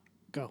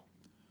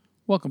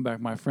Welcome back,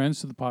 my friends,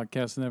 to the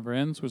podcast that never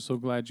ends. We're so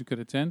glad you could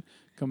attend.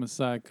 Come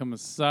aside, come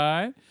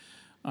aside.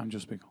 I'm Joe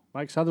Spiegel.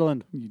 Mike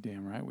Sutherland. You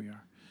damn right we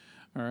are.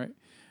 All right.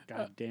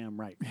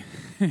 Goddamn right.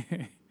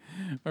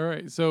 All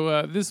right.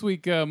 So this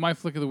week, my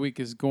flick of the week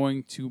is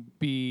going to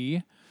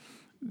be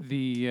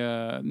the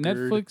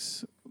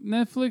Netflix.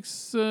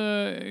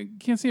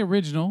 Can't say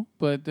original,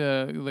 but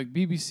like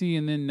BBC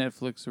and then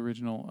Netflix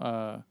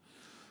original.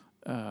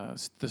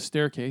 The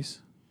Staircase.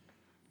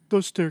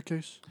 The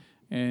Staircase.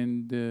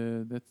 And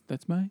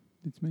that's mine.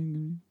 That's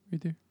mine right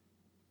there.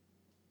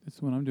 That's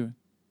the one I'm doing.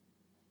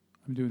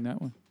 I'm doing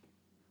that one.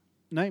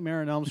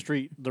 Nightmare on Elm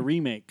Street, the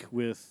remake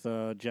with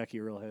Jackie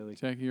Earle Haley.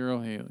 Jackie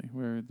Earle Haley,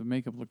 where the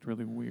makeup looked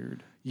really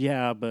weird.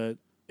 Yeah, but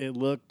it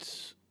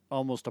looked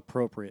almost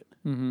appropriate.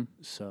 Mm-hmm.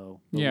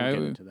 So yeah, we'll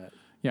get into that.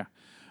 Yeah.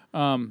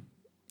 All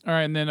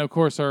right, and then of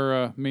course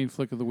our main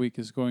flick of the week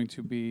is going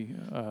to be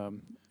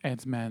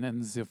Ant-Man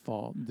and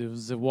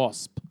the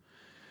Wasp.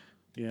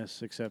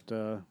 Yes, except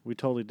we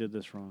totally did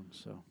this wrong.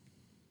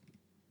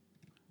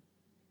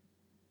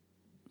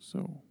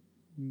 So,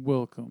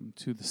 welcome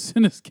to the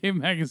Cinescape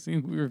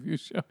Magazine review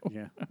show.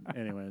 Yeah.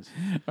 Anyways.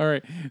 All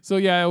right. So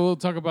yeah, we'll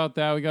talk about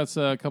that. We got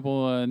a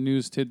couple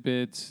news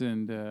tidbits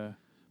and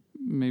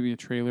maybe a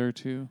trailer or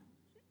two.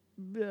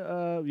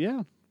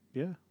 Yeah.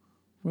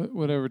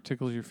 Whatever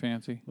tickles your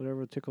fancy.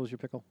 Whatever tickles your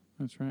pickle.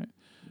 That's right.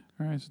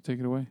 All right. So take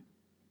it away.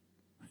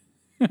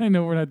 I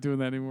know we're not doing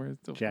that anymore.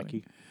 It's still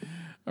Jackie. Funny.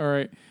 All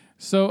right.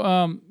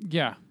 So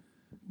yeah,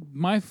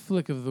 my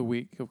flick of the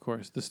week, of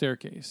course, The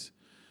Staircase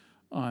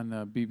on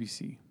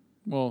BBC.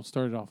 Well,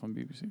 started off on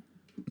BBC.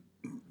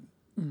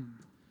 I'm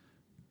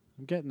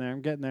getting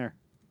there.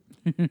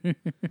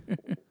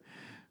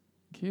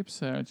 Keep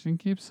searching.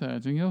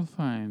 You'll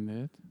find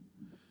it.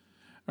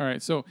 All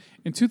right. So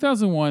in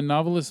 2001,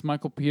 novelist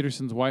Michael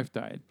Peterson's wife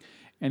died,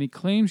 and he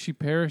claims she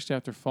perished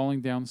after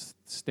falling down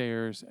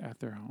stairs at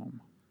their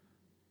home.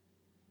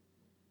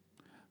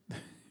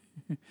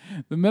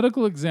 The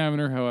medical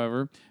examiner,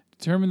 however,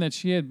 determined that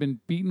she had been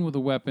beaten with a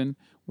weapon,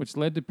 which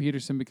led to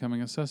Peterson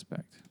becoming a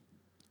suspect.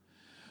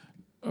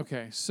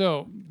 Okay,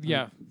 so,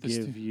 yeah.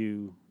 Give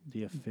you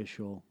the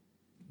official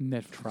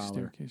Netflix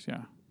Staircase,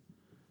 yeah.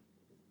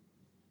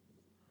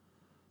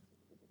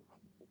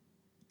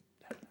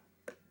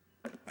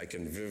 I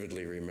can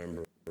vividly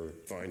remember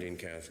finding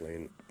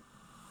Kathleen.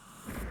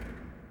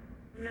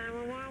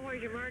 911,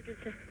 where's your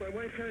emergency? My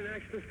wife had an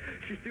accident.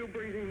 She's still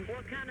breathing.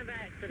 What kind of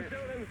accident?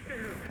 Down on the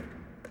stairs.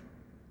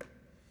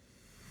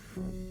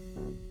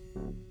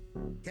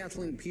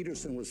 Kathleen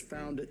Peterson was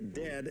found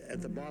dead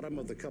at the bottom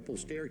of the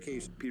couple's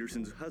staircase.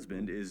 Peterson's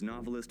husband is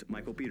novelist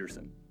Michael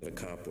Peterson. The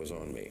cop was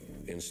on me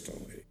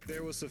instantly.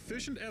 There was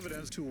sufficient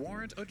evidence to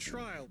warrant a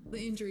trial.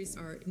 The injuries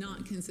are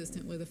not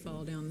consistent with a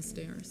fall down the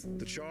stairs.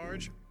 The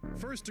charge,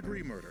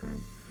 first-degree murder.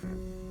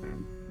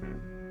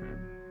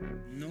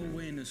 No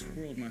way in this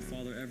world my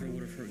father ever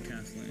would have hurt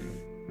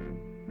Kathleen.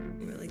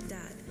 We're like,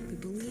 Dad, we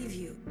believe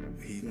you.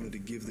 He wanted to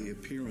give the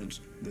appearance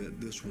that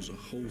this was a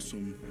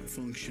wholesome,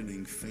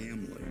 functioning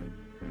family.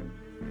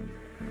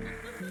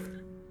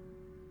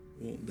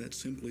 Well, that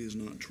simply is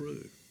not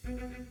true.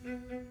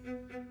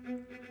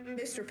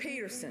 Mr.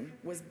 Peterson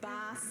was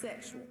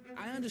bisexual.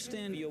 I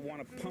understand you'll want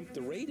to pump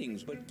the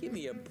ratings, but give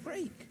me a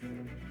break.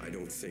 I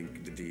don't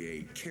think the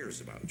DA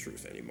cares about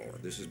truth anymore.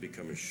 This has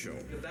become a show.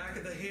 The back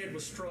of the head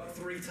was struck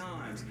 3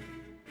 times.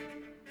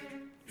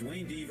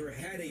 Dwayne Deaver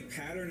had a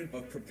pattern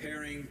of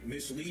preparing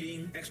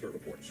misleading expert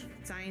reports.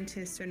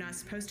 Scientists are not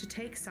supposed to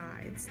take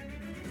sides.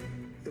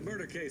 The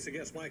murder case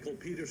against Michael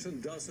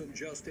Peterson doesn't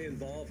just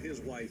involve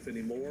his wife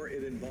anymore.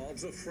 It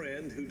involves a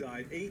friend who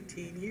died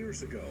 18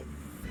 years ago.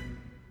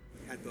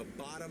 At the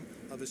bottom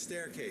of the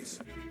staircase.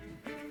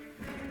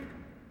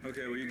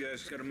 Okay, well, you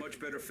guys got a much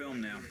better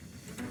film now.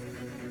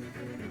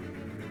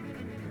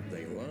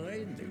 They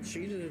lied, they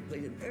cheated, they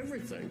did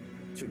everything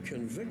to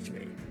convict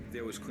me.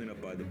 There was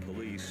cleanup by the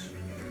police.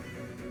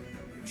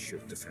 It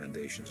shook the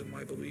foundations of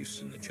my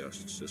beliefs in the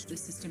justice system. The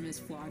system is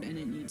flawed and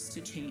it needs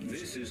to change.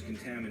 This is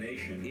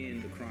contamination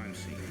in the crime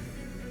scene.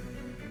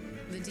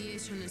 The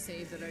DA's trying to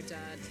say that our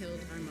dad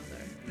killed our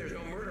mother. There's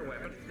no murder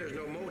weapon. There's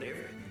no motive.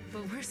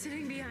 But we're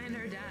sitting behind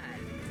our dad.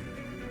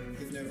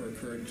 It never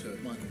occurred to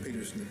Michael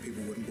Peterson that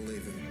people wouldn't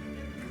believe him.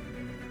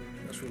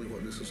 That's really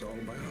what this is all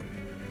about.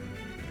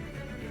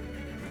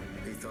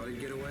 He thought he'd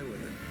get away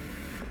with it.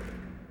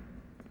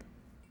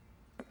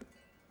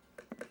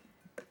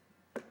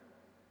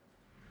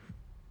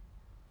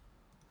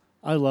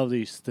 I love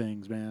these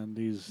things, man.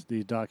 These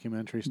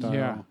documentary style.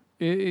 Yeah.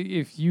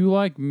 If you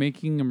like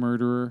Making a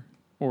Murderer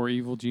or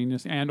Evil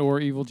Genius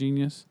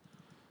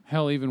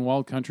hell, even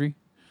Wild Country,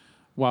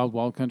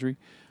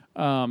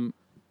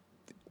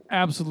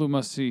 absolute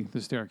must see The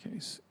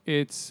Staircase.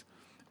 It's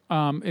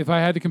if I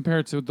had to compare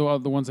it to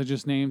the ones I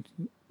just named,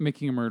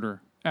 Making a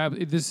Murderer.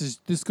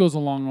 This goes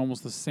along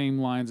almost the same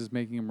lines as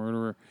Making a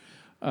Murderer.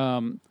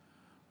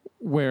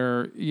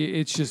 Where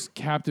it's just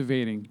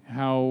captivating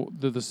how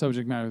the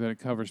subject matter that it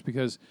covers,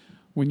 because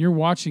when you're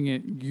watching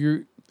it,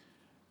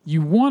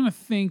 you want to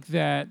think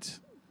that,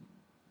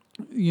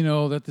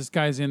 that this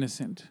guy's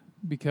innocent,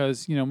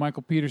 because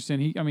Michael Peterson.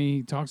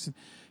 He talks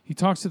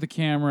to the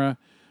camera,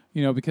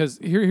 because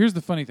here's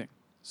the funny thing.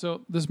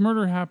 So this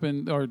murder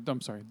happened, or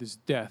I'm sorry, this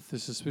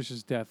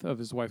suspicious death of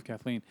his wife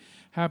Kathleen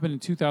happened in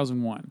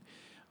 2001.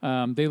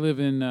 They live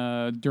in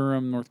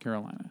Durham, North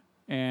Carolina,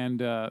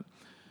 and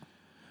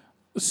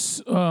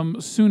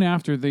soon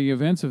after the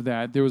events of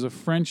that, there was a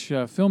French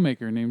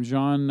filmmaker named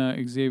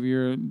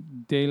Jean-Xavier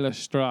de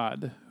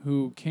Lestrade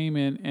who came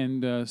in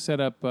and set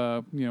up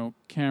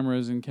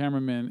cameras and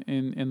cameramen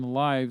in the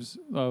lives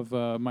of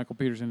Michael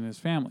Peterson and his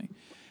family,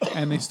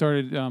 and they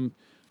started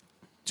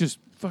just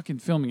fucking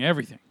filming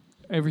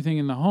everything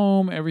in the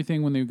home,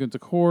 everything when they go to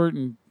court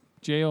and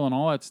jail and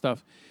all that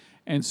stuff.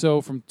 And so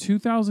from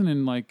 2000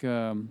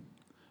 and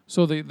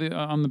so they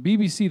on the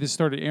BBC this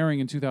started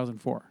airing in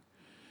 2004.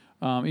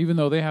 Even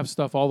though they have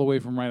stuff all the way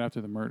from right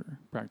after the murder,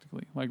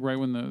 practically, like right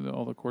when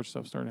all the court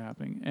stuff started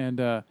happening,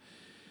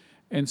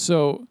 and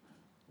so,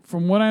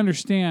 from what I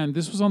understand,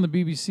 this was on the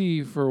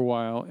BBC for a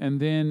while, and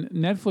then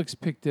Netflix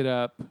picked it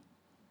up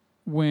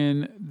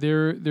when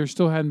there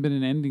still hadn't been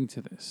an ending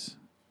to this,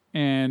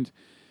 and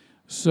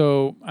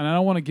so, and I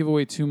don't want to give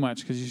away too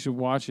much because you should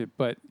watch it,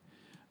 but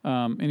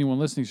anyone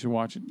listening should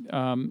watch it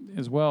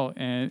as well,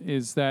 and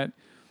is that.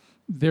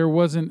 There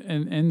wasn't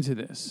an end to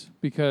this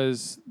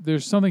because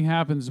there's something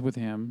happens with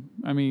him.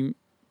 I mean,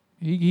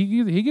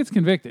 he gets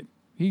convicted.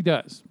 He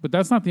does, but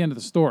that's not the end of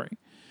the story.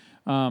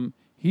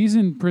 He's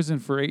in prison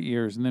for 8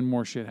 years, and then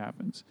more shit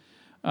happens.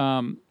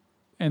 And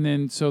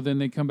then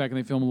they come back and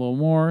they film a little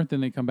more.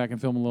 Then they come back and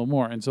film a little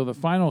more. And so the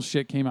final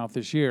shit came out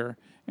this year,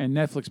 and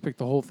Netflix picked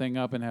the whole thing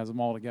up and has them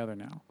all together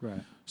now.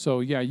 Right. So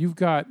yeah, you've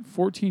got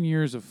 14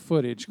 years of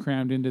footage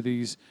crammed into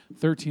these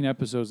 13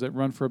 episodes that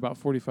run for about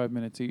 45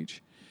 minutes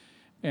each.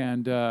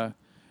 And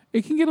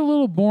it can get a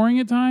little boring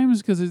at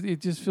times because it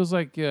just feels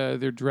like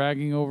they're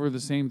dragging over the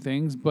same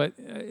things. But,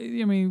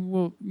 I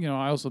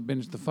also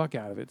binged the fuck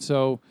out of it.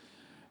 So,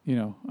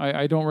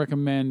 I don't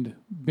recommend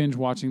binge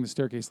watching The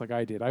Staircase like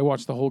I did. I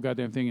watched the whole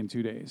goddamn thing in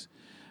 2 days.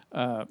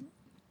 But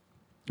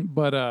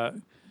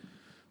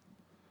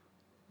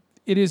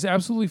it is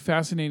absolutely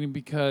fascinating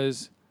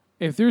because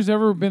if there's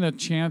ever been a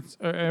chance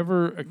or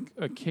ever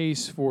a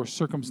case for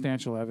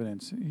circumstantial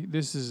evidence,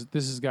 this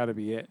has got to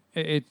be it.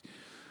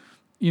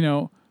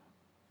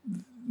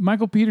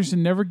 Michael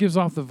Peterson never gives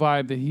off the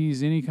vibe that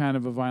he's any kind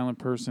of a violent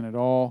person at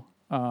all.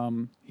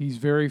 He's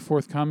very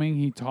forthcoming.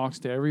 He talks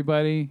to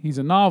everybody. He's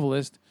a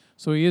novelist,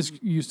 so he is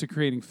used to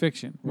creating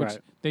fiction, which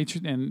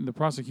and the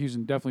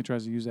prosecution definitely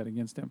tries to use that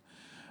against him.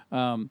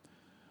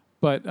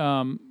 But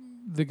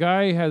the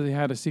guy has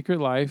had a secret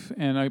life,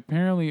 and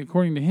apparently,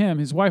 according to him,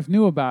 his wife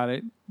knew about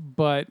it,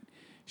 but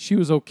she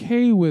was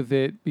okay with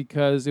it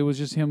because it was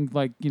just him,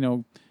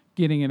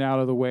 getting it out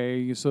of the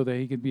way so that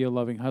he could be a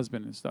loving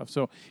husband and stuff.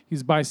 So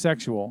he's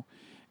bisexual,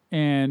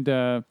 and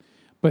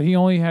but he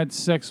only had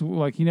sex,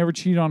 he never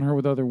cheated on her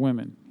with other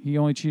women. He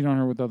only cheated on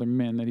her with other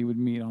men that he would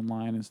meet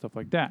online and stuff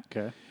like that.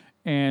 Okay.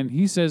 And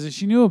he says that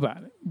she knew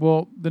about it.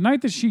 Well, the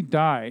night that she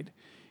died,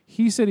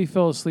 he said he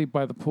fell asleep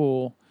by the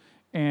pool,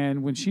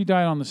 and when she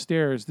died on the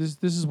stairs, this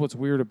is what's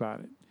weird about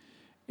it,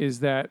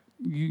 is that,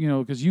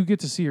 because you get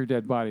to see her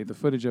dead body, the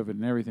footage of it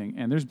and everything,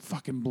 and there's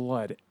fucking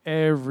blood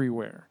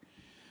everywhere.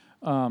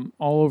 All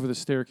over the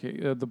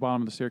staircase, the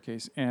bottom of the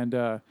staircase, and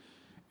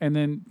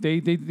then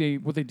they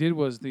what they did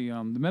was the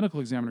medical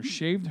examiner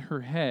shaved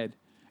her head,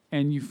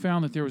 and you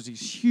found that there was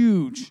these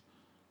huge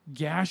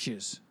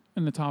gashes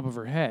in the top of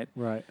her head.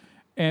 Right.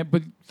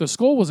 But the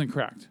skull wasn't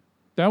cracked.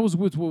 That was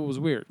what was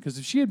weird, because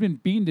if she had been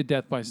beaten to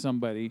death by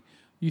somebody,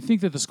 you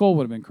think that the skull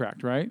would have been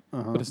cracked, right?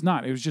 Uh-huh. But it's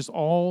not. It was just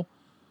all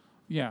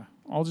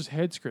just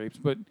head scrapes.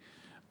 But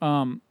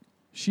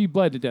she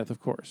bled to death, of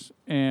course,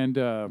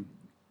 and.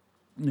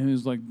 It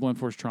was like blunt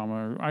force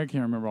trauma. I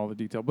can't remember all the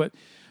detail, but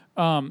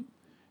this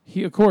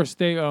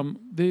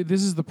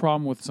is the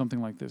problem with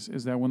something like this,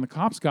 is that when the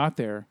cops got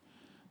there,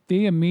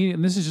 they immediately,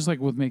 and this is just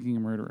like with making a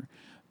murderer,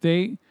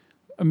 they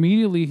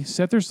immediately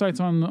set their sights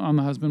on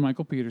the husband,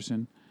 Michael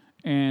Peterson,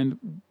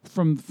 and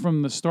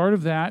from the start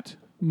of that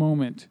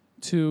moment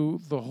to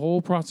the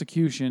whole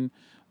prosecution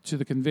to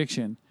the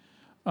conviction,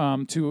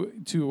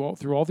 through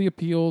all the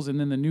appeals and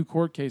then the new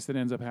court case that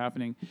ends up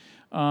happening.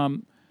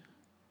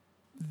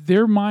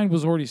 Their mind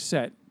was already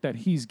set that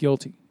he's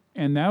guilty,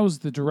 and that was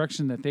the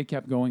direction that they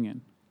kept going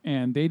in,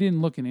 and they didn't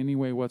look in any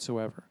way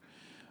whatsoever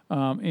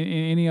in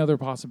any other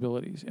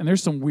possibilities. And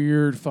there's some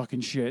weird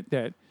fucking shit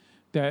that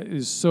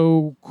is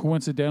so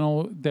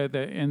coincidental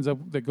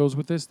that goes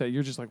with this, that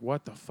you're just like,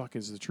 what the fuck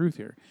is the truth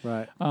here?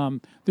 Right.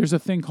 There's a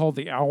thing called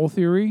the owl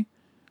theory,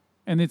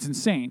 and it's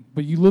insane,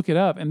 but you look it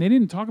up, and they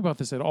didn't talk about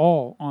this at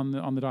all on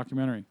the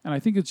documentary, and I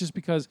think it's just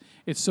because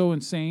it's so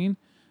insane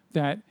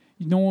that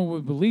no one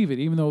would believe it,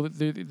 even though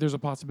there's a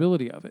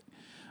possibility of it.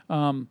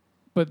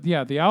 But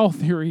yeah, the owl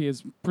theory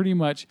is pretty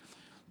much,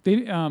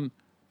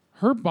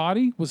 her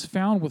body was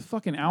found with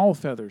fucking owl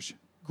feathers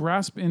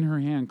grasped in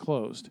her hand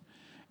closed.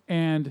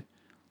 And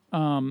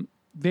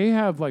they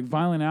have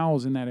violent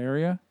owls in that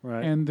area.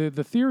 Right. And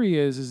the theory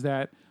is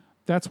that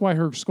That's why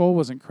her skull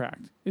wasn't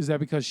cracked. Is that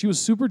because she was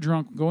super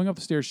drunk going up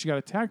the stairs? She got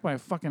attacked by a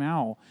fucking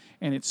owl,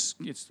 and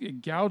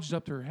it gouged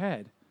up to her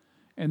head,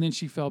 and then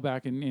she fell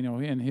back and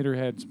and hit her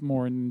head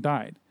more and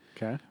died.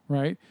 Okay.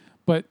 Right.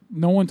 But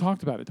no one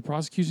talked about it. The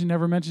prosecution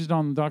never mentions it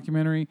on the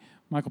documentary.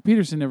 Michael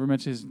Peterson never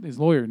mentions his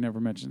lawyer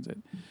never mentions it.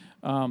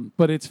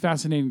 But it's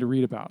fascinating to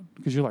read about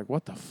because you're like,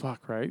 what the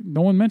fuck, right?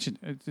 No one mentioned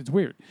it. It's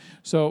weird.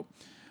 So,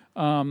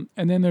 and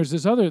then there's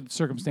this other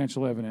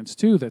circumstantial evidence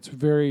too that's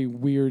very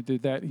weird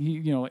that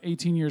he,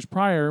 18 years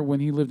prior when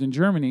he lived in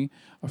Germany,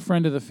 a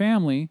friend of the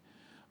family,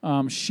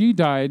 she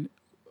died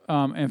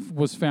and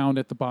was found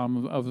at the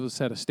bottom of the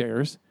set of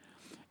stairs,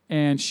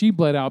 and she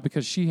bled out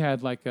because she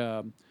had like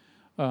a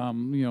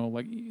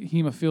like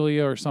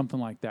hemophilia or something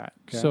like that.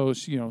 Okay. So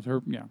she,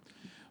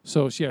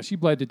 So she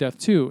bled to death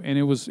too, and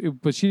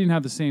but she didn't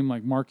have the same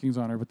like markings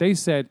on her. But they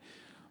said,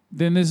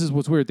 then this is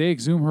what's weird. They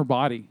exhume her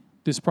body.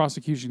 This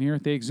prosecution here,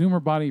 they exhume her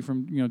body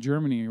from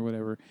Germany or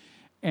whatever,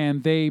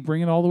 and they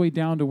bring it all the way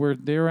down to where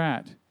they're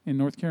at in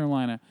North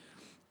Carolina.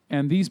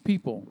 And these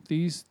people,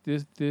 this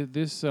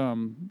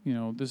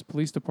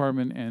police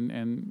department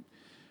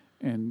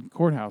and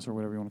courthouse or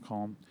whatever you want to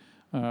call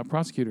them,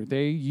 prosecutor,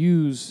 they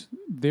use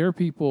their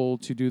people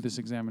to do this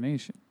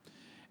examination.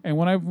 And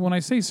when I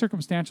say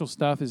circumstantial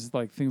stuff is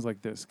like things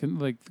like this,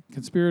 like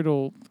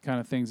conspiratorial kind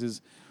of things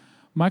is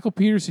Michael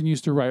Peterson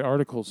used to write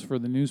articles for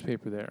the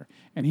newspaper there,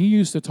 and he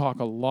used to talk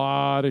a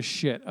lot of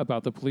shit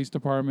about the police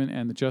department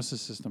and the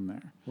justice system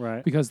there.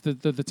 Right. Because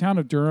the town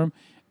of Durham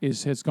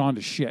has gone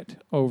to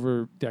shit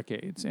over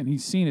decades, and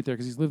he's seen it there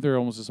because he's lived there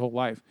almost his whole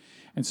life,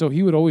 and so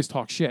he would always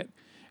talk shit.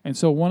 And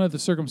so one of the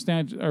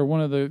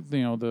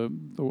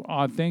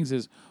odd things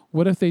is,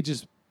 what if they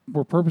just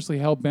were purposely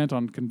hell bent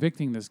on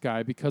convicting this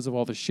guy because of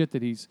all the shit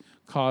that he's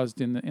caused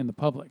in the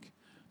public,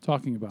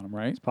 talking about him,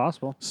 right? It's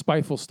possible.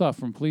 Spiteful stuff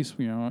from police,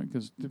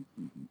 because the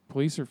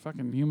police are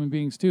fucking human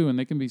beings too, and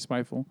they can be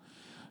spiteful.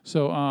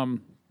 So,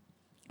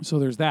 so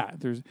there's that.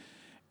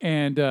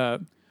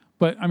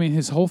 But I mean,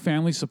 his whole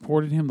family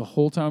supported him the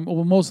whole time.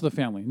 Well, most of the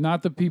family,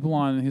 not the people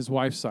on his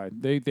wife's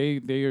side. They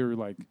are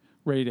like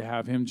ready to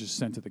have him just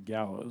sent to the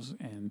gallows,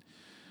 and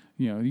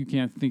you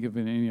can't think of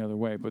it any other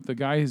way. But the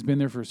guy has been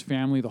there for his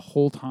family the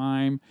whole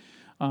time.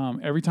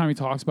 Every time he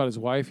talks about his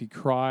wife, he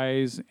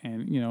cries,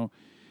 and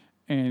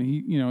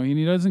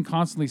he doesn't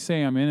constantly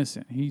say I'm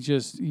innocent. He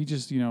just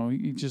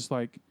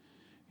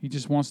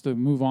wants to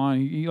move on.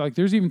 He like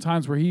there's even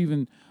times where he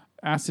even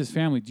asks his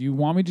family, "Do you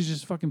want me to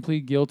just fucking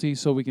plead guilty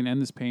so we can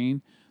end this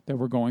pain that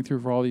we're going through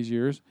for all these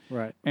years?"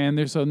 Right. And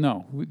they're so,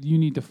 "No, you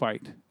need to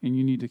fight and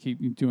you need to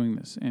keep doing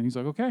this." And he's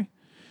like, "Okay."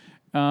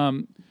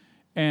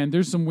 And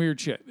there's some weird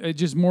shit.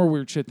 Just more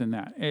weird shit than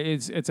that.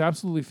 It's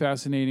absolutely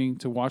fascinating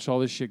to watch all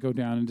this shit go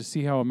down and to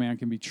see how a man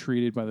can be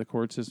treated by the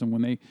court system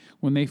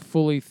when they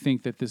fully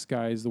think that this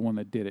guy is the one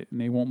that did it, and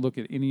they won't look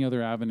at any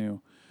other avenue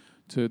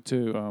to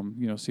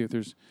see if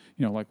there's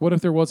like, what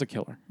if there was a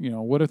killer?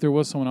 What if there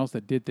was someone else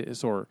that did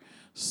this or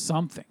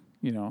something?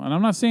 And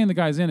I'm not saying the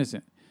guy's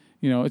innocent.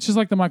 It's just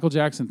like the Michael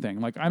Jackson thing.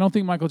 Like, I don't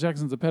think Michael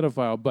Jackson's a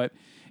pedophile, but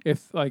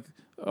if like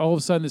all of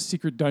a sudden a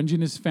secret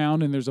dungeon is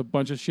found and there's a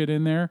bunch of shit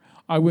in there,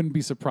 I wouldn't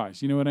be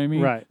surprised. You know what I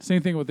mean? Right.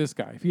 Same thing with this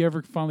guy. If he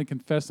ever finally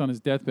confessed on his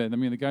deathbed, I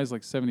mean, the guy's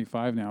like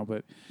 75 now,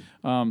 but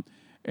and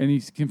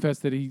he's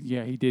confessed that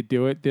he did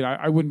do it.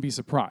 I wouldn't be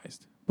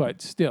surprised.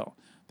 But still,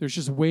 there's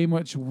just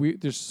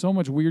there's so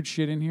much weird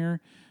shit in here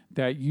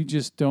that you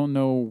just don't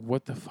know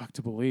what the fuck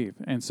to believe.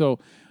 And so,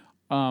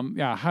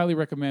 I highly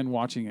recommend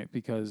watching it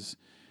because,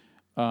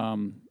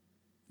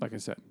 like I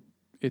said,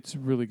 it's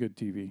really good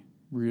TV.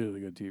 Really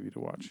good TV to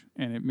watch.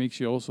 And it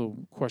makes you also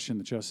question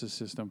the justice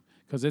system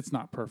because it's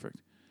not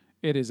perfect.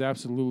 It is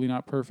absolutely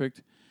not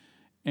perfect.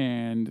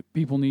 And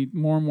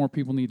more and more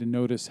people need to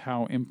notice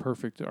how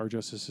imperfect our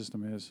justice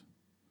system is.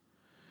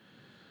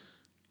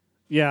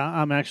 Yeah,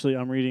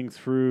 I'm reading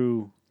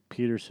through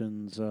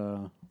Peterson's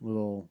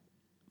little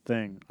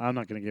thing. I'm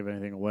not going to give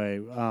anything away.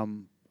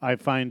 I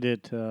find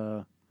it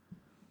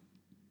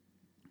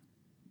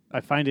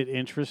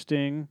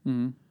interesting.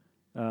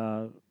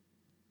 Mm-hmm.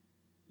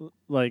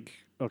 Like,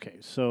 okay,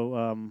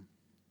 so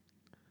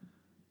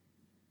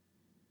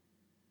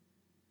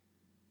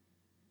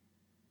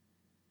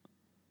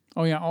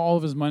oh yeah, all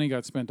of his money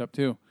got spent up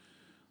too.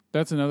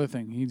 That's another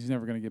thing he's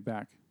never going to get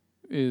back,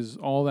 is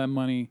all that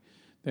money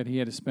that he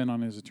had to spend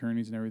on his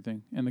attorneys and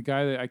everything. And the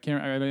guy that I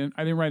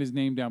didn't write his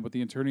name down, but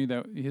his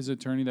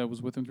attorney that was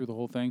with him through the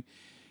whole thing,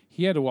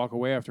 he had to walk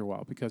away after a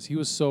while because he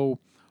was so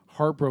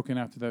heartbroken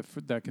after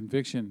that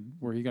conviction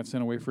where he got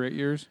sent away for 8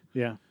 years.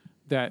 Yeah.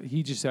 That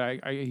he just said,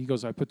 he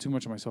goes, I put too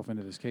much of myself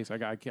into this case. I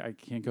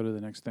can't go to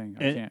the next thing.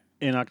 I can't.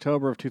 In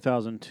October of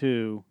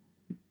 2002,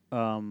 I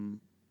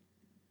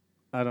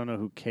don't know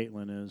who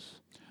Caitlin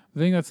is. I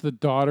think that's the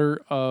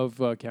daughter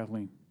of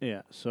Kathleen.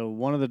 Yeah. So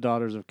one of the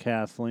daughters of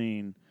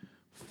Kathleen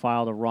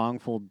filed a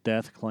wrongful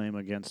death claim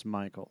against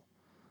Michael.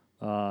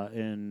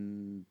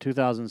 In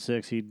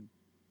 2006, he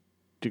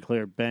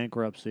declared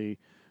bankruptcy.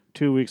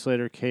 2 weeks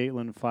later,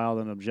 Caitlin filed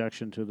an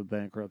objection to the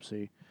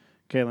bankruptcy.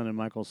 Caitlin and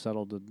Michael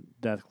settled the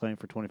death claim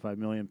for $25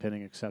 million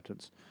pending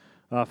acceptance.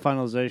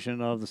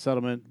 Finalization of the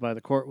settlement by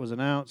the court was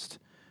announced.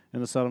 In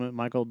the settlement,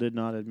 Michael did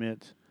not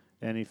admit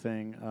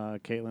anything.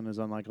 Caitlin is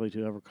unlikely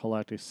to ever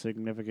collect a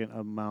significant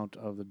amount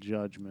of the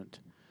judgment.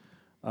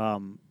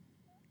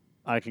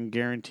 I can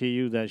guarantee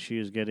you that she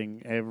is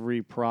getting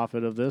every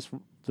profit of this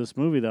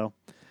movie, though.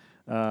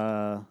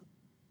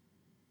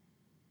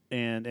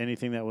 And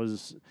anything that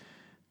was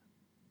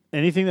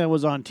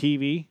on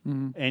TV,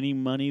 any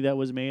money that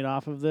was made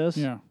off of this,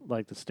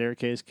 like The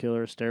Staircase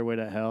Killer, Stairway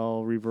to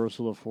Hell,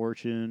 Reversal of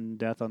Fortune,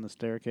 Death on the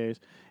Staircase,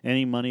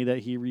 any money that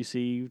he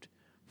received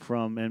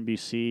from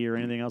NBC or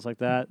anything else like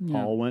that,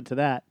 all went to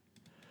that.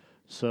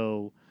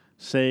 So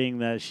saying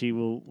that she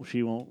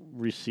won't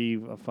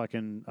receive a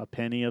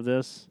penny of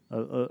this,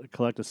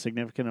 collect a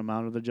significant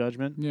amount of the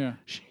judgment,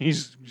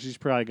 she's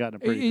probably gotten a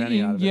pretty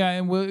penny out of it. Yeah,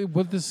 and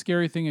what the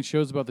scary thing it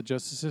shows about the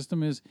justice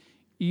system is,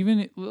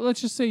 even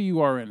let's just say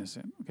you are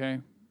innocent, okay,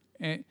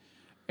 and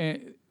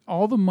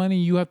all the money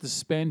you have to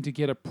spend to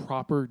get a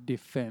proper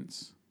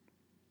defense,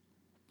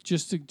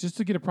 just to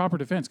get a proper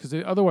defense, because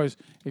otherwise,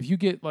 if you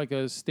get like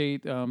a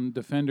state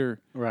defender,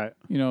 right,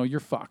 you're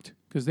fucked,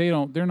 because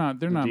they're not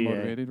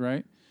motivated,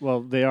 right?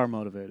 Well, they are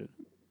motivated.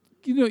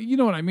 You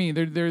know what I mean.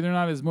 They're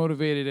not as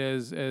motivated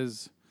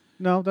as.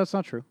 No, that's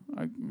not true.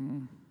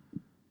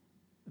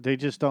 They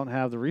just don't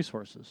have the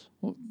resources.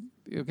 Well,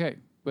 okay,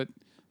 but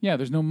yeah,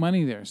 there's no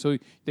money there, so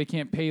they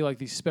can't pay like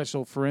these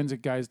special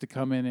forensic guys to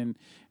come in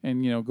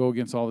and go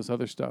against all this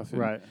other stuff, and,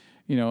 right?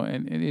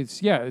 And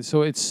it's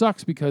so it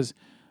sucks because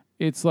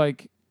it's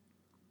like,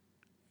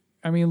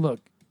 I mean, look,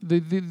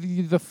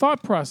 the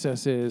thought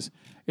process is,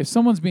 if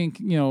someone's being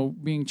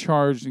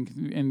charged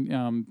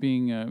and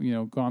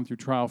being gone through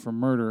trial for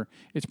murder,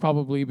 it's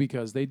probably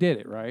because they did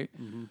it, right?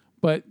 Mm-hmm.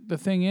 But the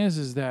thing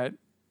is that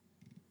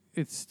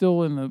it's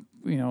still in the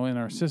in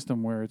our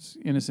system where it's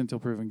innocent till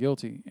proven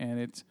guilty,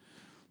 and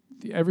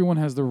everyone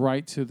has the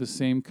right to the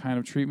same kind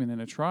of treatment in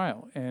a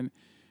trial. And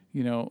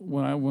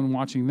when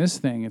watching this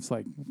thing, it's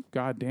like,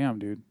 God damn,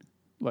 dude,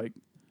 like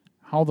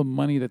how the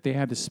money that they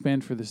had to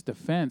spend for this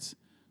defense.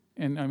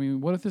 And I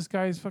mean, what if this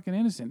guy is fucking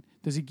innocent?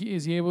 Is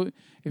he able?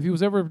 If he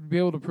was ever be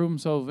able to prove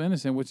himself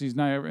innocent, which he's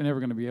never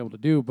going to be able to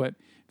do, but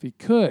if he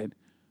could,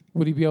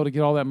 would he be able to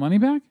get all that money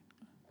back?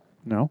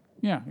 No.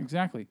 Yeah,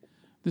 exactly.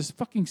 This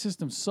fucking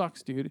system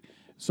sucks, dude.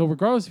 So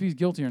regardless if he's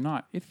guilty or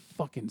not, it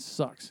fucking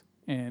sucks.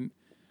 And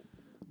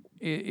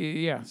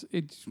it's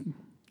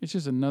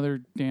just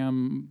another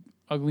damn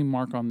ugly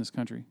mark on this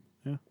country.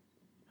 Yeah.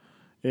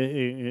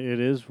 It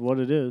is what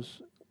it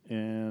is,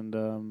 and.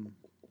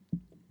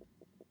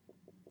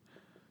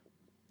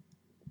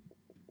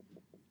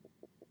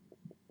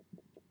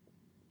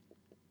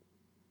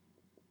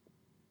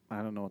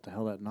 I don't know what the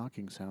hell that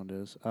knocking sound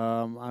is.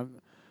 I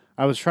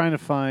was trying to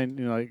find,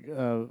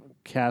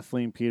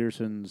 Kathleen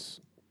Peterson's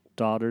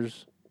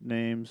daughters'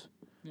 names.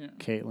 Yeah.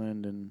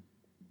 Caitlin and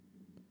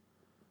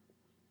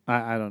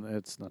I don't know.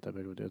 It's not that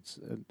big of a deal. It's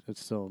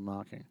still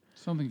knocking.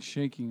 Something's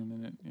shaking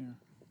in it. Yeah.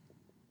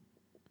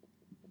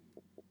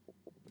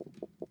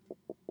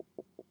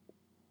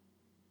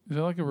 Is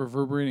that like a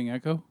reverberating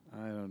echo?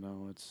 I don't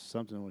know. It's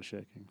something was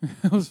shaking.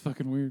 That was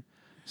fucking weird.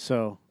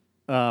 So,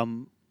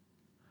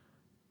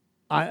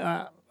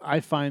 I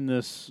find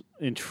this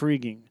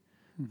intriguing,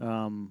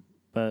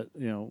 but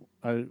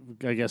I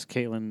guess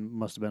Caitlin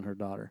must have been her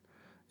daughter,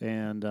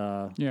 and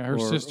her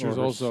sisters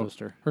her also.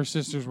 Sister. Her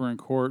sisters were in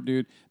court,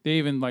 dude. They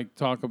even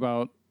talk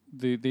about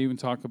the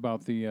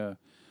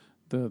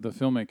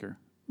filmmaker,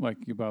 like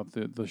about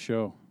the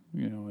show,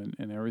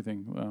 and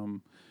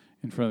everything,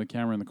 in front of the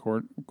camera in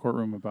the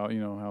courtroom about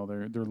how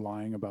they're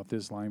lying about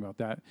this, lying about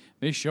that.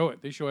 They show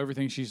it. They show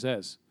everything she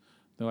says.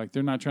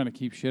 They're not trying to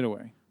keep shit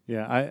away.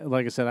 Yeah,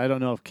 like I said, I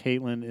don't know if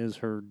Caitlin is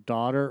her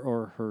daughter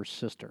or her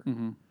sister.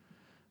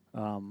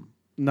 Mm-hmm.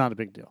 Not a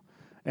big deal.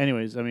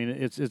 Anyways, I mean,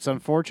 it's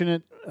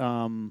unfortunate.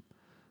 Who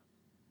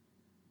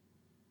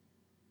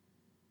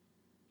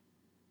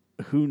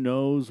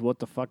knows what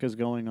the fuck is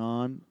going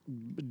on?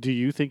 Do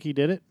you think he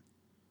did it?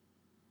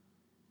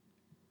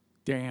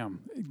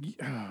 Damn.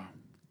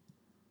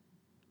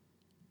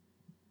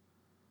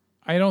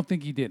 I don't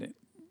think he did it.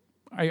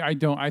 I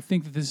don't. I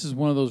think that this is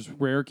one of those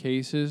rare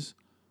cases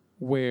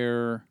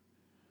where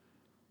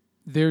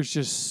there's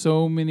just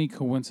so many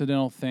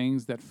coincidental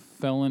things that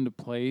fell into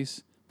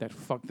place that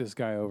fucked this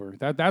guy over.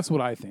 That's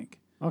what I think.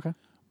 Okay.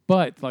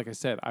 But like I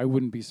said, I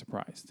wouldn't be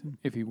surprised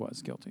if he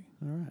was guilty.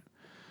 All right.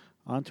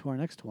 On to our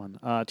next one.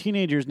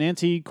 Teenagers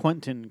Nancy,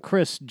 Quentin,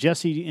 Chris,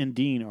 Jesse, and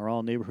Dean are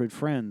all neighborhood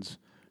friends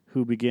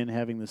who begin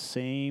having the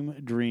same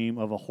dream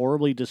of a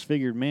horribly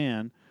disfigured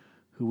man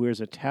who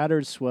wears a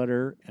tattered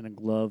sweater and a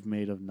glove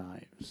made of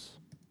knives.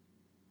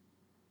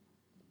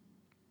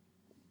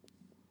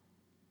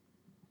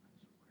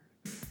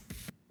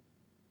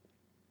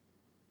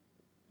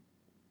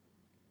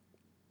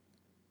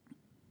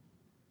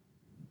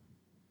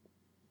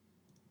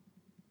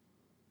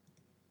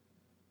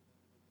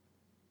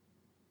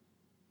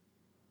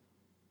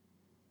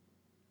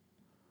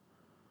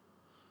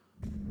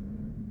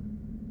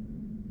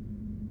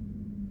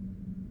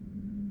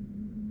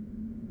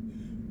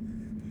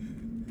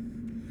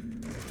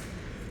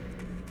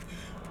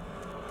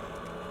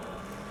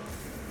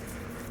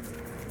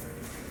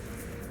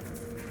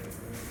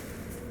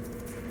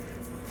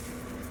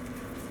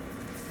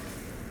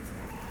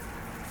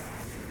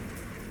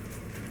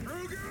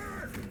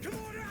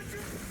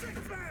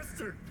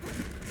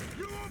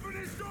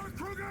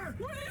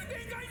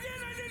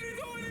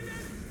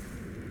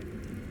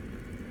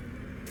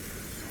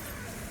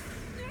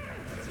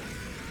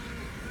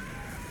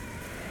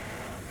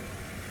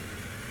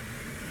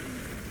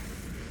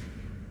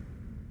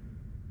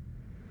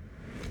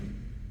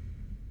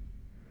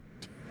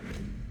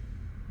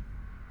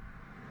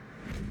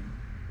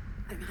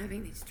 I'm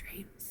having these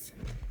dreams.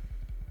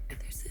 And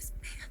there's this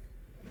man.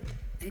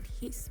 And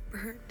he's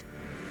burned.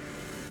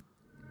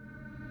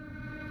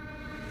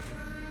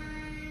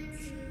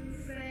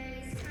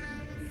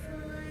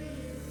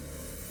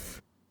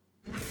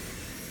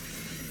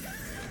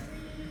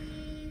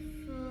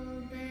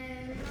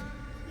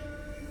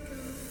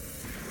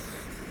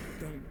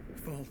 Don't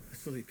fall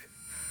asleep.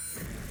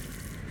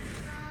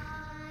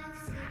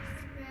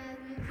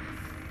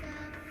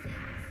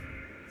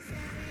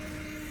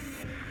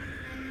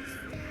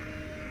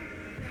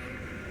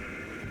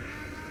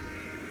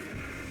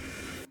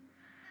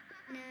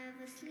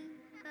 Never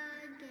sleep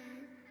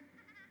again.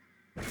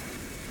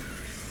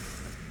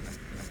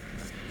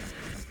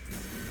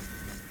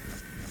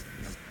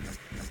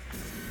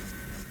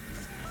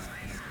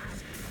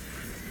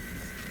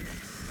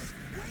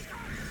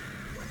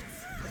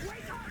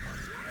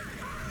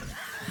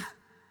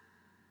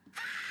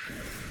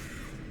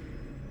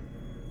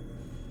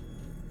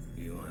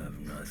 You have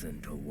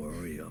nothing to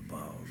worry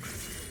about.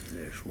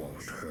 This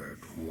won't hurt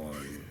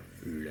one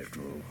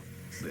little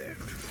bit.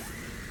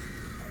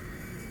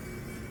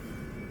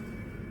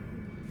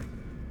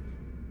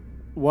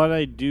 What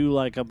I do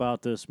like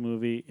about this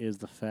movie is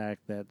the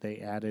fact that they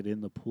added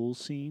in the pool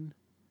scene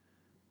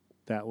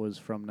that was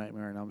from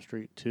Nightmare on Elm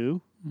Street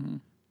 2. Mm-hmm.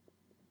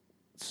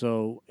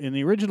 So in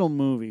the original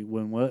movie,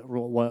 when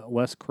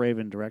Wes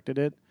Craven directed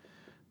it,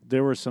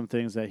 there were some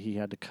things that he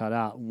had to cut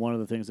out. One of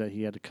the things that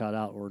he had to cut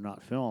out or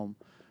not film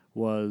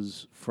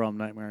was from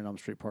Nightmare on Elm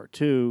Street Part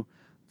 2,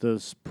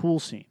 this pool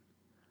scene,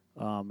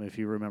 if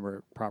you remember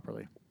it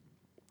properly.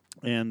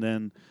 And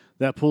then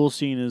that pool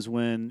scene is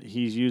when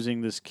he's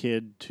using this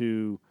kid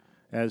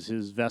as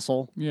his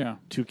vessel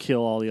to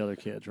kill all the other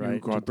kids, right?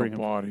 You've got the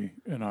body,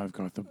 and I've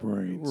got the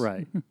brains.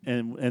 Right.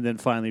 and then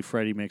finally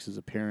Freddy makes his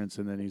appearance,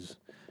 and then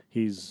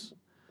he's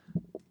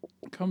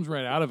comes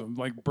right out of him,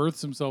 like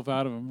births himself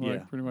out of him,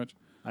 like pretty much.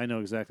 I know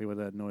exactly where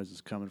that noise is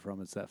coming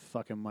from. It's that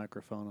fucking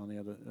microphone on the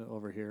other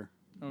over here.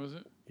 Oh, is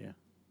it? Yeah.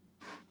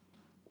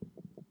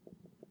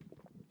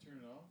 Turn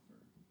it off?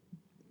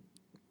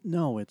 Or?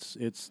 No, it's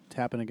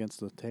tapping against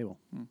the table.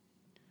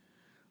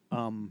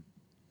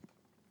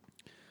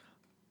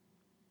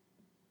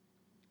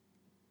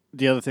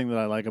 The other thing that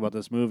I like about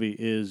this movie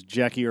is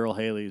Jackie Earle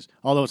Haley's.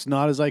 Although it's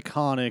not as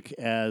iconic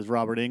as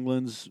Robert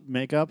Englund's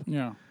makeup.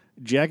 Yeah.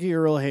 Jackie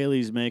Earle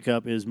Haley's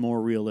makeup is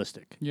more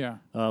realistic. Yeah.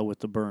 With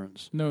the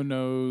burns. No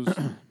nose.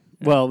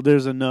 Well,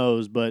 there's a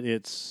nose, but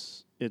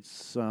it's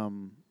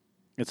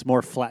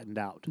more flattened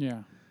out.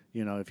 Yeah.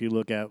 You know, if you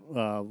look at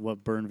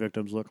what burn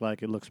victims look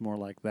like, it looks more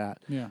like that.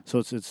 Yeah. So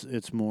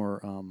it's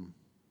more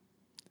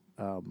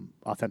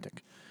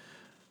authentic.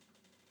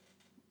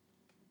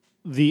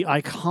 The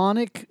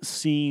iconic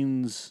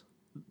scenes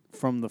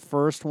from the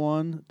first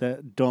one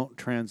that don't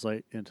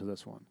translate into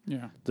this one.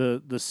 Yeah.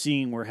 The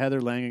scene where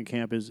Heather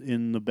Langenkamp is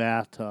in the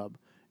bathtub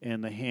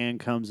and the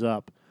hand comes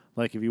up,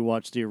 like if you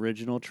watch the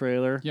original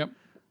trailer. Yep.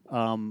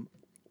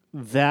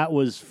 That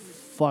was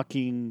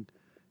fucking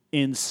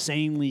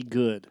insanely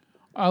good.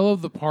 I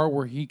love the part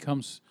where he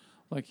comes,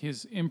 like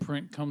his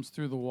imprint comes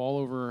through the wall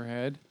over her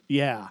head.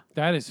 Yeah.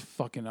 That is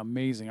fucking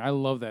amazing. I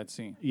love that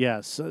scene.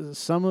 Yeah. So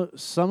some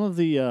of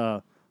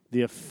the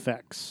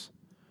effects.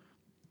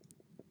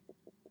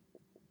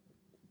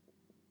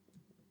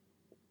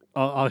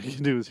 All you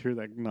can do is hear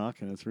that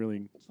knocking. It's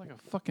like a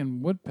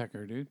fucking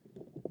woodpecker, dude.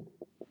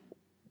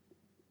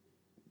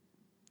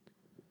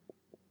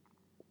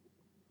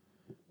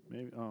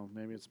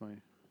 Maybe it's my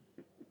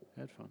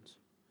headphones.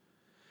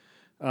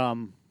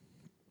 I'm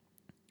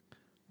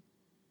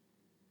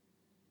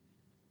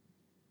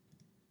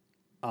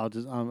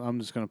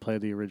just going to play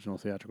the original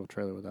theatrical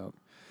trailer without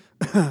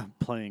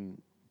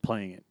playing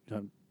it,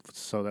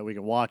 so that we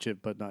can watch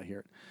it but not hear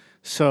it.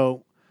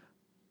 So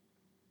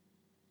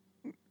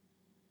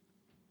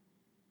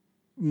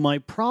my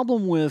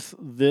problem with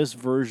this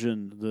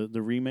version,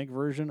 the remake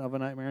version of A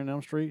Nightmare on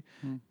Elm Street,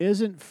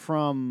 isn't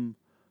from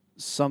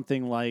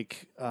something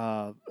like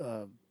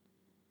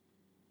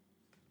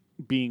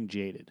being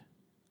jaded,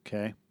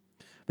 okay?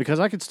 Because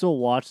I could still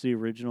watch the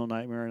original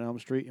Nightmare on Elm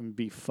Street and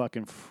be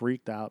fucking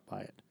freaked out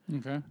by it.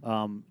 Okay.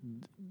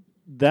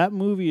 That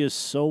movie is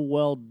so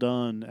well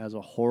done as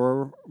a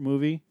horror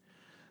movie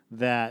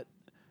that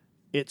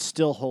it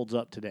still holds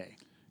up today.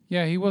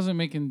 Yeah, he wasn't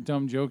making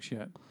dumb jokes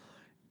yet.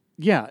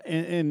 Yeah,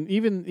 and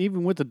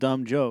even with the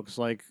dumb jokes,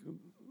 like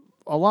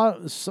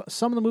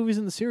some of the movies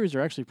in the series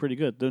are actually pretty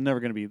good. They're never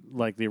going to be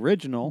like the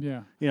original.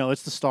 Yeah. You know,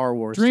 it's the Star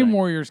Wars Dream thing.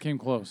 Warriors came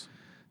close.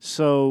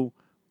 So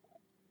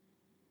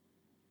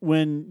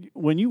when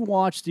you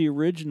watch the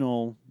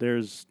original,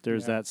 there's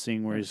that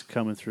scene where he's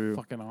coming through.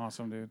 Fucking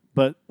awesome, dude.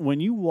 But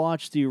when you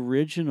watch the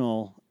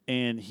original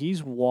and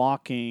he's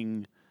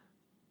walking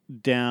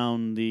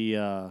down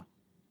the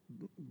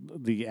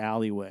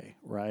alleyway,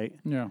 right?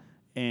 Yeah.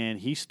 And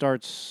he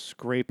starts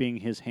scraping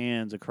his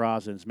hands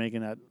across it. It's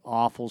making that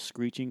awful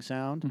screeching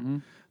sound. Mm-hmm.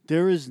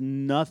 There is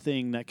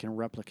nothing that can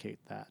replicate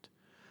that.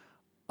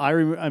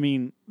 I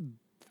mean,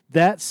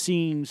 that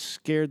scene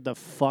scared the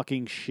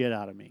fucking shit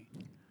out of me.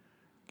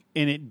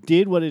 and it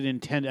did what it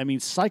intended. I mean,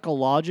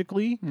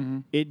 psychologically,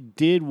 it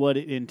did what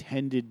it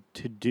intended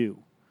to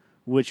do,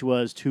 which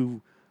was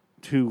to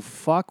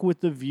fuck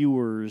with the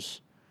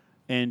viewers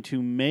and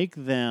to make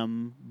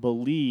them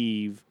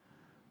believe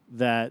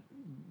that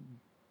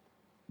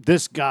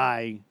this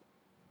guy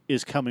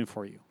is coming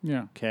for you.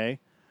 Yeah. Okay?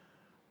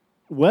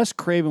 Wes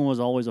Craven was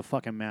always a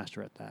fucking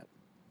master at that.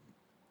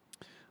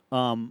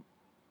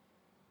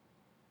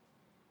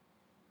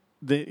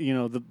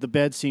 The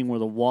bed scene where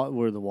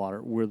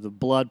the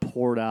blood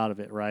poured out of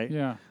it, right?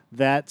 Yeah.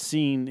 That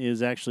scene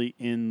is actually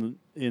in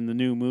the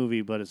new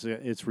movie, but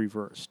it's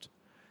reversed,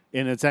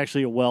 and it's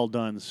actually a well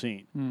done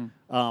scene.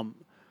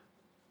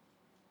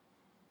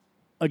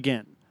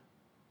 Again,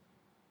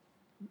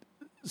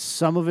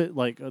 some of it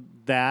like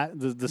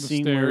the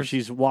scene stairs. where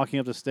she's walking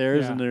up the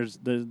stairs Yeah. and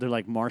they're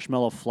like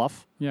marshmallow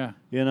fluff. Yeah.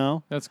 You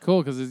know? That's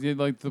cool because it's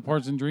like the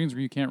parts in Dreams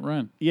where you can't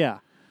run. Yeah.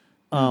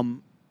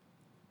 The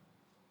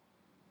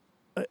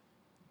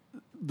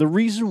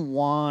reason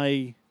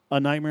why A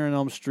Nightmare on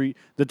Elm Street,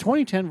 the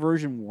 2010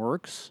 version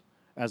works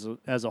as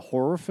a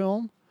horror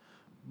film,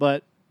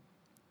 but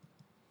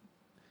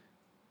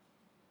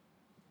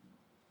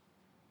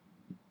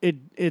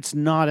it's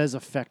not as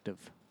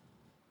effective.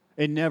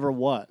 It never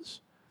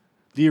was.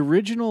 The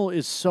original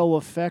is so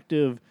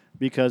effective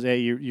because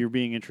you're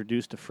being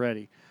introduced to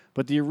Freddy,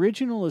 but the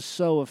original is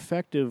so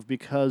effective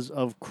because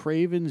of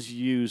Craven's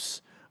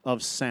use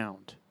of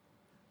sound.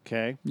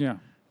 Okay? Yeah.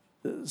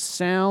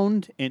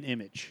 Sound and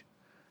image.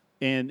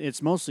 And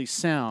it's mostly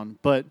sound,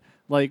 but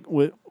like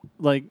the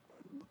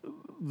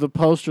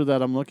poster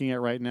that I'm looking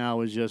at right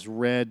now is just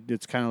red.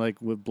 It's kind of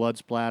like with blood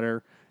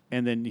splatter,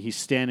 and then he's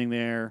standing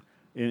there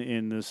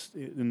in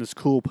this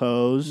cool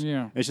pose.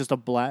 Yeah. It's just a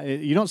black.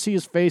 You don't see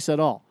his face at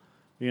all,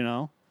 you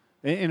know.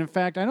 And in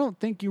fact, I don't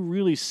think you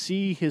really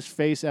see his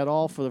face at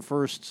all for the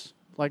first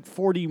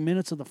 40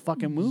 minutes of the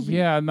fucking movie.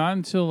 Yeah, not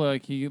until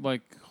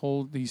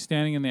he's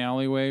standing in the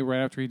alleyway right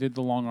after he did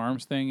the long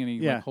arms thing, and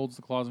he holds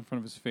the claws in front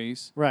of his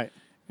face. Right.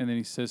 And then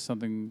he says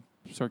something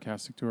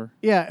sarcastic to her.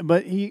 Yeah,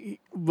 but the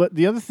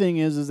other thing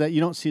is that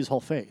you don't see his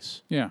whole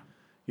face. Yeah.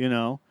 You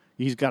know,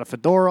 he's got a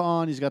fedora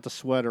on, he's got the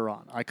sweater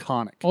on.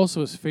 Iconic.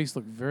 Also, his face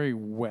looked very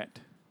wet.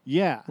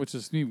 Yeah. Which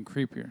is even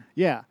creepier.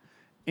 Yeah.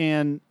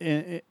 And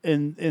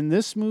in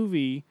this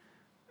movie,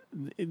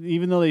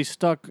 even though they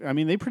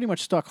pretty much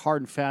stuck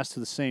hard and fast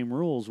to the same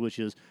rules, which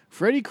is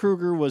Freddy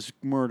Krueger was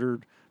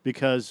murdered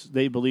because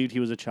they believed he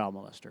was a child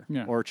molester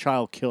or a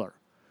child killer.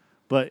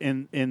 But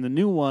in the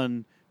new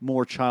one,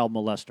 more child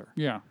molester.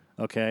 Yeah.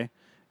 Okay?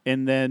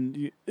 And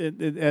then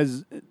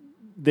as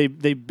they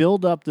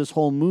build up this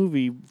whole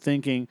movie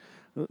thinking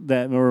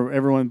that, or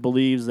everyone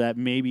believes that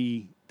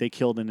maybe they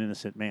killed an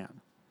innocent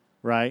man,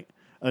 right?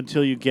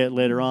 Until you get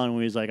later on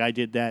when he's like, I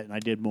did that and I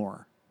did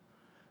more,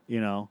 you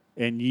know,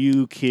 and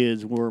you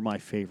kids were my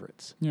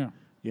favorites. Yeah.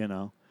 You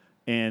know,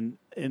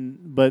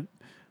 but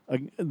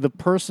the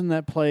person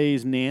that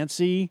plays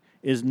Nancy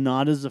is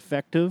not as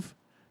effective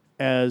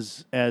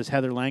as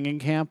Heather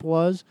Langenkamp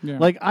was. Yeah.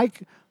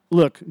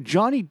 Look,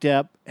 Johnny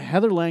Depp,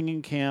 Heather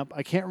Langenkamp.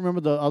 I can't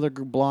remember the other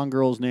blonde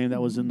girl's name that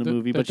was in the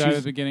movie, but died at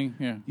the beginning.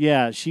 Yeah.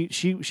 Yeah,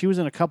 she was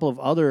in a couple of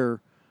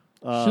other.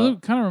 She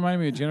kind of reminded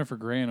me of Jennifer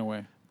Grey in a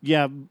way.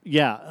 Yeah,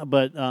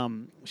 but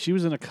she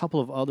was in a couple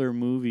of other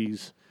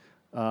movies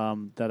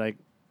that I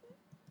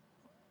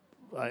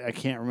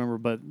can't remember,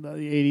 but the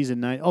 80s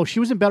and 90s. Oh, she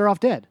was in Better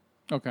Off Dead.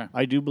 Okay.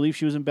 I do believe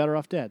she was in Better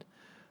Off Dead.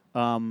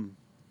 I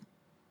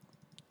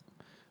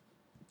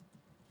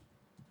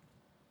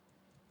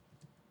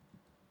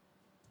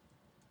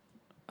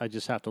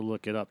just have to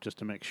look it up just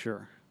to make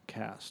sure.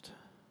 Cast.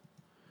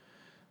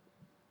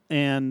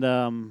 And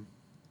the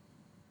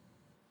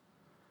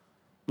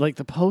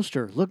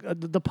poster. Look,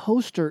 the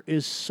poster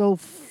is so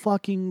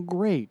fucking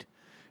great.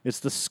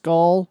 It's the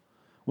skull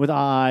with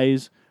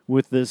eyes,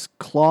 with this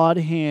clawed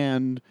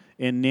hand,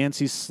 and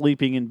Nancy's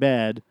sleeping in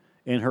bed,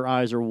 and her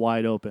eyes are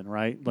wide open,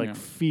 right?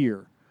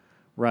 Fear,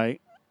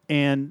 right?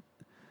 And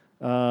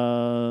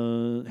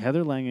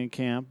Heather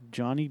Langenkamp,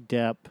 Johnny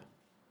Depp,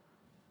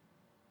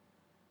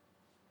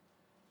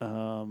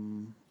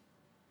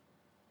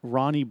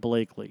 Ronnie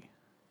Blakely,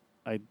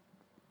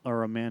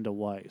 or Amanda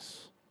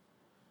Weiss.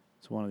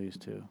 It's one of these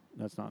two.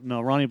 That's not.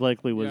 No, Ronnie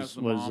Blakely was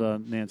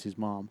Nancy's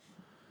mom.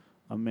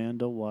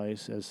 Amanda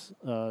Weiss as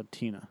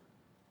Tina.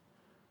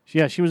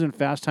 Yeah, she was in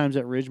Fast Times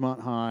at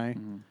Ridgemont High.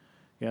 Mm-hmm.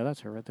 Yeah, that's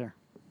her right there.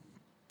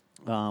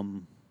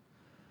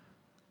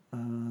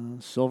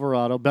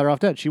 Silverado, Better Off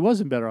Dead. She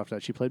was in Better Off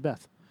Dead. She played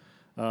Beth.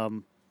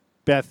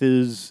 Beth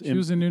is. She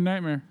was in New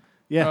Nightmare.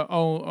 Yeah.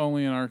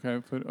 Only in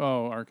archive footage.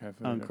 Oh, archive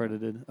footage.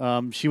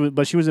 Uncredited.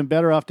 She was in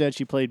Better Off Dead.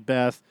 She played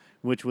Beth,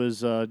 which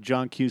was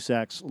John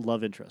Cusack's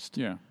love interest.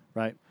 Yeah.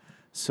 Right.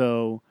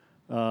 So,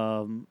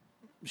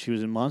 she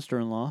was in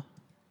Monster-in-Law.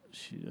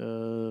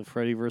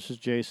 Freddy versus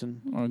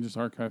Jason. Oh, just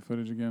archive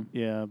footage again.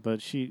 Yeah,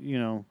 but she,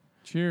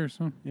 Cheers,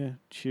 huh? Yeah.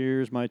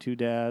 Cheers, My Two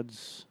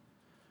Dads.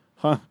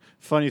 Huh.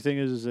 Funny thing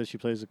is that she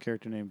plays a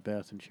character named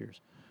Beth in Cheers.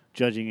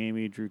 Judging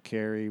Amy, Drew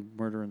Carey,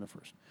 Murder in the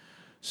First.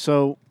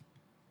 So,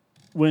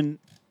 when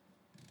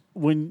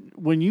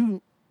when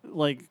you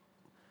like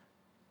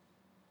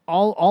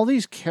all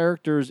these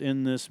characters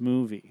in this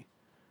movie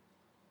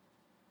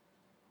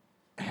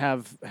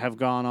have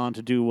gone on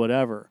to do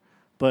whatever,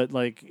 but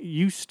like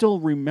you still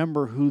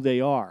remember who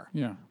they are.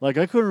 Yeah. Like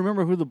I couldn't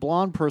remember who the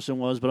blonde person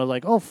was, but I was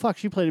like, oh fuck,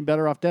 she played in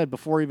Better Off Dead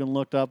before I even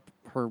looked up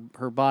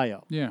her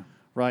bio. Yeah.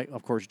 Right.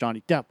 Of course,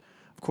 Johnny Depp.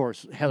 Of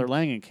course, Heather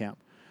Langenkamp.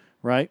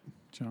 Right.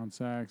 John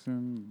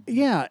Saxon.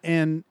 Yeah,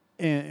 and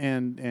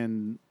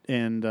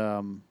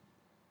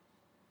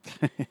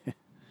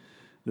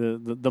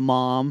the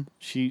mom,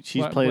 she's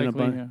played in a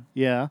bunch.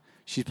 Yeah,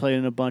 she's played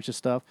in a bunch of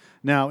stuff.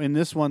 Now in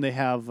this one they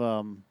have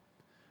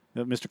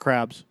Mr.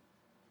 Krabs.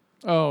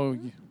 Oh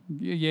yeah.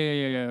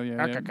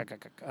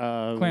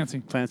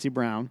 Clancy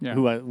Brown, yeah.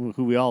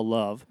 who we all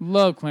love.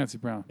 Love Clancy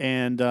Brown.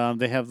 And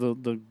they have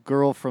the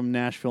girl from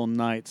Nashville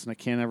Nights, and I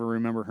can't ever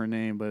remember her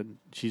name, but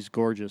she's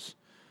gorgeous.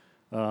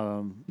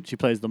 She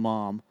plays the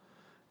mom.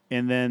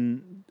 And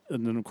then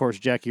of course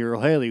Jackie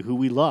Earle Haley, who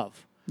we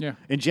love. Yeah.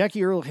 And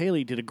Jackie Earle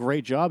Haley did a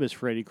great job as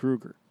Freddy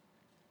Krueger.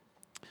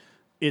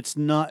 It's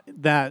not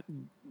that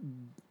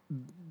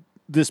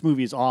this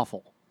movie is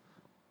awful.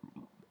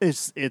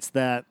 It's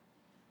that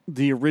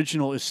the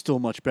original is still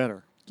much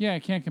better. Yeah,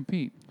 it can't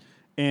compete.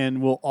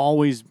 And will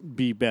always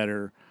be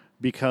better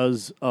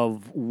because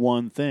of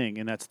one thing,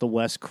 and that's the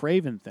Wes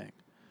Craven thing.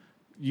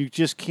 You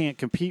just can't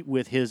compete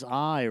with his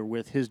eye or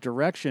with his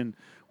direction,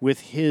 with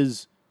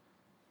his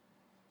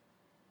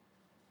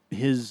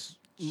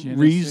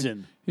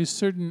reason. His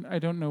certain I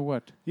don't know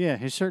what. Yeah,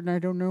 his certain I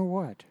don't know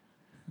what.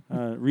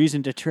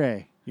 Reason to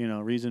tray.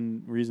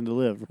 Reason to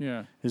live.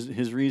 Yeah.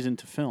 His reason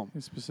to film.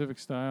 His specific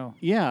style.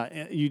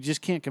 Yeah, you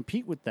just can't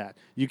compete with that.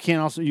 You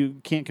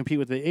can't compete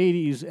with the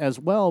 80s as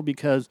well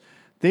because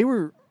they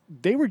were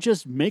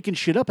just making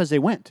shit up as they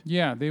went.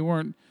 Yeah, they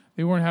weren't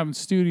having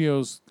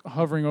studios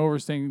hovering over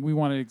saying we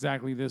want it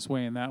exactly this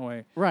way and that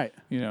way. Right.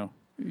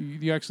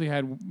 You actually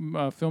had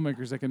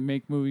filmmakers that can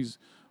make movies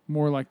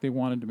more like they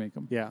wanted to make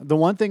them. Yeah. The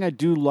one thing I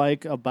do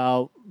like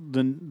about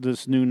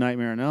this new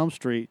Nightmare on Elm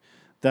Street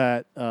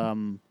that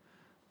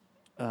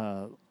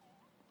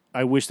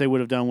I wish they would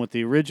have done with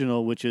the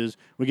original, which is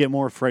we get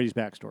more of Freddy's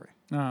backstory.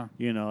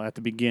 At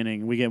the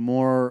beginning, we get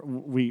more.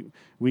 We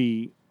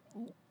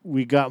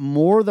got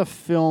more of the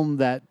film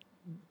that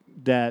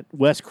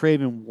Wes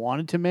Craven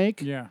wanted to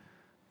make. Yeah.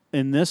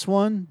 In this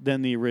one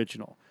than the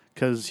original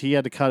because he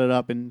had to cut it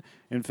up. And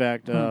in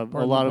fact, a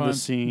lot of the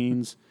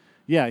scenes.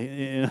 Yeah,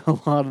 in a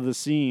lot of the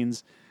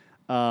scenes,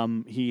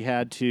 he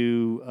had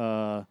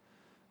to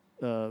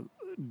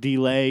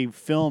delay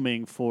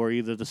filming for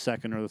either the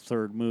second or the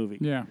third movie.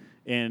 Yeah,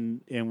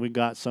 and we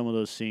got some of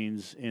those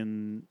scenes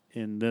in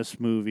this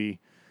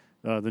movie,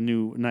 the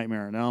new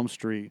Nightmare on Elm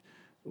Street,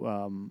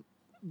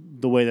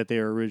 the way that they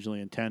were originally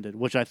intended,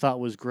 which I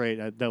thought was great.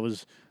 That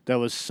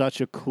was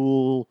such a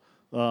cool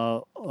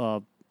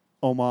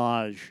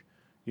homage,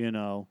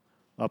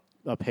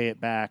 a pay it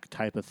back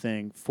type of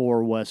thing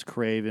for Wes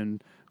Craven,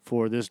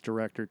 for this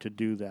director to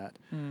do that.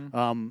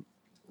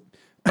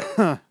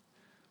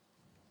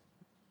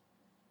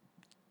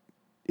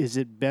 Is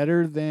it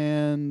better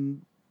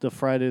than the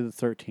Friday the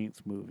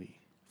 13th movie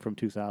from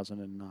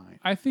 2009?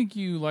 I think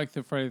you like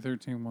the Friday the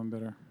 13th one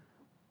better.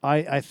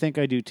 I think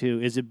I do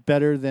too. Is it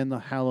better than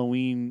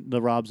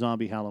the Rob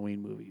Zombie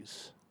Halloween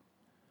movies?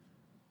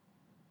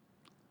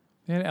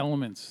 They had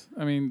elements.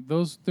 I mean,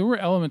 there were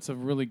elements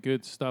of really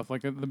good stuff.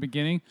 Like at the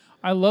beginning,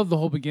 I love the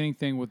whole beginning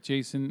thing with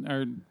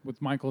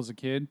with Michael as a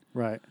kid.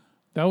 Right.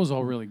 That was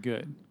all really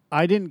good.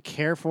 I didn't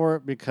care for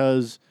it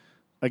because,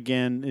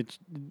 again,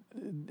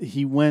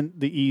 he went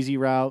the easy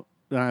route.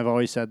 And I've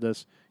always said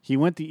this. He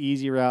went the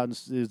easy route.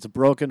 And it's a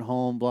broken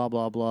home, blah,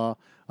 blah, blah.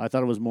 I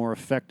thought it was more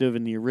effective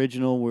in the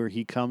original where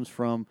he comes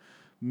from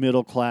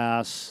middle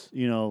class,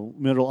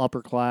 middle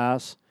upper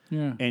class.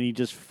 Yeah. And he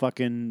just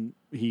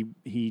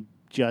he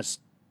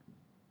just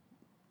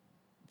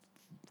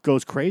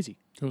goes crazy.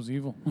 Goes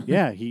evil.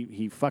 Yeah,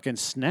 he fucking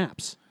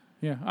snaps.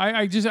 Yeah,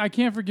 I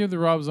can't forgive the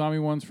Rob Zombie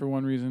ones for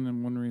one reason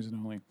and one reason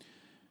only.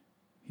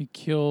 He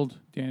killed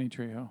Danny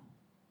Trejo,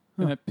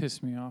 and that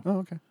pissed me off. Oh,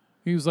 okay.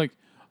 He was like,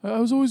 I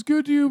was always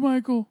good to you,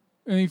 Michael.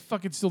 And he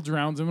fucking still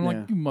drowns him. I'm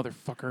like, you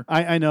motherfucker.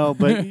 I know,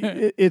 but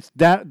it's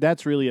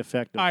that's really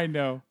effective. I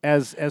know.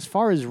 As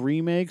far as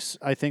remakes,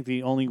 I think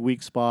the only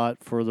weak spot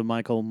for the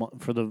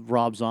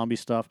Rob Zombie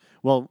stuff,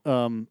 well,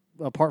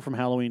 apart from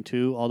Halloween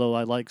 2, although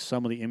I like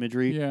some of the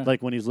imagery,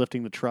 like when he's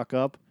lifting the truck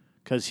up,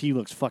 because he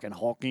looks fucking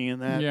hulking in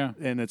that,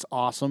 and it's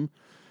awesome.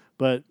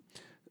 But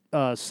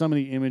some of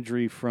the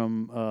imagery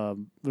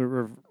from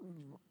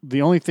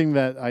the only thing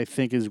that I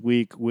think is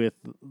weak with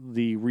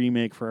the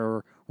remake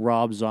for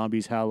Rob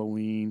Zombie's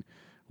Halloween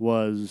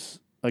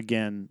was,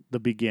 again, the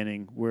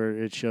beginning where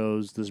it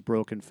shows this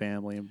broken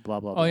family and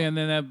blah, blah, blah. Oh, yeah, and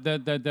then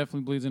that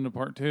definitely bleeds into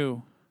part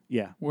 2.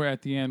 Yeah. Where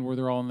at the end where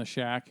they're all in the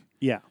shack.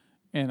 Yeah.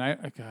 And I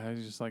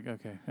was just like,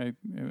 okay, I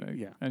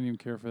didn't even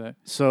care for that.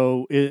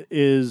 So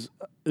is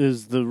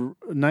the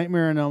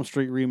Nightmare on Elm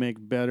Street remake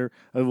better?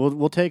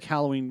 We'll take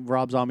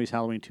Rob Zombie's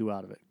Halloween 2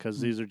 out of it because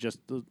these are just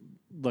the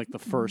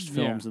first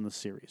films in the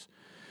series.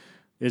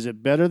 Is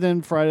it better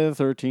than Friday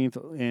the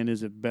 13th, and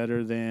is it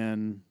better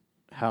than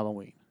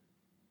Halloween?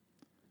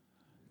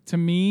 To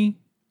me,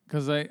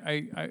 because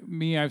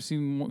I've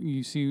seen,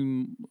 you've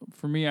seen,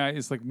 for me,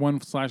 it's like one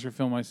slasher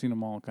film, I've seen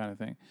them all kind of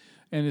thing.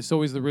 And it's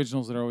always the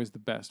originals that are always the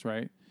best,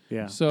 right?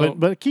 Yeah. So,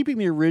 but keeping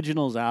the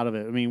originals out of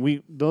it, I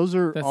mean, those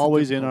are that's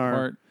always the in difficult our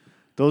part.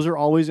 Those are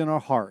always in our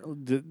heart.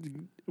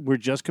 We're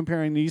just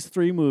comparing these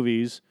three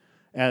movies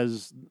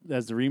as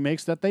the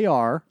remakes that they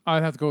are.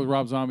 I'd have to go with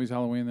Rob Zombie's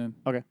Halloween then.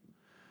 Okay.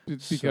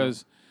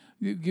 Because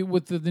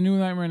with the new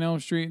Nightmare on Elm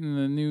Street and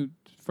the new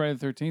Friday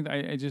the 13th,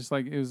 I just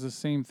like, it was the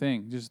same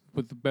thing, just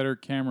with the better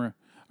camera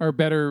or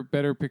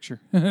better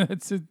picture.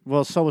 It's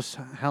Well, so was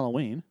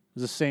Halloween.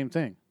 It's the same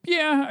thing.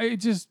 Yeah,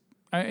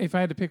 if I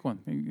had to pick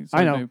one.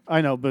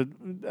 I know, but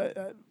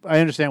I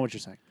understand what you're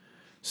saying.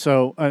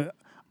 So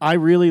I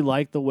really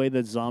like the way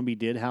that Zombie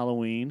did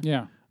Halloween.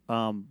 Yeah.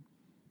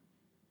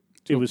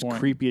 It was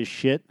creepy as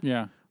shit.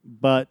 Yeah.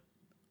 But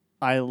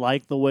I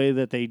like the way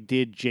that they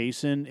did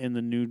Jason in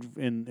the new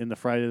in the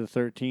Friday the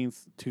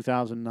 13th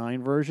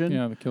 2009 version.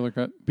 Yeah, the killer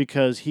cut.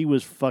 Because he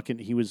was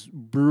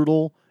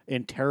brutal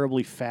and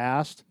terribly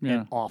fast Yeah.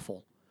 and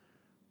awful.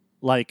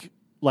 Like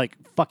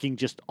fucking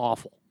just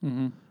awful.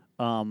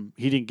 Mm-hmm.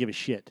 He didn't give a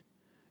shit.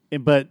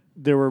 But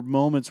there were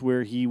moments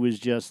where he was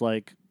just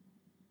like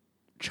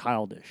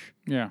childish.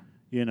 Yeah.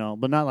 You know,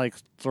 but not like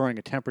throwing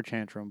a temper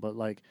tantrum, but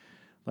like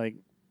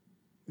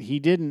he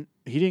didn't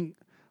it's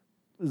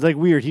like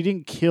weird. He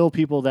didn't kill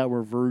people that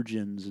were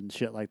virgins and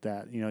shit like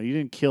that. You know, he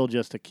didn't kill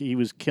he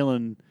was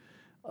killing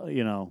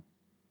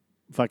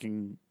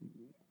fucking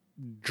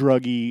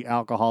druggy,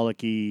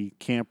 alcoholic-y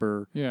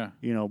camper, Yeah.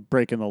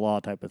 Breaking the law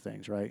type of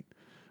things, right?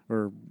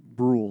 Or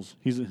rules.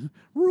 He's a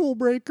rule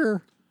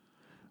breaker.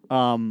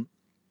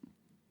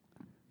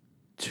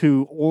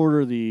 To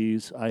order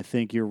these, I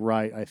think you're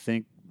right. I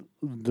think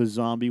the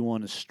zombie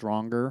one is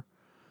stronger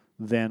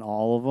than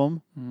all of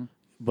them. Mhm.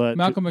 But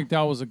Malcolm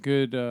McDowell was a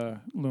good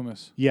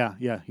Loomis. Yeah,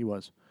 he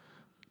was.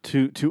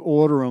 To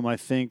order them, I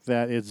think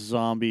that it's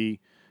Zombie,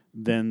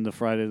 then the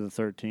Friday the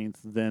 13th,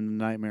 then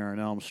Nightmare on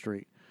Elm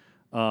Street,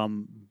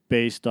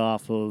 based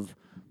off of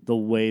the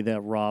way that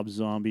Rob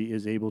Zombie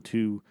is able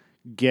to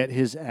get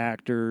his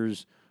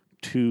actors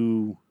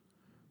to.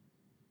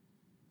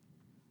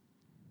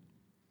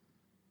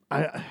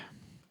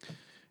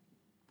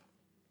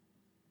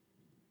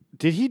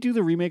 Did he do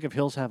the remake of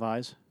Hills Have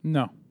Eyes?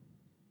 No.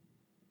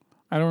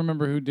 I don't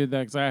remember who did that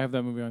because I have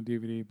that movie on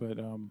DVD, but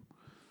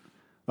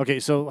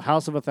Okay, so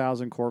House of a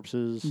Thousand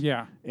Corpses,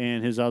 Yeah.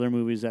 and his other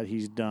movies that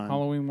he's done.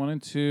 Halloween 1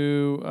 and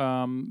 2, The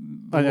I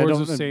Lords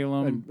don't- of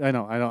Salem. I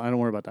don't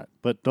worry about that.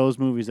 But those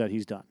movies that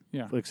he's done,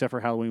 Yeah. except for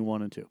Halloween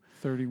 1 and 2.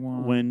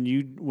 31. When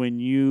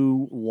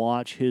you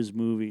watch his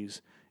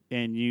movies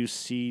and you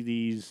see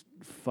these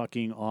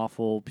fucking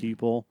awful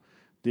people,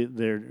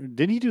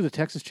 didn't he do the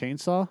Texas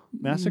Chainsaw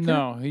Massacre?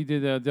 No, he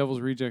did Devil's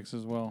Rejects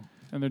as well.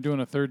 And they're doing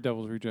a third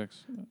Devil's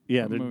Rejects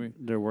Yeah, movie.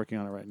 they're working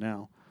on it right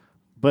now.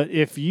 But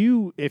if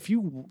you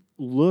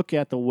look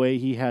at the way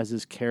he has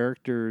his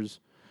characters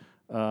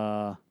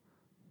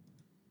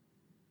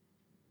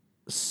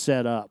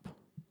set up,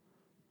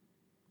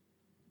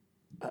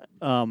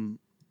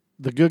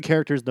 the good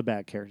characters, the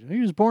bad characters. He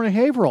was born in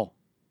Haverhill.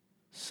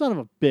 Son of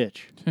a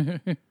bitch.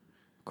 Of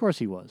course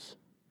he was.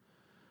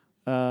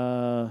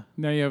 Now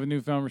you have a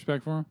newfound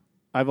respect for him?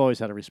 I've always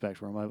had a respect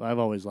for him. I've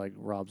always liked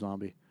Rob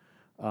Zombie.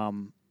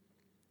 Holy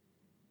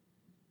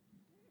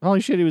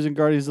shit, he was in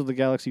Guardians of the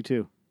Galaxy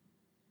 2.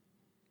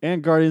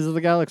 And Guardians of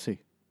the Galaxy.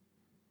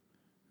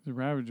 The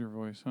Ravager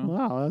voice, huh?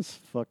 Wow, that's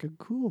fucking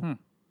cool.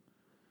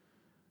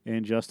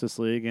 And Justice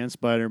League and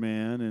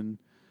Spider-Man and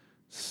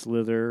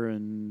Slither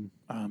and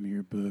I'm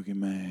your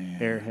boogeyman.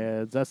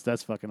 Airheads.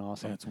 That's fucking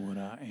awesome. That's what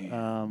I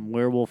am.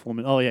 Werewolf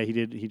Woman. Oh yeah,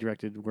 he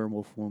directed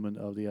Werewolf Woman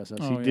of the SS.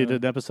 Oh, he did yeah.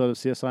 an episode of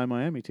CSI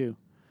Miami too.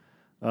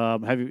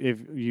 If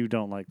you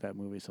don't like that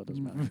movie, so it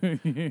doesn't matter.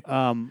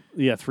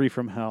 Yeah, 3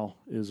 from Hell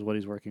is what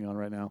he's working on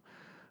right now.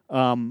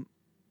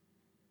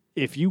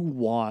 If you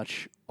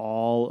watch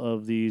all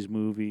of these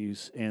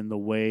movies and the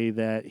way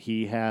that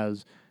he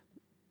has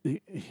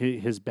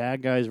his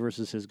bad guys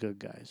versus his good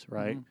guys,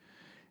 right?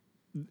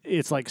 Mm-hmm.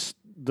 It's like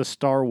the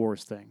Star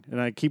Wars thing,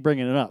 and I keep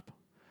bringing it up.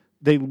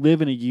 They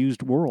live in a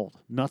used world.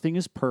 Nothing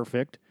is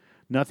perfect.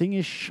 Nothing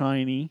is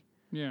shiny.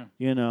 Yeah.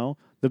 You know,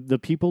 the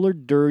people are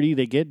dirty.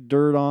 They get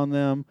dirt on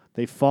them.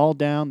 They fall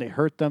down. They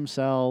hurt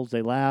themselves.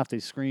 They laugh. They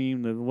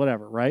scream.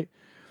 Whatever, right?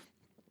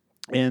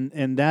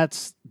 And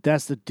that's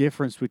the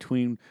difference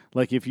between,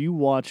 like, if you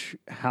watch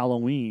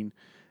Halloween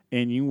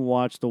and you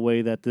watch the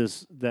way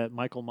that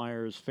Michael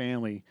Myers'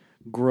 family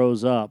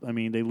grows up. I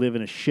mean, they live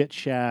in a shit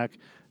shack.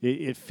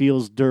 It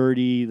feels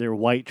dirty. They're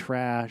white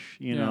trash.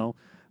 You know,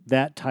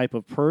 that type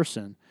of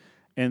person.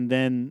 And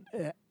then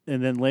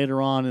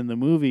later on in the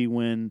movie,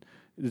 when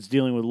it's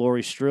dealing with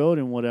Laurie Strode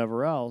and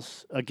whatever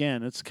else,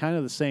 again, it's kind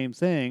of the same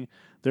thing.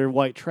 They're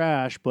white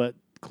trash, but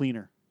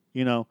cleaner.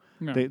 You know,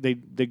 they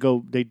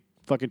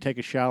fucking take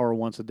a shower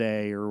once a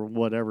day or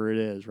whatever it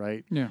is,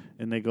 right? Yeah.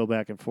 And they go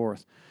back and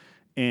forth.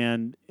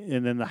 And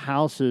then the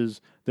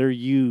houses, they're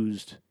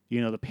used.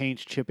 You know, the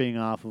paint's chipping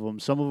off of them.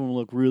 Some of them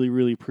look really,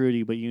 really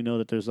pretty, but you know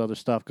that there's other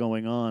stuff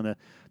going on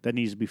that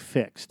needs to be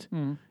fixed.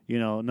 Mhm. You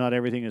know, not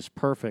everything is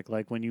perfect.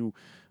 Like when you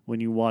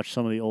watch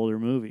some of the older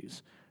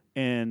movies,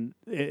 and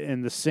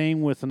the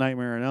same with The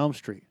Nightmare on Elm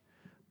Street.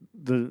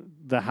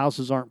 The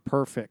houses aren't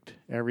perfect.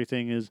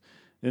 Everything is,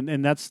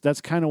 and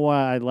that's kind of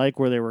why I like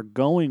where they were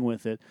going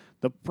with it.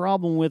 The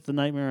problem with the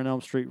Nightmare on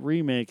Elm Street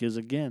remake is,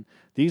 again,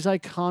 these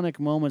iconic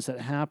moments that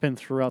happen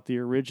throughout the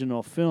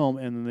original film,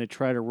 and then they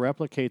try to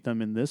replicate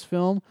them in this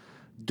film,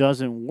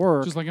 doesn't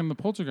work. Just like in the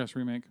Poltergeist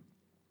remake.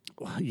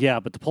 Yeah,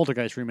 but the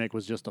Poltergeist remake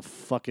was just a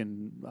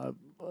fucking.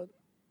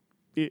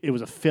 It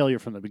was a failure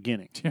from the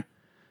beginning. Yeah.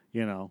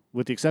 You know,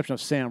 with the exception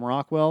of Sam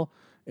Rockwell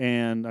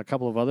and a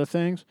couple of other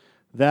things,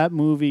 that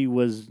movie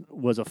was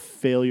a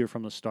failure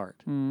from the start.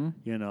 Mm-hmm.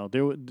 You know,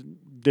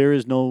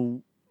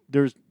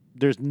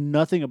 there's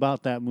nothing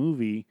about that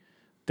movie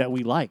that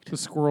we liked. The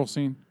squirrel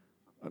scene.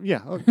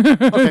 Yeah.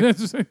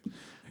 Okay.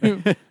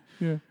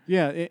 Yeah.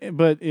 Yeah,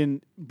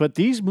 but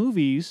these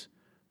movies,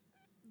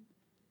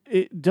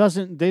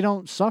 they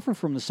don't suffer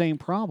from the same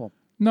problem.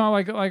 No,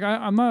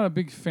 I'm not a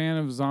big fan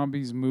of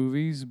zombies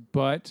movies,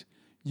 but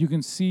you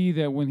can see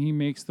that when he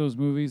makes those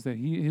movies, that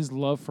his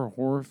love for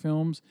horror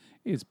films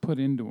is put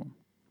into them.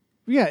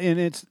 Yeah, and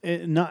it's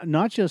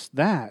not just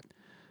that,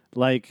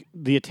 like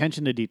the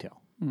attention to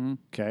detail. Mm-hmm.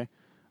 Okay,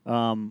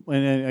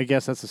 and I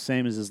guess that's the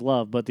same as his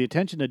love, but the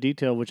attention to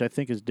detail, which I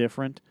think is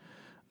different,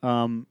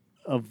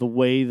 of the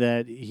way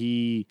that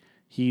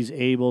he's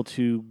able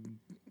to,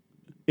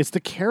 it's the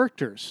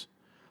characters,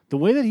 the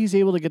way that he's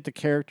able to get the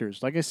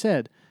characters. Like I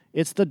said,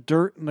 it's the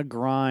dirt and the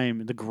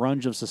grime, the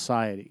grunge of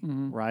society,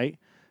 right?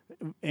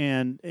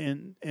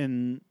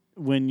 And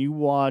when you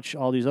watch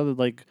all these other,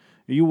 like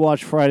you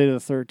watch Friday the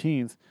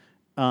 13th,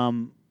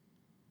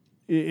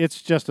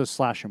 it's just a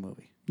slasher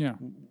movie. Yeah,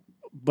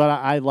 but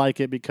I like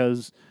it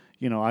because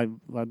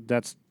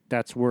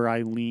that's where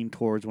I lean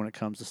towards when it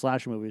comes to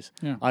slasher movies.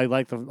 Yeah. I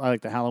like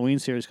the Halloween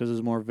series because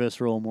it's more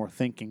visceral, more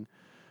thinking.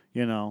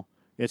 You know,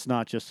 it's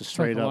not just a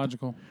straight up.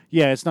 Psychological.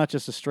 Yeah, it's not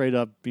just a straight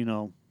up.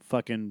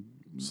 Fucking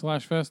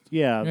slash fest.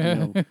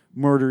 Yeah,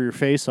 murder your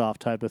face off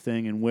type of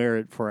thing and wear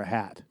it for a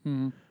hat.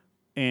 Mm-hmm.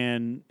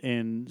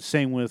 And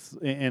same with,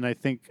 and I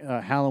think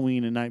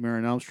Halloween and Nightmare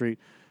on Elm Street,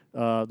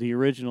 the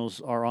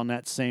originals are on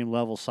that same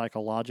level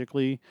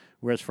psychologically,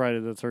 whereas Friday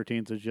the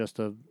 13th is just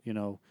a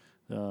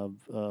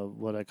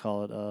what I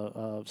call it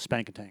a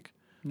spank and tank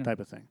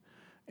type of thing,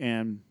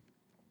 and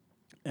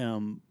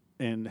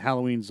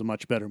Halloween's a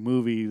much better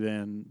movie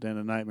than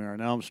A Nightmare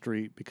on Elm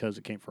Street because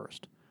it came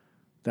first.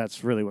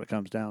 That's really what it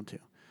comes down to.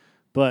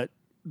 But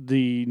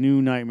the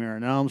new Nightmare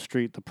on Elm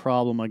Street, the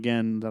problem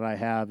again that I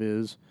have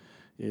is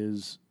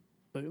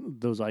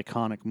those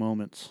iconic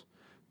moments.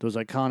 Those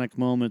iconic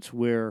moments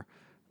where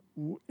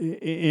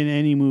in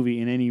any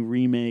movie, in any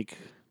remake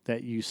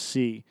that you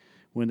see,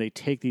 when they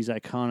take these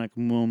iconic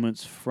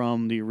moments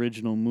from the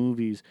original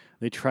movies,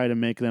 they try to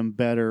make them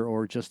better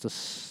or just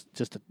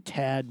a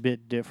tad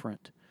bit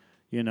different.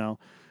 You know,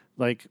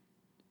 like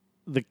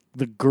the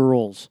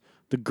girls.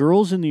 The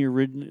girls in the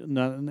original,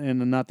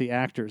 not the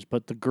actors,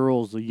 but the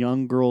girls, the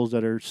young girls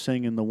that are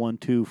singing the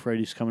 1-2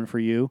 Freddy's Coming for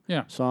You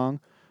song,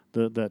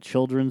 the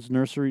children's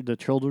nursery, the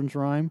children's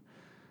rhyme,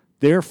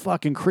 they're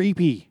fucking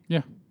creepy.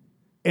 Yeah.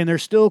 And they're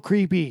still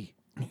creepy.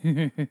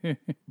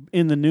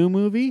 In the new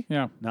movie,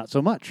 not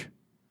so much.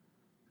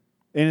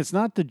 And it's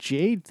not the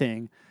Jade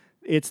thing.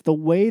 It's the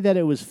way that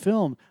it was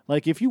filmed.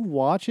 Like, if you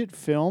watch it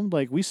filmed,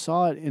 like we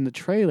saw it in the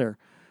trailer,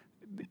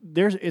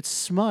 it's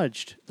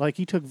smudged. Like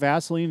he took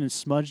Vaseline and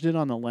smudged it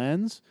on the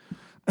lens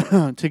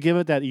to give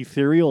it that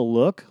ethereal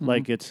look,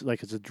 like it's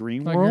a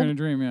dream like world. You're in a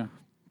dream, yeah.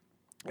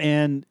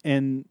 And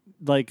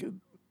like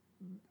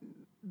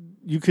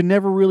you could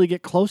never really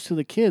get close to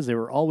the kids. They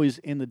were always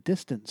in the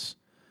distance,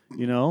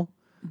 you know?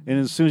 And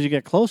as soon as you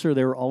get closer,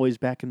 they were always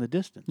back in the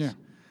distance. Yeah.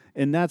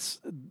 And that's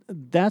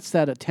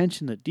that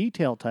attention to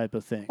detail type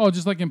of thing. Oh,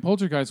 just like in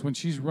Poltergeist when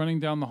she's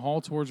running down the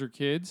hall towards her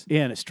kids.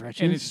 Yeah, and it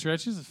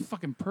stretches. It's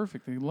fucking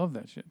perfect. They love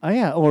that shit. Oh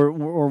yeah,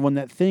 or when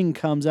that thing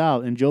comes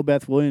out and Jo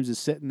Beth Williams is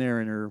sitting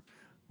there in her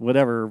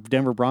whatever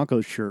Denver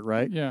Broncos shirt,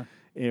 right? Yeah.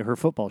 Her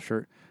football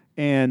shirt.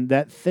 And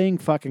that thing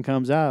fucking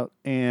comes out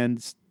and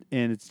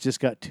it's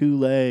just got two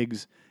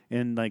legs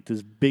and like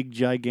this big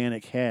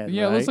gigantic head.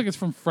 Yeah, right? It looks like it's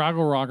from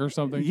Fraggle Rock or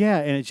something. Yeah,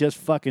 and it just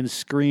fucking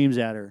screams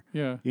at her.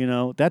 Yeah. You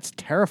know, that's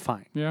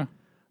terrifying. Yeah.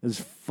 It's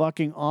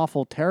fucking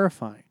awful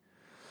terrifying.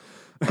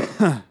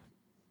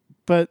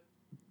 But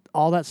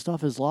all that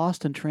stuff is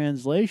lost in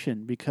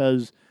translation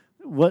because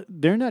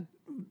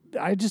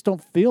I just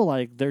don't feel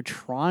like they're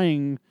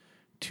trying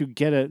to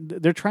get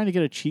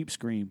a cheap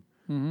scream.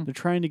 Mm-hmm. They're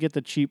trying to get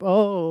the cheap,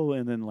 oh,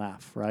 and then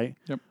laugh, right?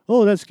 Yep.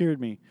 Oh, that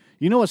scared me.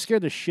 You know what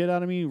scared the shit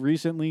out of me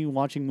recently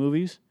watching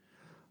movies?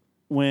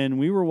 When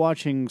we were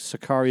watching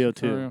Sicario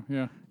 2.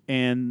 Yeah.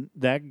 And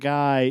that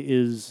guy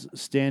is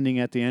standing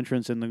at the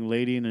entrance and the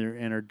lady and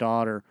her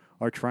daughter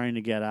are trying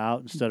to get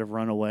out instead of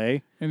run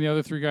away. And the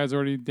other 3 guys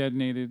already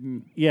detonated.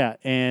 And Yeah,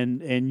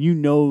 and you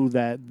know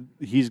that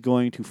he's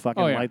going to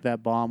fucking Oh, yeah. light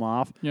that bomb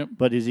off. Yep.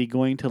 But is he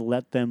going to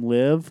let them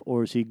live,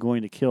 or is he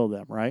going to kill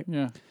them? Right.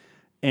 Yeah.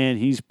 And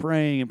he's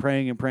praying and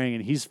praying and praying,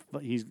 and he's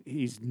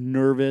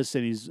nervous,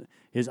 and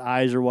his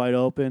eyes are wide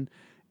open,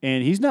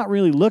 and he's not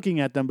really looking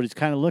at them, but he's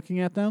kind of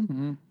looking at them.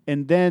 Mm-hmm.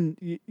 And then,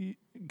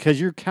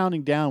 because you're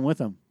counting down with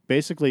him,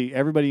 basically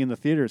everybody in the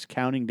theater is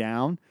counting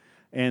down,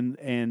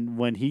 and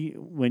when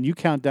you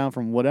count down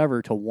from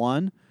whatever to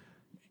 1,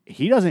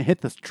 he doesn't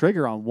hit the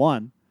trigger on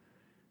 1,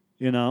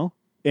 you know,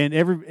 and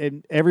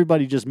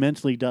everybody just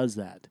mentally does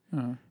that,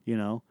 you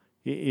know.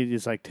 It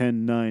is like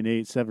 10, 9,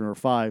 8, 7, or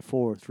 5,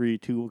 4, 3,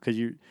 2, because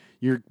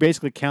you're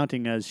basically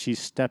counting as she's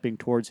stepping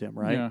towards him,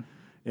 right? Yeah.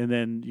 And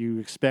then you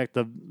expect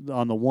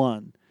on the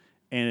 1,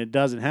 and it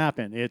doesn't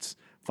happen. It's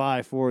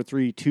 5, 4,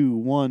 3, 2,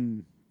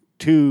 1,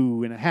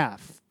 2.5,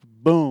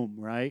 boom,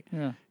 right?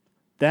 Yeah.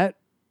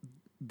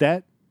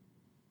 That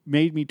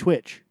made me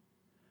twitch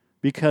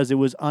because it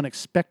was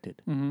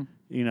unexpected. Mm-hmm.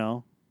 You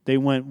know, they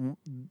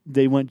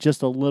went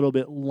just a little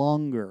bit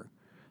longer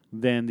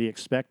than the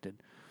expected.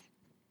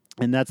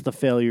 And that's the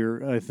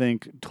failure, I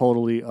think,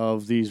 totally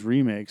of these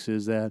remakes,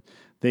 is that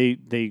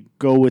they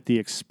go with the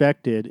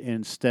expected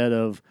instead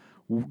of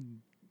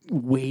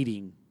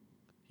waiting.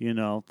 You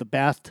know, the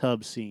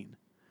bathtub scene.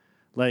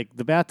 Like,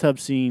 the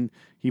bathtub scene,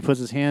 he puts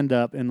his hand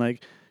up, and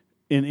like,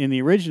 in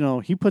the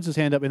original, he puts his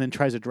hand up and then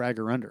tries to drag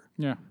her under.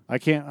 Yeah.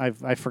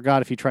 I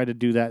forgot if he tried to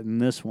do that in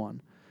this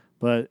one.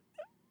 But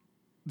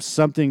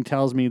something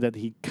tells me that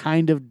he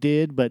kind of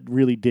did, but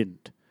really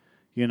didn't.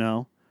 You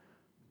know?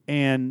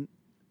 And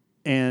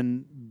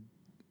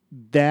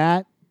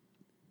that,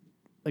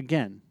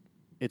 again,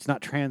 it's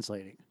not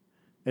translating,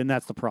 and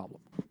that's the problem.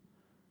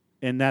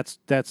 And that's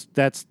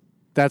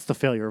the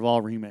failure of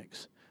all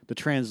remakes. The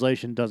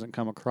translation doesn't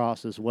come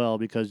across as well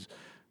because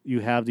you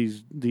have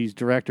these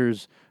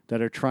directors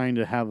that are trying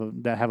to have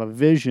a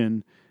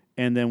vision,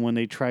 and then when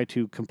they try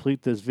to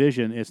complete this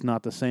vision, it's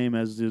not the same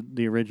as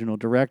the original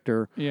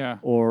director. Yeah.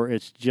 Or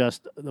it's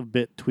just a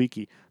bit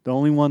tweaky. The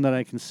only one that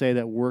I can say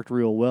that worked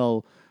real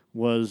well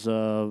was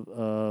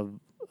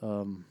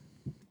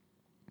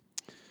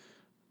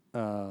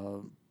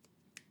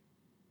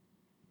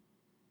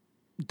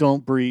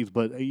Don't Breathe,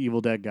 but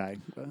Evil Dead guy.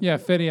 Yeah,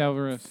 Fede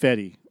Alvarez.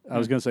 Fede. I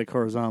was going to say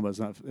Corazon, but it's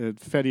not.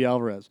 Fede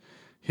Alvarez.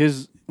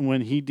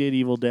 When he did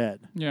Evil Dead.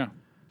 Yeah.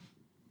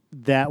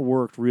 That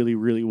worked really,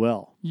 really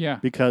well. Yeah.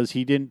 Because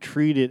he didn't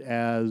treat it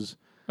as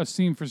a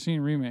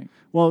scene-for-scene remake.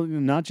 Well,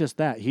 not just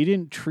that. He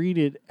didn't treat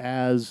it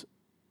as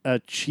a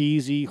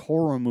cheesy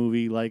horror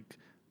movie like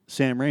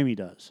Sam Raimi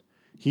does.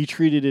 He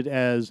treated it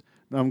as,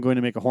 I'm going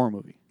to make a horror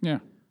movie. Yeah.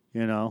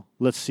 You know,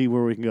 let's see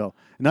where we can go.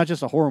 And not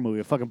just a horror movie,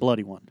 a fucking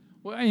bloody one.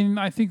 Well, and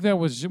I think that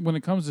was, when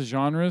it comes to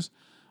genres,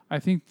 I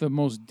think the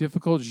most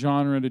difficult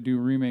genre to do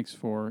remakes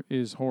for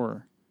is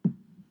horror.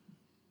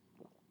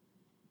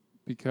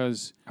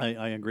 Because I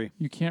agree.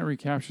 You can't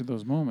recapture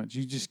those moments.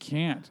 You just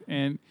can't.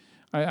 And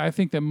I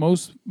think that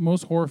most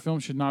horror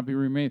films should not be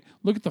remade.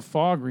 Look at the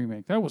Fog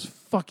remake. That was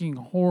fucking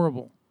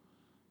horrible.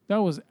 That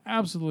was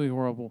absolutely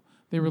horrible.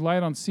 They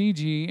relied on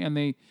CG, and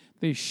they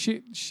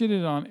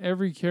shitted on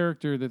every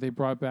character that they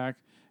brought back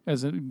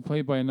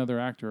played by another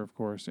actor, of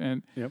course.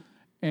 And yep.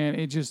 And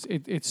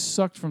it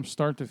sucked from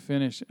start to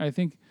finish. I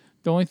think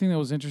the only thing that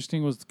was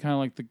interesting was kind of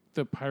like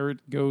the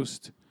pirate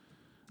ghost,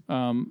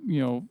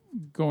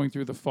 going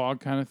through the fog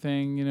kind of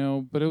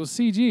thing, but it was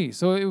CG.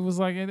 So it was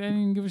like, I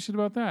didn't give a shit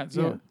about that.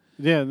 So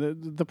yeah,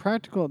 the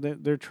practical,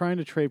 they're trying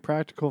to trade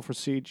practical for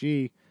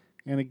CG,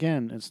 and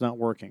again, it's not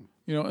working.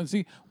 And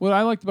see, what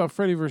I liked about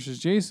Freddy vs.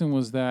 Jason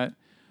was that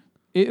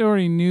it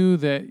already knew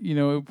that,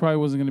 it probably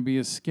wasn't going to be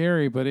as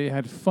scary, but it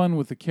had fun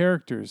with the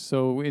characters.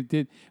 So it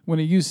did, when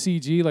it used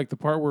CG, like the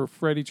part where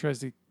Freddy tries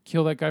to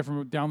kill that guy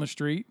from down the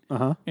street,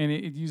 and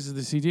it uses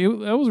the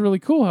CG. That was really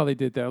cool how they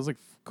did that. I was like,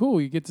 cool,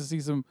 you get to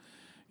see some,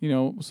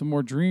 some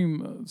more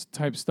dream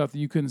type stuff that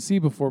you couldn't see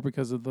before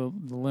because of the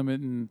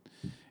limit in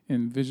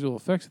visual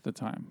effects at the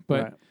time.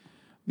 But,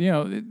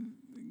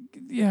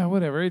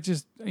 whatever. It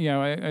just,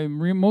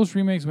 most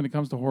remakes when it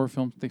comes to horror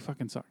films, they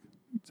fucking suck.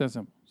 It's that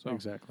simple. So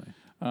exactly.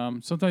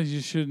 Sometimes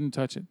you shouldn't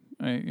touch it.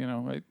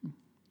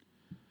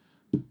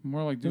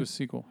 More like do a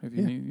sequel if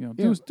you need.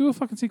 Do a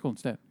fucking sequel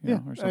instead. Or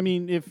something. I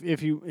mean,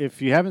 if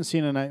you haven't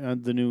seen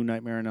the new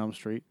Nightmare on Elm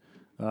Street,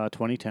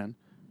 2010,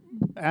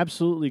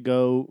 absolutely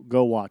go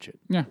watch it.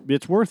 Yeah,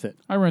 it's worth it.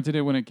 I rented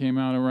it when it came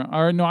out.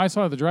 I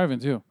saw it at the drive-in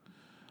too.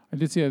 I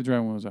did see it at the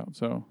drive-in when it was out.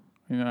 So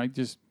it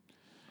just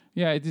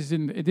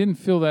didn't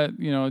feel that,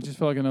 it just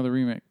felt like another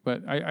remake.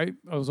 But I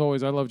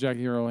love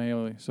Jackie Earle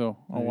Haley, so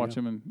I'll watch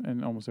him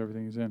in almost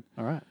everything he's in.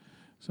 All right.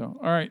 So,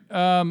 all right.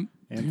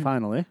 And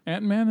finally,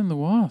 Ant-Man and the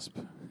Wasp.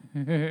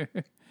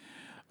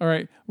 All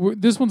right.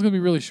 This one's going to be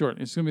really short.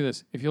 It's going to be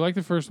this. If you like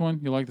the first one,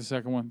 you like the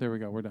second one. There we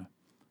go. We're done.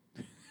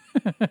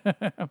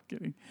 I'm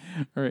kidding.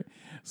 All right.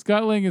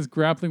 Scott Lang is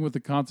grappling with the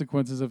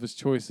consequences of his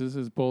choices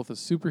as both a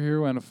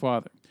superhero and a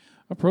father.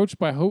 Approached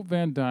by Hope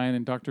Van Dyne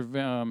and Dr.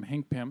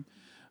 Hank Pym,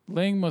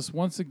 Lang must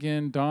once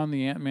again don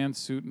the Ant-Man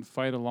suit and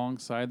fight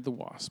alongside the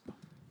Wasp.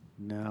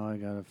 Now I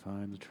gotta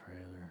find the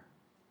trailer.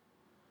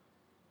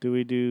 Do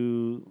we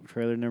do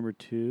trailer number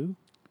 2?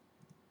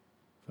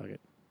 Fuck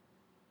it.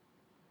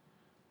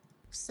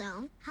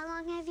 So, how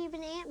long have you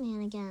been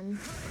Ant-Man again?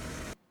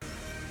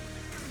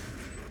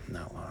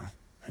 Not long.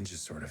 It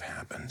just sort of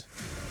happened.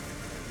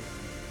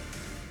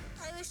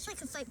 I wish I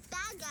could fight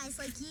bad guys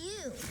like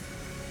you.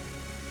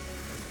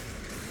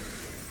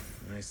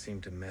 I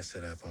seem to mess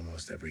it up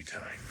almost every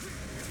time.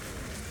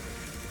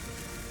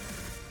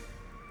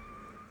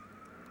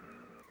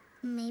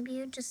 Maybe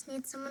you just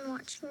need someone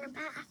watching your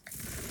back.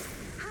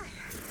 Hi.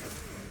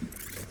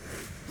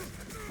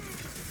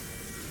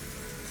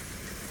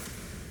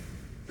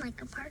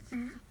 Like a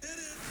partner.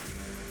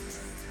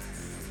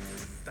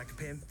 Dr.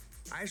 Pym,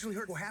 I actually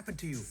heard what happened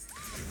to you.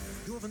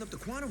 You opened up the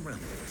quantum realm.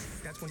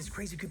 That's when this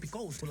crazy creepy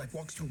ghost who like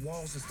walks through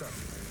walls and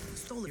stuff.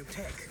 Stole your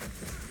tech.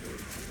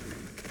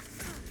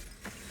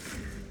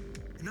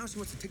 And now she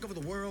wants to take over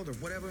the world or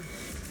whatever.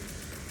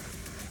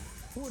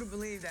 Who would have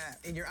believed that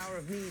in your hour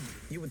of need,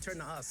 you would turn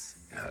to us?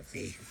 Not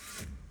me.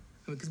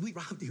 Because we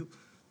robbed you.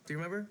 Do you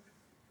remember?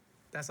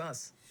 That's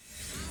us.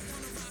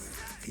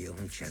 The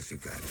only chance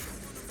we've got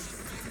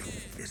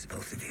is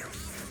both of you.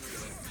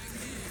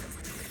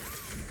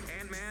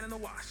 Ant-Man and the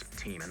Wasp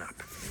teaming up.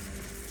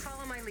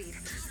 Follow my lead.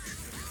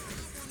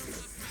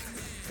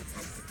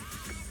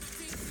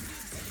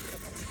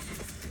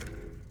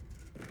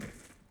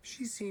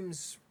 She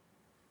seems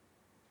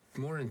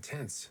more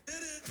intense.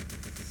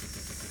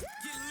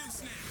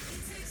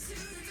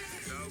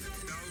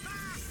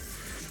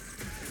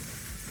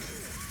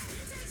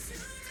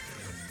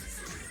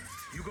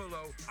 You go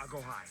low, I'll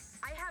go high.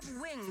 I have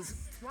wings.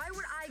 Why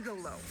would I go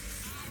low?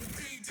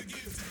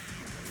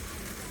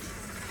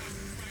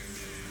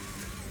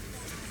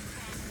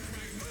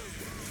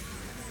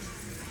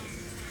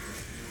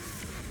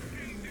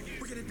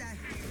 We're gonna die.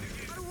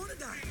 I don't wanna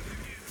die.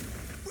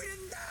 We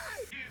didn't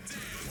die!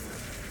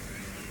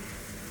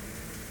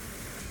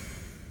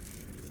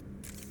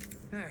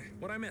 Hey,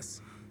 what'd I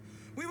miss?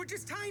 We were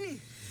just tiny!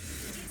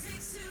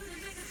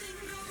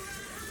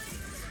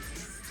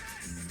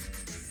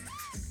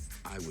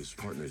 I was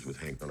partners with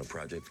Hank on a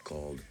project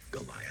called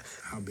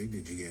Goliath. How big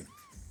did you get?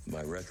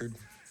 My record,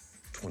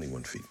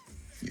 21 feet.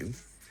 You?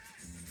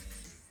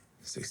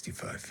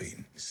 65 feet.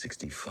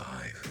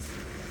 65.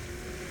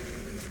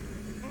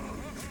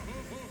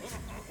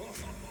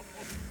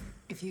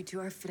 If you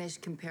two are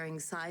finished comparing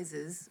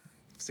sizes,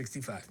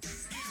 65.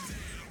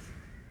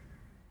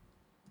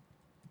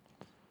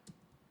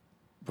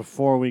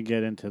 Before we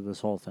get into this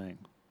whole thing,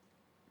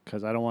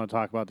 because I don't want to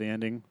talk about the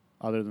ending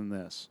other than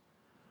this.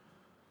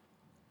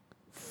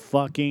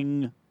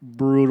 Fucking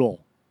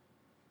brutal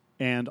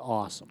and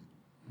awesome.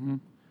 Mm-hmm.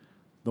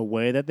 The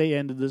way that they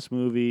ended this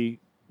movie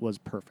was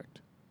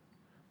perfect.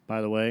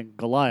 By the way,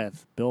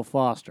 Goliath, Bill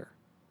Foster.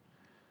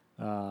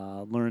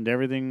 Learned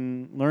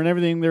everything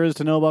there is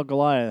to know about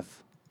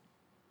Goliath.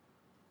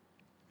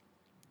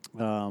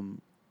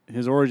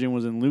 His origin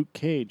was in Luke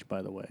Cage,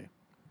 by the way.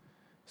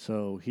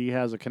 So he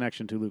has a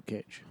connection to Luke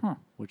Cage,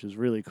 which is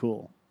really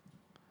cool.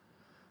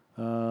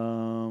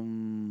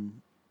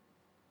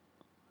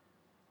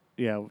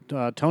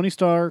 Tony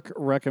Stark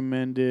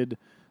recommended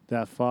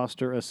that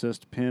Foster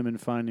assist Pym in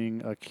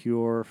finding a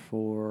cure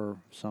for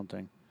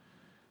something.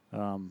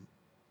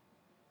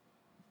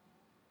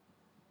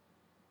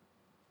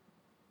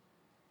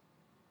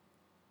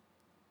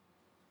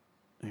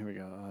 Here we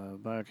go.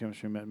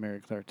 Biochemistry met Mary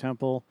Claire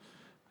Temple.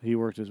 He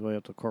worked his way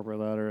up the corporate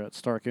ladder at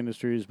Stark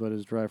Industries, but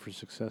his drive for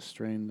success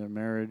strained their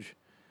marriage.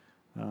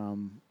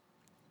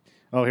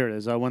 Here it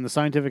is. When the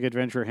scientific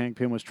adventurer Hank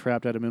Pym was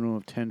trapped at a minimum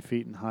of 10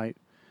 feet in height,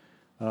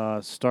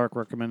 Stark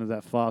recommended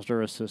that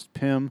Foster assist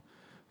Pym.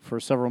 For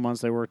several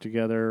months, they worked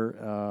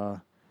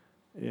together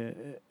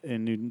in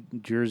New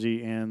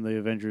Jersey and the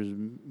Avengers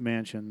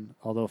Mansion.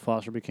 Although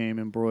Foster became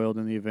embroiled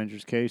in the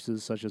Avengers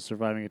cases, such as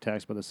surviving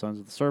attacks by the Sons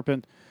of the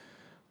Serpent,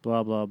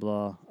 blah, blah,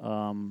 blah.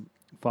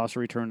 Foster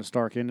returned to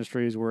Stark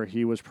Industries, where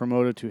he was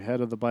promoted to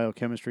head of the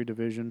biochemistry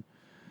division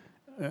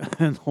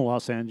in the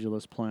Los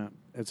Angeles plant,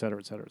 et cetera,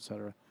 et cetera, et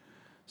cetera.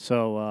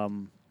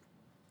 So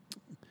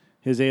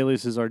his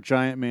aliases are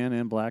Giant Man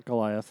and Black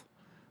Goliath.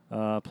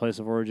 Place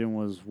of origin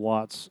was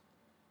Watts,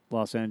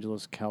 Los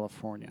Angeles,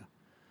 California.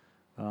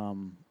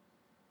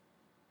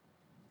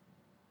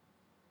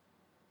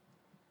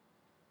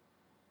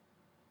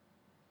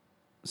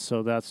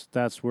 So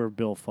that's where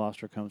Bill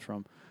Foster comes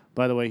from.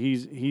 By the way,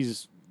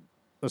 he's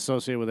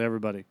associated with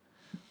everybody.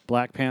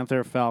 Black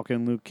Panther,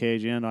 Falcon, Luke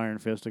Cage, and Iron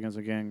Fist against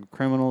a gang of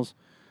criminals.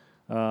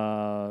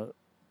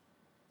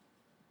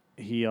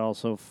 He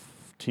also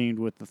teamed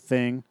with The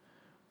Thing.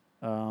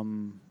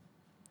 And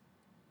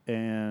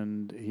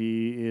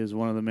he is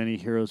one of the many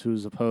heroes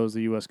who's opposed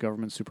the U.S.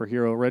 government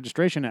Superhero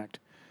Registration Act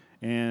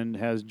and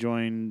has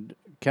joined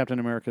Captain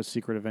America's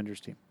Secret Avengers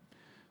team.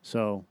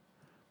 So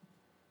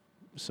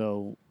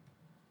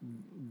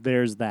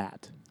there's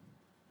that,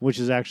 which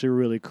is actually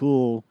really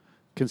cool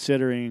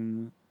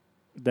considering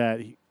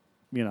that,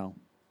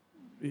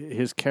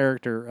 his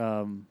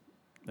character,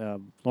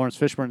 Lawrence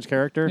Fishburne's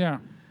character. Yeah.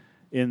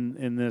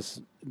 In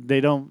this,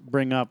 they don't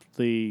bring up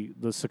the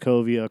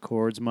Sokovia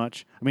Accords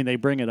much. I mean, they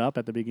bring it up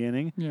at the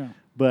beginning. Yeah.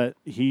 But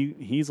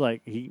he's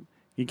like he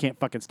can't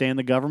fucking stand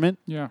the government.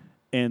 Yeah.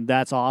 And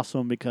that's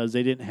awesome because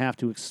they didn't have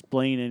to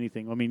explain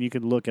anything. I mean, you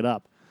could look it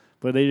up,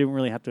 but they didn't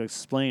really have to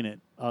explain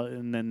it.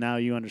 And then now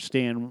you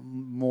understand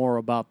more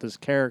about this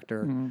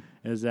character. Mm-hmm.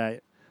 Is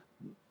that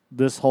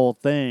this whole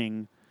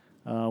thing,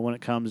 when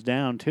it comes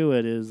down to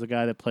it, is the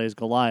guy that plays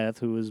Goliath,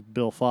 who is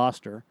Bill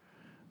Foster,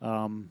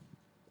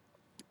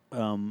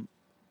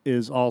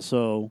 is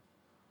also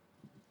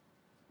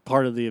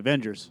part of the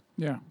Avengers.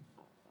 Yeah.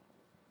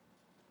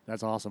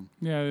 That's awesome.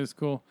 Yeah, it is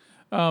cool.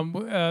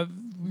 When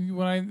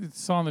I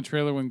saw in the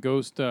trailer when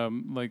Ghost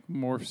like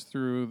morphs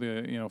through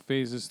the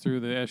phases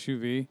through the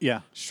SUV,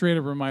 yeah, straight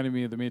up reminded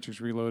me of the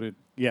Matrix Reloaded.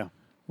 Yeah,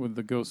 with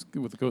the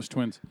Ghost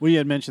twins. We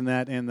had mentioned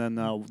that, and then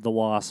the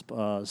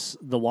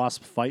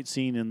Wasp fight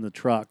scene in the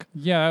truck.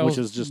 Yeah, which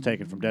is just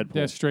taken from Deadpool.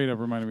 That straight up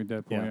reminded me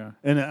of Deadpool. Yeah,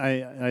 and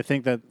I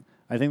think that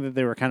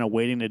they were kind of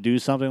waiting to do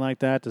something like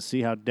that to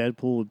see how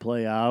Deadpool would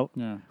play out.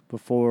 Yeah.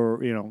 Before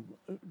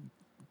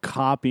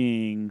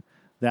copying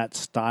that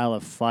style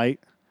of fight.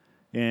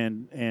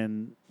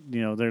 And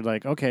they're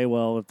like, okay,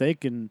 well, if they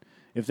can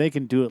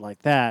do it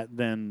like that,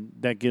 then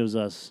that gives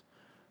us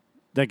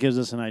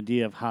an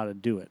idea of how to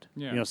do it.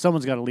 Yeah.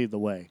 Someone's got to lead the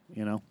way.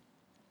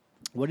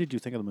 What did you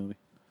think of the movie?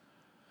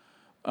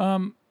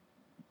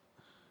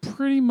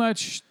 Pretty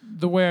much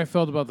the way I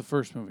felt about the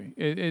first movie.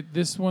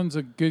 This one's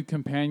a good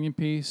companion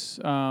piece.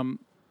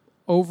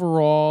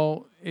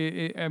 Overall,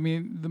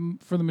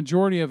 for the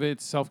majority of it,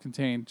 it's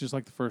self-contained, just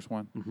like the first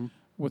one,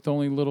 with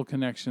only little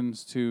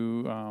connections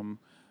to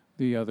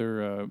the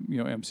other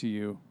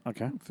MCU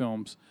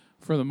films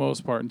for the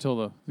most part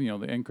until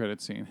the end credit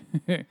scene.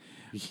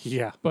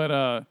 Yeah.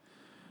 But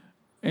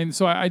and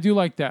so I do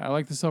like that. I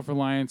like the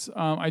self-reliance.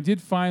 I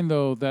did find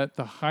though that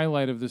the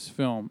highlight of this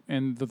film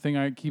and the thing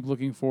I keep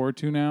looking forward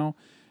to now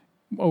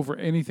over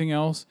anything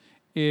else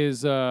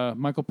is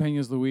Michael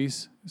Peña's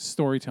Luis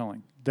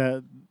storytelling.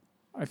 That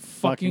I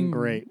fucking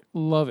great.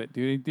 Love it,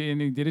 dude.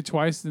 And he did it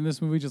twice in this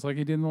movie, just like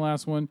he did in the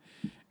last one.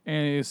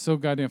 And it's so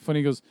goddamn funny.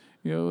 He goes,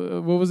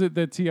 what was it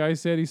that T.I.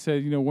 said? He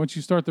said, once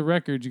you start the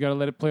record, you got to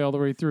let it play all the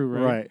way through,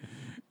 right? Right.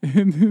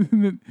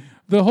 And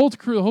the whole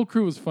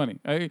crew was funny.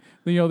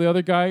 The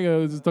other guy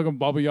was just talking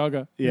Baba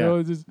Yaga.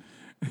 Yeah. Just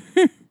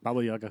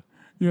Baba Yaga.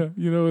 Yeah,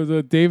 it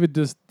was David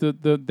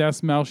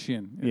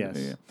Dasmalchian.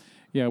 Yes.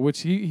 Yeah,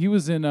 which he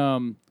was in.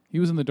 He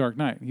was in The Dark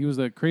Knight. He was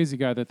the crazy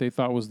guy that they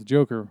thought was the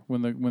Joker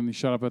when they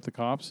shot up at the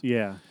cops.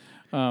 Yeah.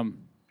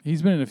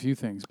 He's been in a few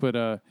things,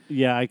 but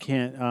yeah, I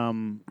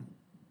can't.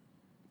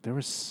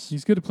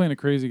 He's good at playing a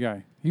crazy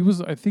guy.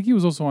 I think he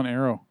was also on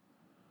Arrow.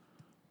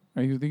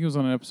 I think he was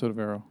on an episode of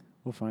Arrow.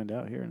 We'll find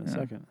out here in a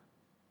second.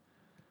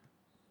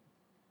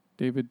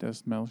 David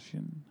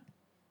Dasmalchian.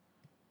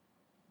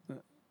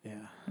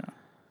 Yeah.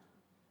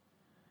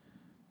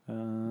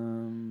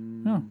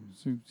 No,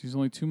 so he's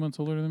only 2 months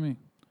older than me.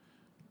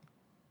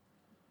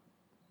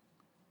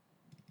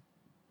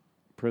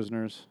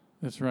 Prisoners.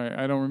 That's right.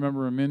 I don't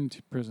remember him in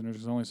Prisoners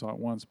because I only saw it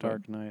once.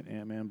 Dark Knight,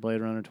 Ant-Man,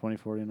 Blade Runner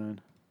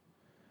 2049.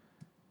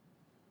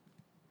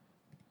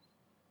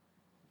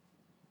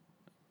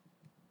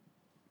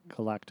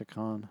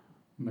 Galacticon,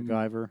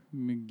 MacGyver.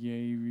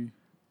 MacGyver.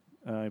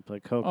 He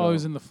played Coco. Oh, he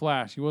was in The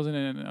Flash. He wasn't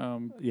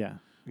in... yeah,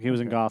 he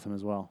was in Gotham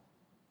as well.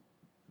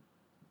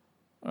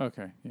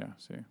 Okay, yeah,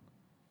 see.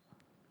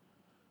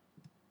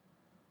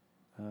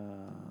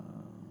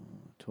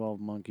 12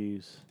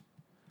 Monkeys.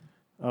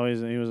 Oh,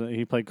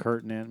 he played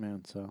Kurt in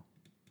Ant-Man, so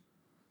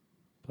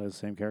plays the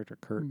same character,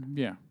 Kurt.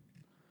 Yeah.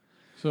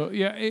 So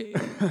yeah,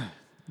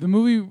 the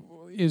movie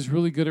is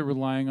really good at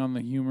relying on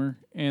the humor,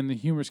 and the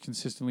humor is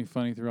consistently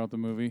funny throughout the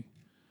movie.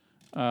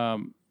 I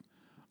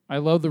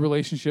love the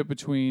relationship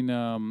between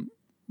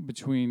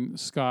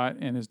Scott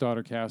and his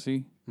daughter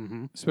Cassie,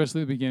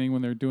 especially at the beginning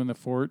when they're doing the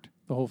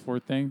whole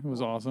fort thing. It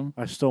was awesome.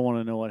 I still want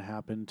to know what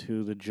happened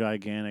to the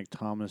gigantic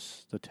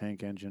Thomas the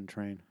Tank Engine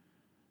train.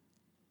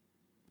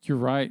 You're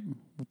right.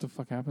 What the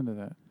fuck happened to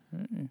that?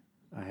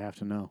 I have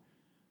to know.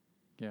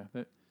 Yeah,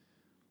 that.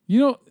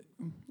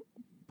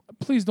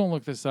 Please don't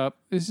look this up.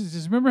 This is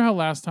just remember how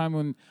last time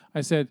when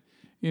I said,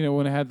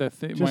 when I had that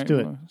thing. Just do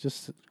it.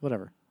 Just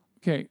whatever.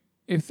 Okay,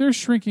 if they're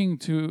shrinking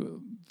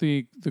to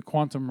the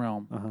quantum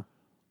realm,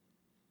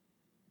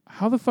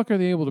 how the fuck are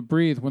they able to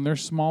breathe when they're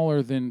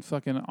smaller than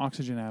fucking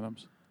oxygen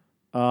atoms?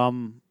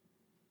 Long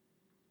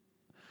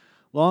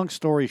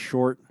story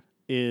short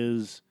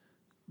is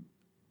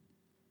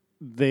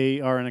they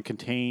are in a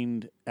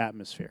contained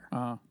atmosphere.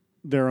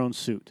 Their own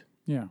suit.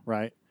 Yeah.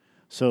 Right?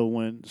 So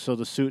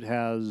the suit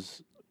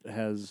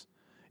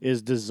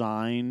is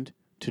designed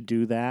to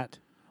do that.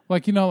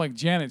 Like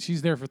Janet,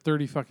 she's there for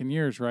 30 fucking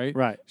years, right?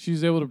 Right.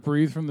 She's able to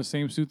breathe from the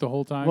same suit the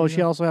whole time. Well,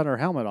 she also had her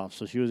helmet off,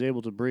 so she was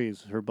able to breathe.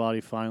 Her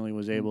body finally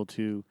was able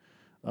to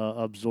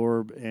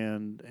absorb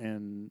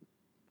and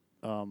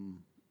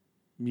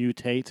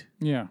mutate.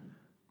 Yeah.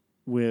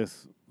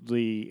 With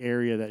the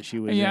area that she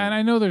was in. Yeah, and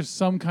I know there's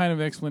some kind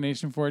of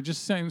explanation for it. It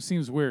just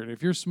seems weird.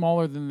 If you're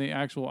smaller than the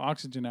actual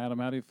oxygen atom,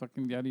 how do you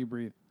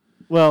breathe?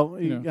 Well,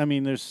 You know? I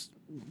mean, there's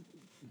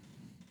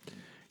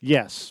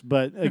yes,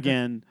 but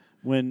again,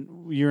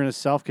 when you're in a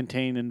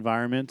self-contained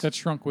environment That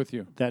shrunk with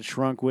you.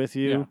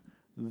 Yeah.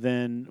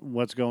 Then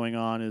what's going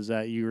on is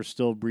that you're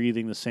still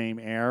breathing the same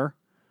air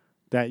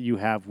that you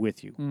have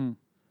with you. Mm.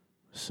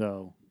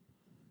 So,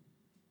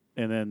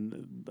 and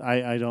then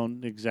I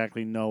don't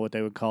exactly know what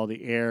they would call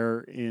the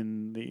air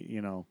in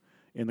the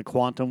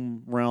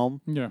quantum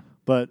realm. Yeah.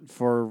 But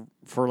for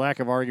lack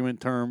of argument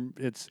term,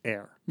 it's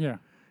air. Yeah.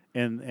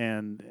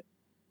 And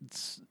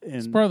It's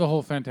part of the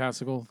whole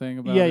fantastical thing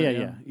about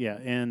yeah.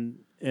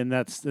 And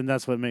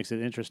that's what makes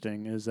it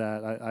interesting is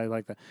that I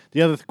like that.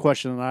 The other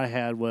question that I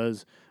had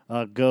was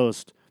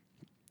Ghost.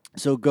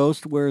 So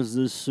Ghost wears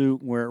this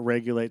suit where it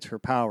regulates her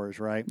powers,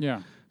 right?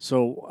 Yeah.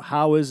 So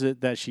how is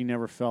it that she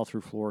never fell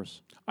through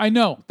floors? I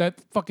know.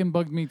 That fucking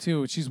bugged me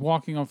too. She's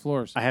walking on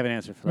floors. I have an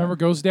answer for Remember that.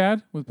 Ghost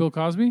Dad with Bill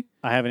Cosby?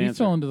 I have an he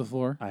answer. He fell into the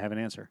floor. I have an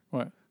answer.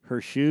 What? Her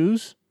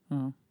shoes.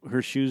 Uh-huh.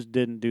 Her shoes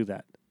didn't do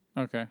that.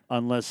 Okay.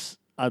 Unless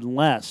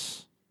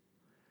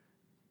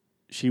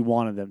she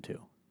wanted them to.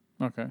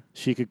 Okay.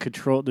 She could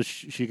control the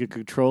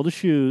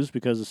shoes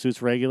because the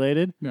suit's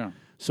regulated. Yeah.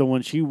 So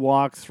when she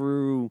walked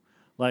through,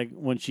 like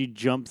when she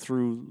jumped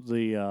through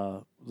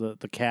the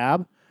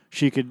cab,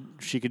 she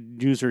could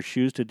use her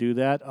shoes to do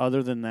that.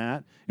 Other than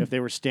that, if they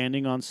were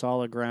standing on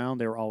solid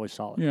ground, they were always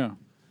solid. Yeah.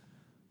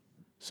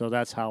 So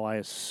that's how I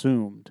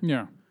assumed.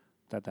 Yeah.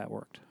 That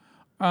worked.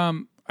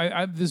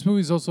 This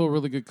movie is also a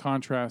really good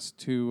contrast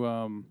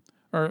to,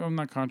 or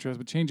not contrast,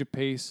 but change of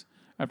pace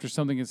after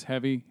something as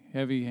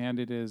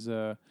heavy-handed as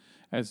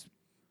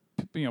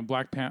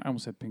Black Panther. I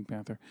almost said Pink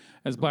Panther.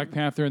 As Black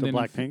Panther and then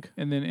Blackpink,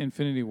 and then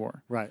Infinity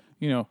War. Right.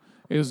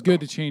 It was good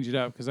to change it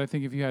up because I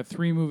think if you had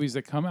 3 movies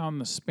that come out in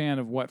the span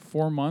of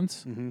 4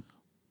 months,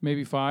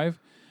 maybe 5,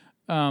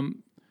 to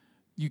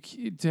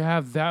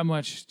have that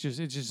much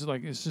it's just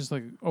like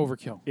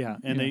overkill. Yeah,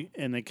 and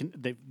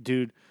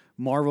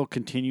Marvel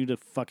continue to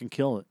fucking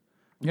kill it.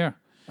 Yeah.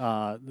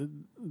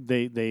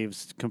 They've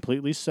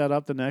completely set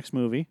up the next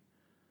movie.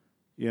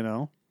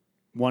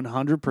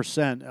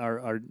 100%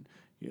 are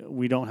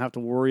we don't have to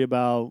worry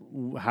about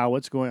how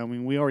it's going. I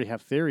mean, we already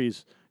have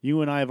theories.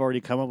 You and I have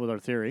already come up with our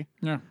theory.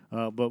 Yeah.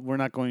 But we're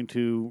not going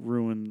to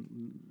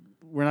ruin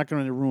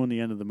the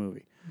end of the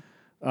movie.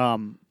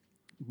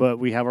 But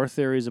we have our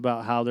theories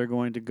about how they're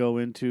going to go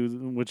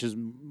into, which is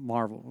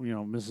Marvel,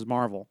 Mrs.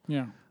 Marvel.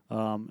 Yeah.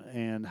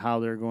 And how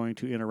they're going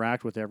to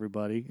interact with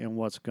everybody and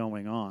what's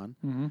going on.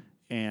 Mm-hmm.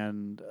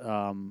 And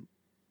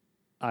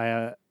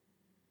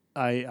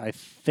I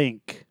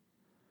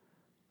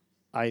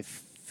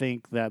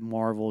think that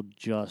Marvel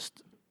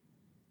just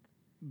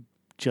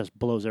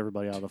blows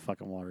everybody out of the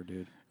fucking water,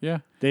 dude. Yeah.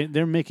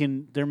 They're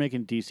making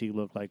DC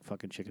look like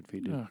fucking chicken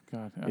feed, dude. Oh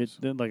God.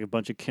 They're like a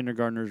bunch of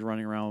kindergartners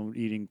running around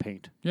eating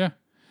paint. Yeah.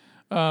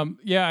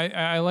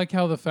 I like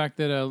how the fact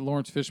that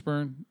Lawrence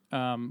Fishburne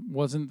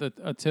wasn't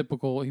a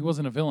typical. He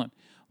wasn't a villain.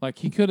 Like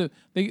he could have.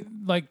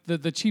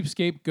 The cheap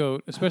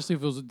scapegoat, especially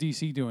if it was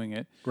DC doing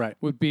it. Right.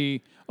 Would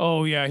be,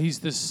 oh yeah, he's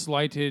this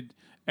slighted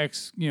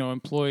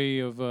employee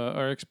of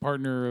or ex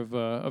partner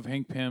of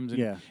Hank Pym's.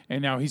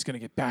 And now he's gonna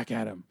get back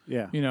at him.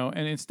 Yeah.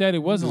 And instead it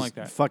wasn't like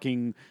that.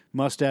 Fucking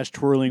mustache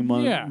twirling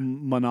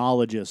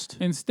monologist.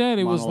 Instead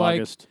it was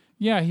like.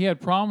 Yeah, he had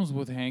problems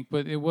with Hank,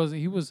 but he was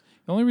the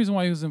only reason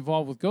why he was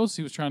involved with Ghost.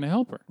 He was trying to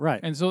help her, right?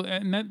 And so,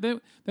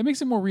 that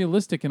makes it more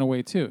realistic in a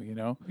way too,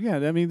 Yeah,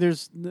 I mean,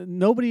 there's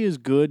nobody is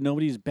good,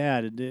 nobody's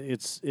bad.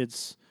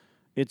 It's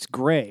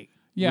gray.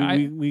 Yeah,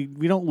 we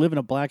don't live in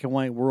a black and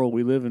white world.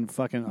 We live in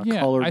fucking a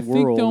colored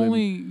world.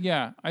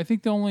 I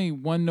think the only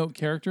one note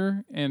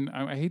character, and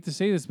I hate to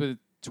say this, but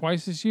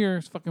twice this year,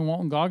 is fucking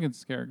Walton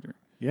Goggins' character.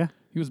 Yeah,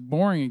 he was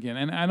boring again,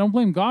 and I don't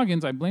blame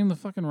Goggins. I blame the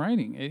fucking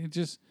writing. It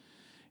just.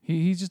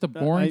 He's just a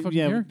boring fucking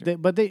character.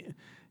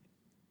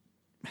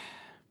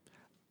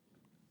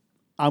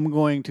 I'm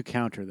going to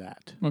counter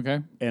that.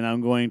 Okay. And I'm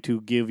going to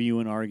give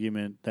you an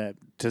argument that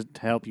to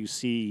help you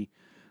see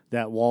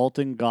that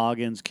Walton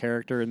Goggins'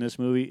 character in this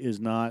movie is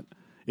not.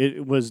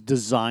 It was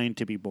designed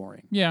to be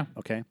boring. Yeah.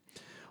 Okay.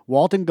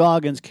 Walton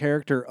Goggins'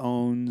 character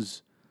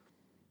owns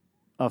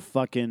a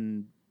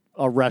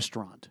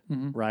restaurant,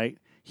 right?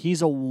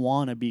 He's a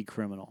wannabe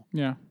criminal.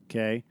 Yeah.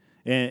 Okay.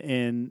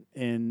 And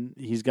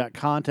he's got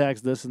contacts,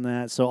 this and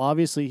that. So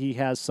obviously he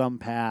has some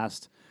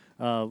past.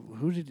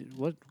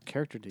 What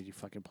character did he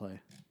fucking play?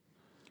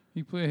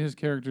 He played his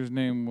character's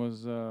name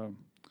was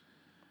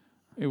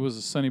it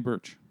was Sonny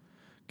Birch.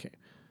 Okay.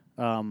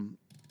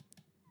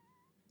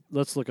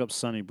 Let's look up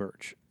Sonny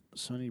Birch.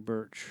 Sonny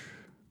Birch,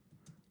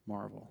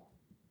 Marvel.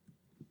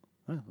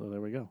 Oh, well,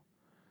 there we go.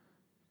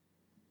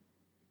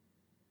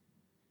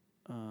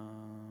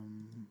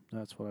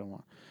 That's what I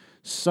want.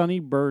 Sonny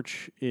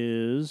Birch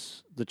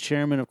is the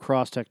chairman of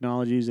Cross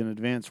Technologies, an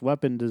advanced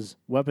weapons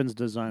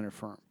designer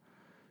firm,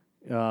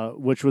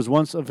 which was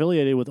once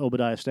affiliated with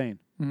Obadiah Stane.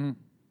 Mm-hmm.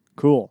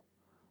 Cool.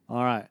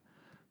 All right.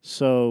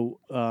 So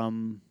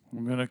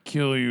I'm gonna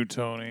kill you,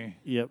 Tony.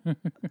 Yep.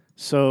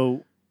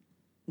 So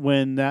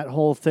when that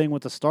whole thing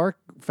with the Stark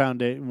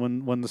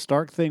Foundation, when the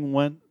Stark thing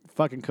went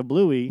fucking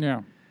kablooey,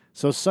 Yeah.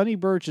 So Sonny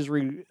Birch is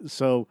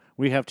so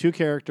we have two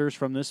characters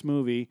from this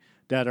movie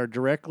that are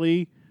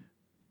directly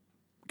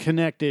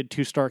connected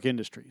to Stark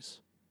Industries.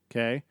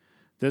 Okay,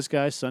 this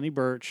guy Sonny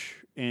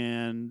Birch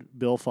and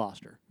Bill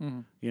Foster.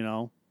 Mhm. You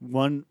know,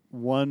 one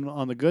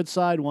on the good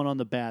side, one on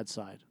the bad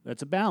side.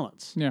 That's a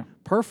balance. Yeah.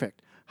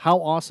 Perfect. How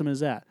awesome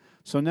is that?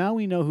 So now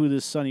we know who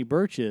this Sonny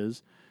Birch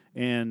is,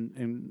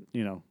 and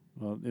you know,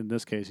 well, in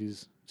this case,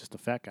 he's just a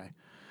fat guy.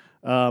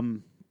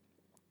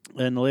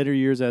 In the later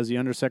years, as the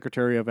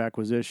Undersecretary of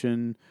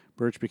Acquisition,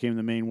 Birch became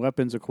the main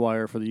weapons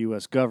acquirer for the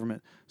U.S.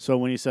 government. So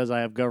when he says,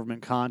 I have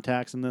government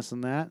contacts and this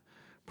and that,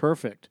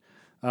 perfect.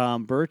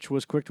 Birch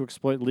was quick to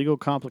exploit legal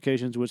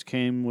complications which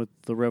came with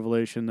the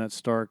revelation that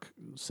Stark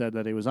said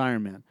that he was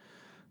Iron Man.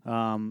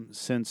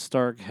 Since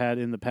Stark had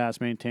in the past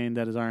maintained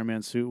that his Iron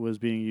Man suit was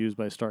being used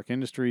by Stark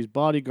Industries'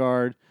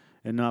 bodyguard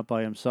and not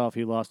by himself,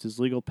 he lost his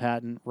legal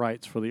patent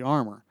rights for the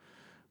armor.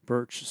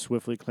 Birch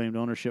swiftly claimed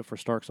ownership for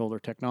Stark's older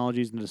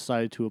technologies and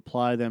decided to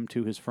apply them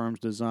to his firm's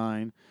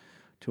design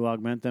to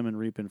augment them and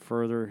reap in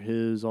further.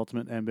 His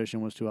ultimate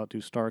ambition was to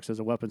outdo Stark's as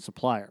a weapons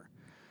supplier.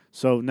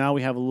 So now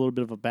we have a little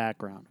bit of a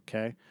background,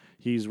 okay?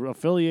 He's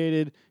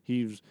affiliated.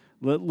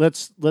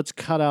 Let's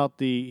cut out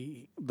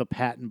the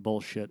patent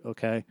bullshit,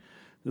 okay?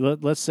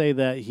 Let's say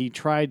that he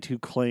tried to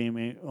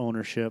claim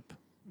ownership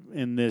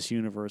in this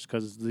universe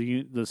because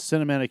the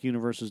cinematic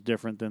universe is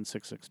different than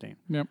 616.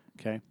 Yep.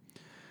 Okay.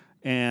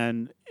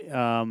 And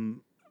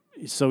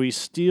so he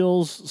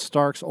steals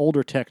Stark's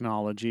older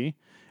technology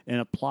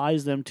and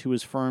applies them to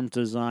his firm's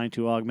design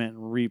to augment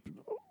and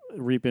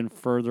reap in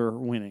further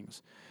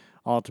winnings.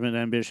 Ultimate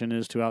ambition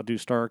is to outdo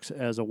Stark's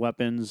as a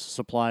weapons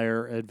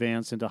supplier,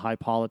 advance into high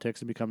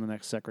politics, and become the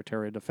next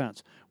Secretary of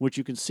Defense, which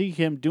you can see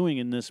him doing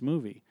in this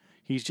movie.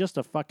 He's just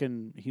a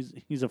fucking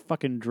he's a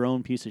fucking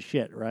drone piece of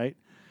shit, right?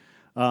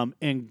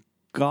 And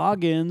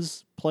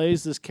Goggins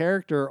plays this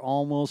character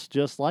almost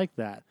just like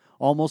that.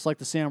 Almost like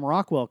the Sam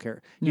Rockwell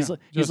character. He's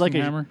like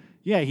Hammer.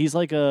 He's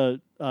like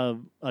a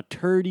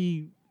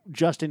turdy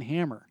Justin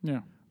Hammer.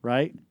 Yeah.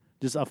 Right?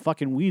 Just a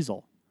fucking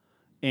weasel.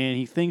 And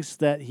he thinks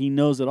that he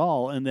knows it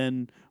all, and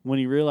then when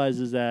he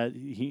realizes that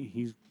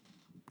he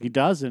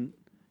doesn't,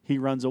 he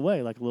runs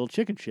away like a little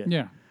chicken shit.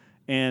 Yeah.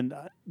 And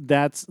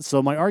that's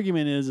so my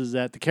argument is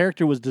that the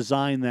character was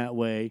designed that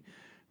way,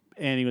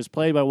 and he was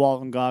played by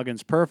Walton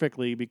Goggins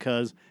perfectly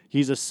because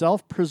he's a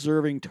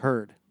self-preserving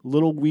turd,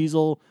 little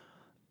weasel.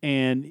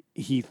 And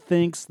he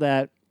thinks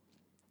that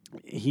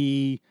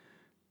he's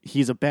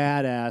a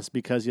badass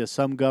because he has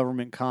some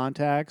government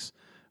contacts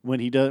when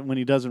he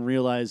doesn't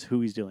realize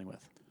who he's dealing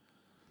with.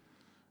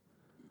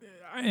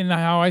 And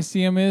how I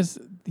see him is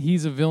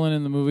he's a villain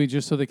in the movie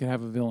just so they can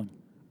have a villain.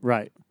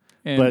 Right.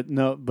 And but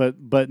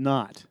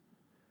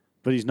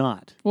he's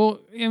not. Well,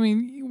 I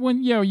mean,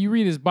 you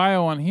read his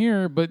bio on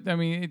here, but I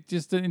mean, it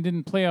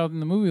didn't play out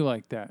in the movie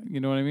like that. You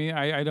know what I mean?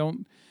 I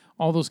don't.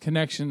 All those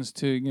connections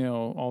to,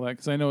 all that,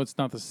 because I know it's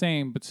not the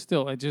same, but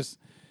still,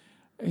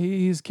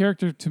 his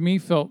character to me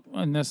felt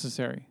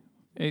unnecessary.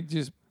 It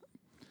just,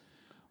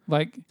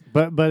 like...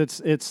 But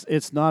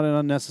it's not an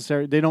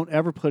unnecessary... They don't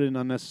ever put in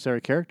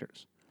unnecessary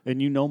characters. And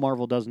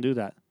Marvel doesn't do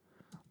that.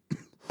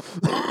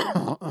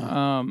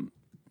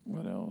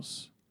 What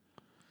else?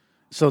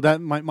 So that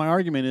my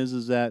argument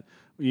is that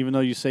even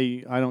though you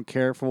say I don't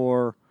care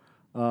for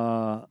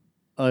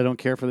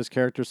this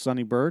character,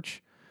 Sonny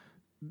Birch,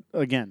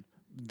 again...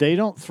 They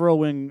don't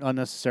throw in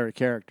unnecessary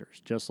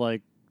characters, just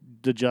like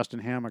the Justin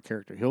Hammer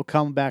character. He'll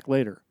come back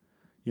later,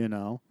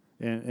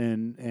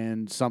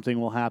 and something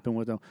will happen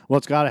with him. Well,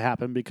 it's got to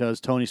happen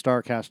because Tony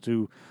Stark has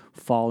to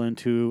fall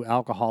into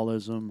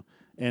alcoholism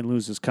and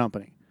lose his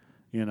company.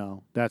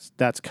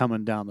 That's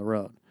coming down the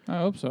road. I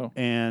hope so.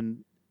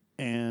 And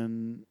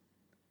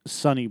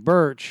Sonny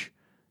Birch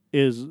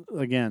is,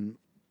 again,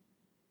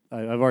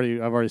 I've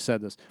already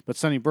said this, but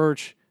Sonny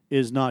Birch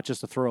is not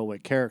just a throwaway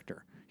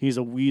character. He's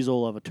a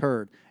weasel of a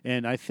turd,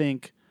 and I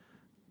think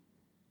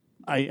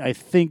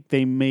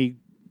they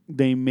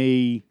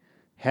may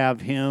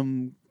have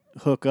him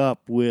hook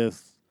up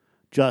with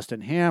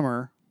Justin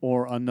Hammer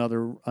or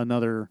another one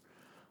of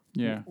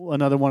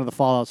the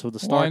fallouts of the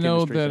Stark. Well, I know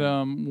Industries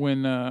that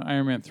when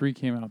Iron Man 3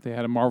 came out, they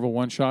had a Marvel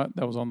one shot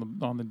that was on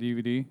the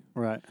DVD,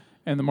 right?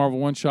 And the Marvel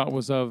one shot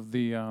was of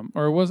the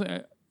or it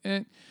wasn't.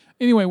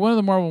 Anyway, one of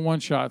the Marvel one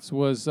shots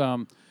was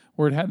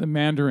where it had the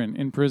Mandarin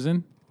in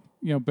prison.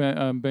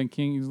 Ben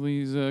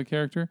Kingsley's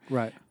character,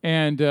 right?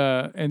 And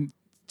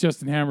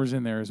Justin Hammer's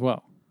in there as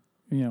well.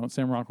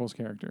 Sam Rockwell's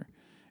character,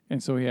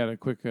 and so he had a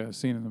quick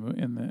scene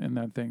in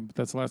that thing. But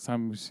that's the last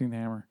time we've seen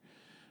Hammer.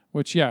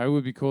 Which it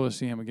would be cool to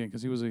see him again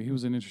because he was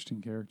an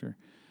interesting character.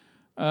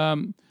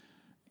 You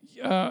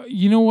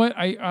know what?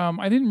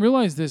 I didn't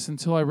realize this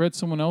until I read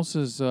someone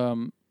else's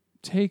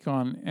take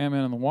on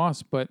Ant-Man and the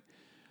Wasp, but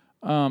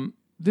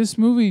this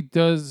movie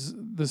does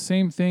the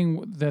same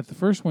thing that the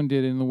first one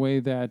did in the way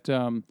that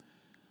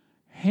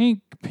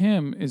Hank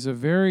Pym is a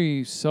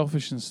very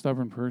selfish and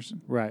stubborn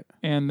person. Right.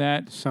 And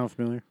that sounds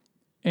familiar.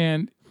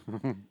 And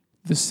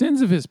the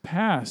sins of his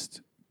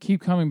past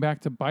keep coming back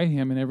to bite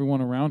him and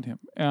everyone around him.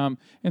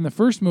 In the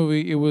first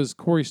movie, it was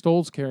Corey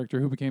Stoll's character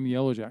who became the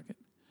Yellow Jacket,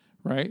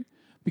 right?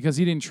 Because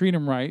he didn't treat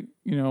him right,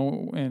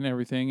 and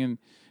everything, and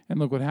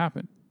look what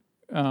happened.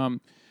 And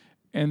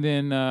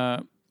then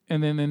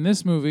in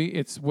this movie,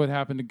 it's what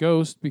happened to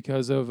Ghost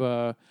because of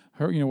her,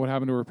 what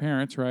happened to her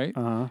parents, right?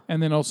 Uh-huh.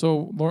 And then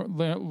also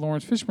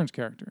Lawrence Fishburne's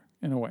character,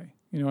 in a way.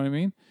 You know what I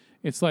mean?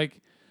 It's like,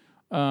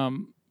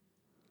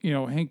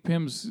 Hank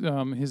Pym's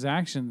his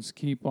actions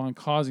keep on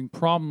causing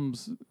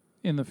problems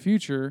in the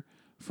future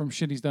from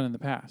shit he's done in the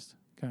past,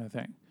 kind of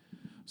thing.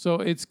 So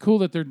it's cool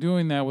that they're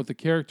doing that with the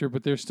character,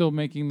 but they're still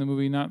making the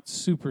movie not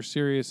super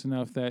serious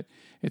enough that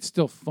it's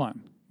still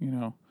fun,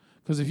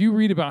 Because if you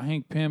read about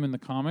Hank Pym in the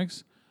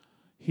comics,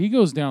 he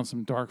goes down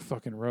some dark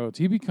fucking roads.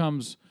 He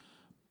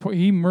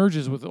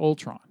merges with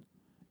Ultron,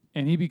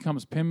 and he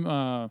becomes Pym.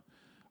 I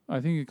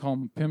think you call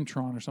him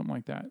Pymtron or something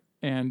like that.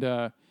 And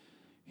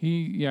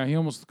he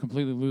almost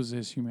completely loses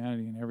his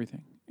humanity and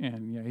everything.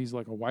 And he's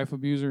like a wife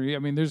abuser. I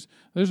mean, there's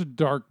a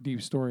dark,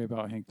 deep story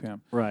about Hank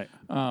Pym, right?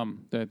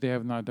 That they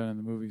have not done in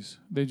the movies.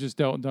 They just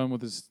done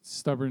with his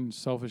stubborn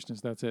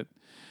selfishness. That's it.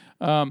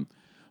 Overall,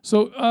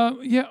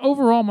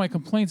 my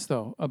complaints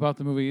though about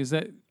the movie is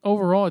that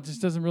overall it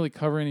just doesn't really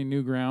cover any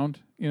new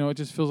ground. It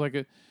just feels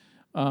like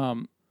I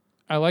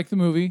like the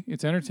movie;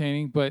 it's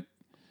entertaining, but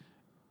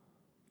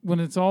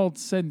when it's all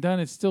said and done,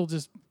 it's still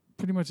just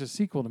pretty much a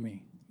sequel to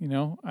me.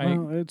 Well,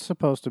 it's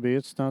supposed to be.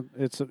 It's not.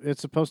 It's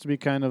supposed to be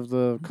kind of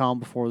the calm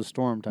before the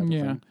storm type of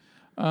thing.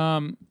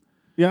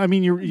 I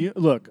mean, you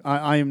look.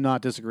 I am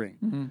not disagreeing.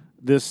 Mm-hmm.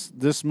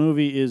 This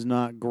movie is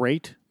not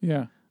great.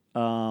 Yeah.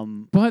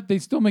 But they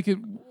still make it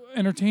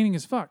entertaining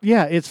as fuck.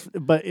 Yeah, it's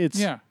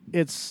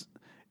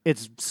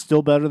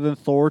still better than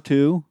Thor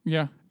 2.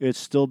 Yeah. It's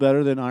still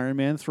better than Iron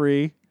Man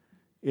 3.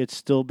 It's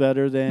still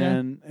better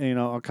than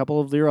a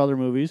couple of their other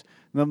movies.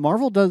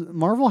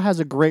 Marvel has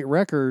a great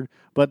record,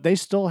 but they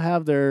still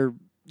have their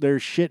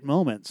shit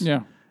moments.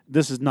 Yeah.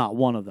 This is not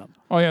one of them.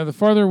 Oh yeah, the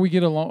farther we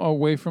get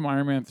away from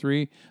Iron Man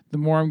 3, the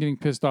more I'm getting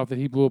pissed off that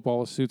he blew up all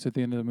his suits at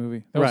the end of the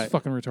movie. That was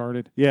fucking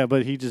retarded. Yeah,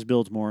 but he just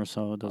builds more,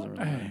 so it doesn't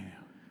really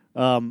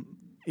matter.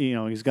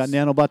 He's got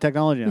nanobot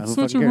technology now. It's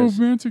Who such a fucking cares?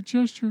 romantic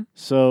gesture.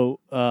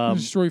 So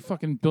destroy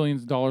fucking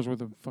billions of dollars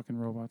worth of fucking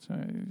robots.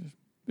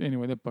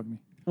 Anyway, that bugged me.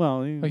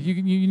 Well, like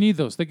you need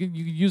those. You can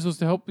use those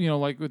to help.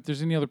 Like if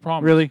there's any other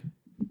problems. Really,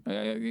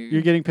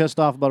 you're getting pissed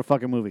off about a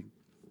fucking movie.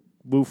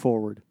 Move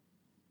forward.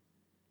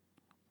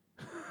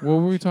 What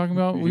were we talking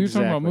about? We were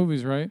talking about Exactly.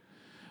 movies, right?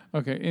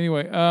 Okay.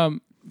 Anyway,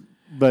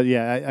 but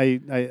yeah,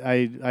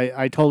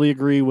 I totally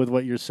agree with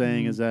what you're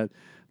saying. Is that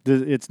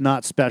it's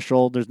not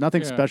special. There's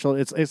nothing special.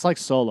 It's like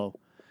Solo.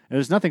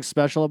 There's nothing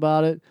special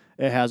about it.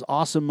 It has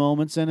awesome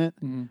moments in it.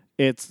 Mm-hmm.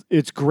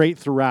 It's great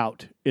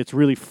throughout. It's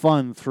really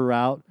fun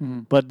throughout.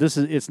 Mm-hmm. But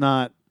it's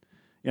not.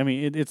 I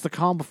mean, it's the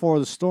calm before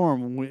the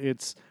storm.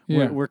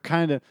 We're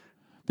kind of.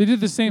 They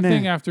did the same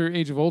thing after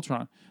Age of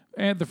Ultron.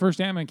 And the first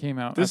Ant-Man came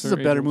out. This is a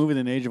better movie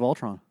than Age of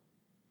Ultron.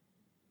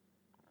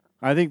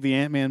 I think the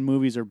Ant-Man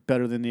movies are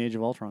better than the Age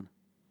of Ultron.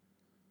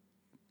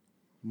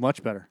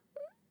 Much better.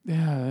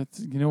 Yeah, that's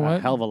what? A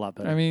hell of a lot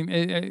better. I mean,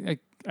 I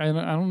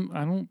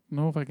don't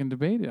know if I can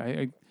debate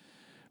it.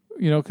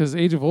 Because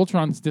Age of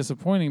Ultron's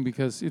disappointing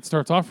because it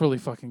starts off really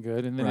fucking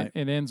good and then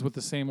it ends with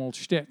the same old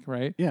shtick,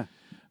 right? Yeah.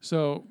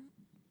 So,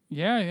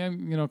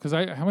 because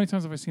how many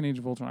times have I seen Age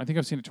of Ultron? I think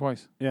I've seen it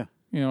twice. Yeah.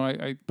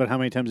 But how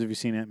many times have you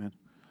seen Ant-Man?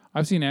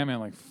 I've seen Ant-Man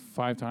like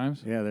 5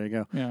 times. Yeah, there you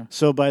go. Yeah.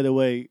 So, by the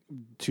way,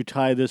 to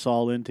tie this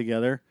all in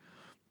together,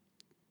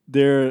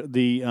 the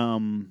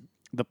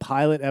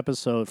pilot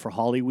episode for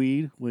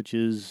Hollyweed, which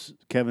is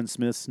Kevin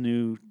Smith's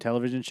new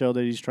television show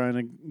that he's trying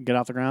to get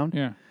off the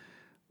ground,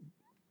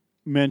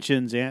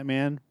 mentions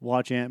Ant-Man.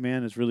 Watch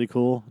Ant-Man. It's really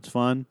cool. It's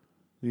fun.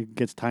 It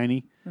gets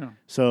tiny. Yeah.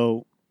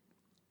 So,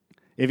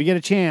 if you get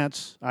a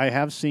chance, I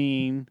have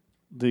seen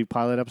the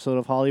pilot episode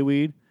of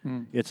Hollyweed.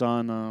 It's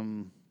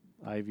on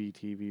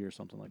IVTV or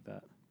something like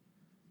that.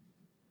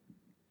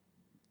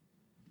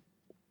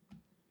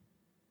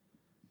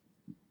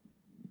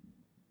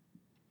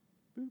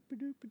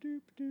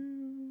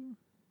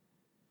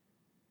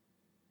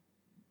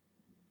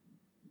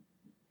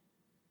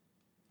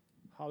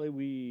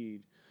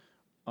 Hollyweed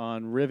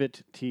on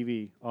Rivet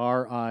TV,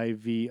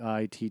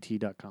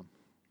 RIVITT.com.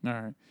 All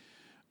right.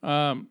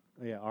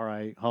 Yeah,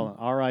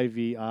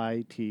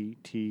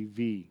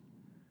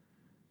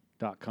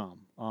 RIVITTV.com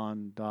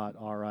on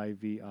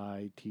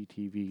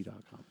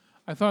 .RIVITTV.com.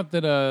 I thought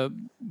that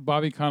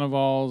Bobby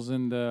Cannavale's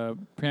and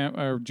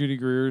Judy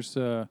Greer's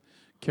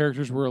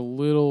characters were a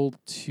little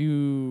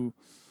too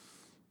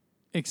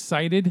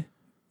excited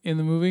in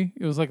the movie.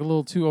 It was like a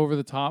little too over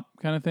the top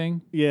kind of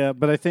thing. Yeah,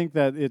 but I think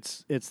that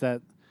it's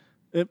that.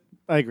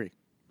 I agree.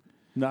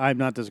 No, I'm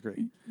not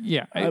disagreeing.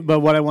 Yeah,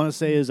 but what I want to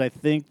say is I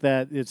think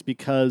that it's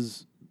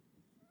because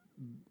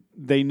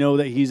they know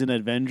that he's an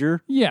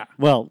Avenger. Yeah.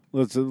 Well,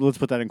 let's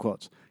put that in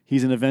quotes.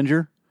 He's an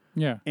Avenger.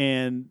 Yeah.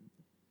 And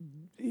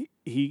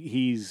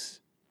he's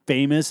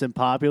famous and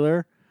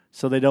popular,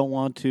 so they don't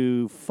want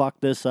to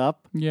fuck this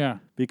up. Yeah,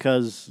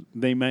 because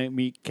they might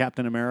meet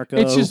Captain America.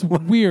 It's just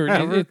weird.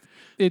 Whatever.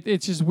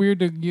 It's just weird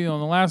to, in the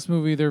last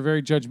movie they're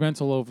very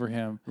judgmental over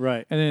him,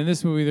 Right? And then in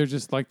this movie they're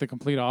just like the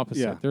complete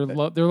opposite.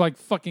 Yeah. They're like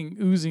fucking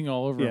oozing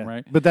all over him,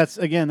 right? But that's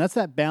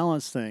that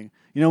balance thing.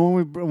 When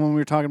we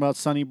were talking about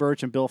Sonny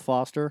Birch and Bill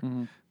Foster,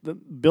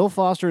 Bill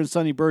Foster and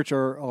Sonny Birch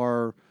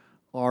are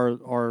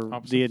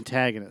the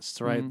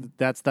antagonists, right? Mm-hmm.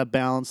 That's the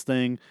balance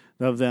thing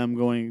of them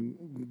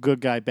going good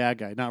guy, bad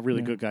guy. Not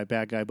really good guy,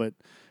 bad guy, but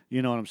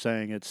you know what I'm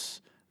saying.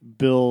 It's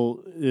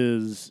Bill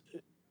is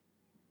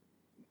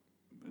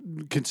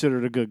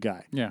considered a good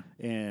guy,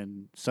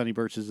 and Sonny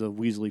Birch is a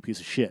weaselly piece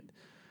of shit,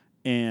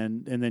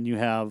 and then you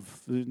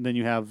have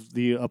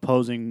the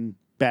opposing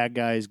bad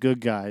guys,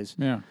 good guys,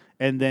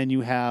 and then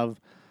you have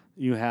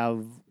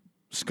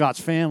Scott's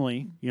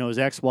family, his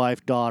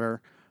ex-wife,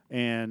 daughter,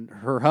 and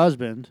her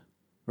husband,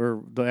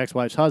 or the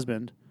ex-wife's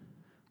husband,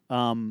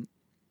 being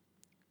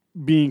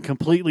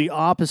completely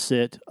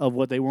opposite of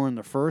what they were in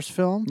the first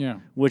film,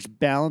 which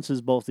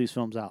balances both these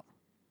films out,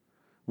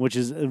 which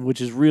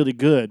is really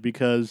good,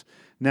 because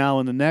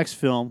now in the next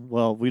film,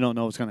 well, we don't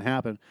know what's going to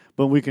happen,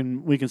 but we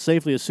can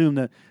safely assume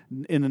that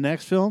in the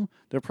next film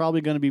they're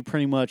probably going to be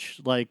pretty much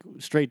like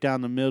straight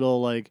down the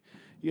middle, like,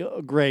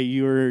 Gray,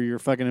 you're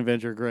fucking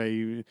Avenger,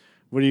 Gray.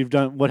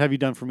 What have you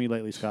done for me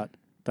lately, Scott?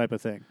 Type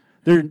of thing.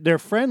 They're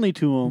friendly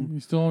to him. You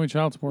still owe me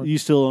child support. You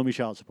still owe me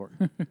child support.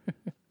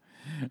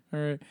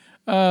 All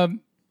right.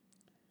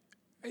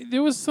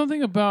 There was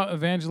something about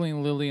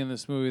Evangeline Lilly in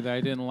this movie that I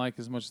didn't like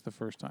as much as the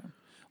first time.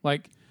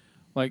 Like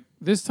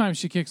this time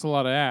she kicks a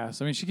lot of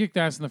ass. I mean, she kicked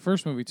ass in the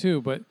first movie too,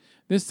 but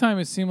this time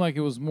it seemed like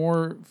it was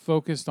more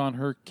focused on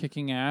her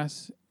kicking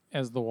ass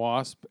as the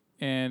Wasp,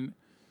 and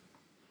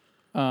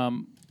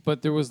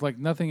but there was like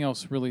nothing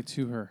else really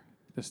to her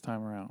this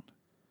time around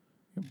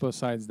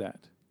besides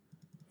that.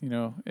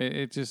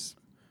 It just...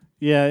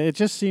 Yeah, it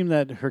just seemed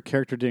that her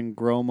character didn't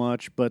grow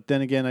much. But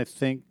then again, I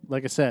think,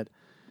 like I said...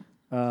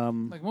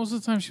 like most of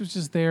the time she was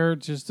just there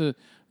just to,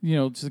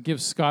 to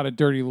give Scott a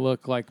dirty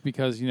look, like,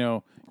 because,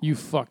 you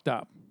fucked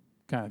up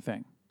kind of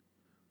thing.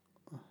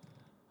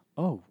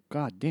 Oh,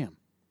 god damn.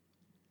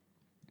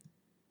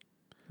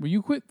 Will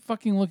you quit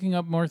fucking looking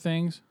up more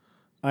things?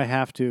 I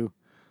have to.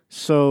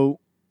 So,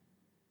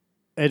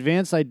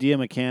 Advanced Idea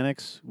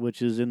Mechanics,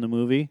 which is in the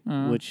movie,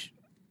 which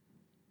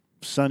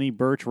Sonny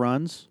Birch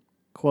runs,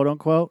 quote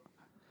unquote.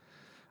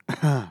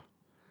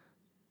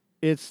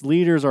 Its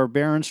leaders are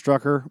Baron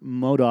Strucker,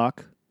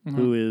 MODOK,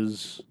 who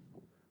is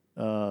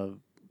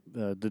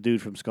the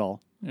dude from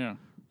Skull,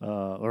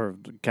 or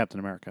Captain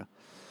America,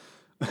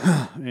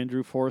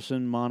 Andrew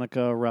Forson, Monica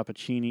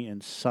Rappaccini,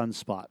 and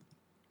Sunspot,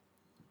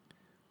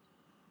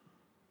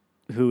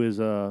 who's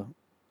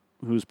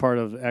part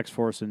of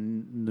X-Force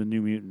and the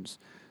New Mutants.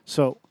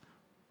 So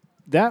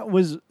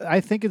I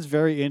think it's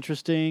very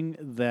interesting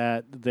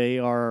that they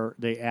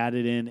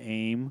added in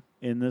AIM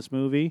in this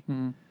movie.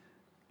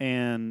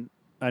 And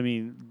I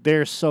mean,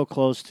 they're so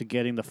close to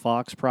getting the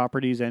Fox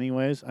properties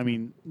anyways. I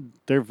mean,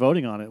 they're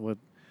voting on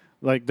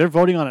it they're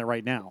voting on it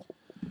right now.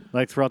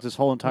 Like throughout this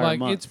whole entire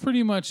month. It's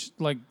pretty much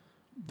like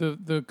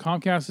the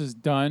Comcast is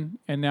done,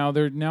 and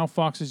now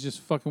Fox is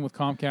just fucking with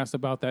Comcast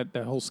about that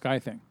whole Sky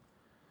thing.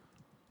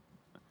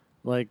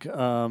 Like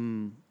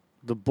the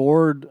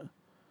board.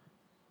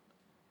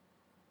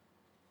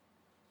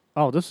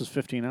 Oh, this was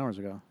 15 hours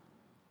ago.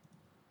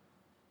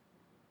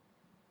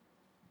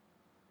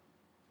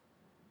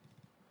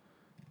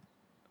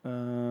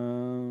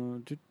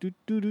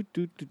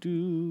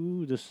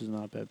 This is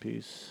not a bad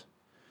piece.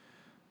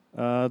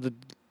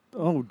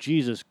 Oh,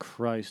 Jesus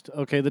Christ.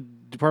 Okay, the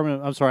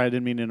Department. I'm sorry, I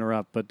didn't mean to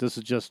interrupt, but this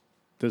is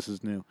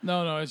new.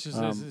 No, it's just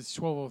it's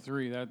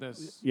 12:03.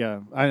 That's yeah.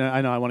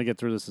 I know. I want to get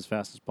through this as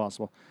fast as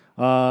possible.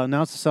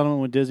 Announced a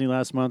settlement with Disney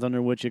last month,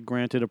 under which it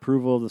granted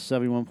approval of the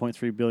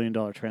 $71.3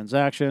 billion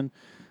transaction.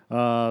 They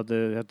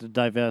have to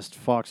divest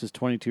Fox's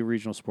 22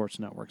 regional sports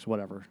networks.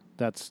 Whatever.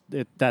 That's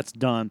it. That's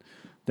done.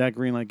 That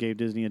green light gave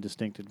Disney a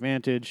distinct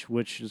advantage,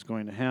 which is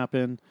going to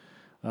happen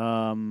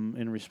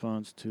in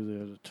response to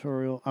the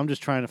editorial. I'm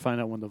just trying to find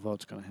out when the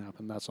vote's going to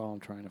happen. That's all I'm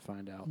trying to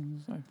find out.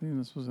 I think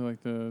this was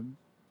like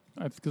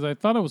because I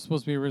thought it was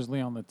supposed to be originally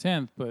on the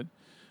 10th, but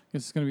I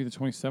guess it's going to be the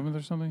 27th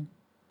or something.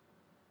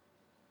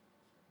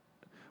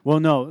 Well,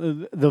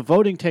 no, the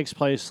voting takes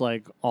place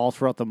like all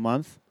throughout the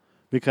month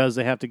because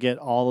they have to get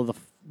all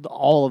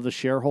of the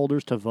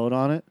shareholders to vote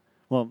on it.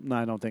 Well, no,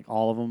 I don't think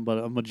all of them,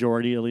 but a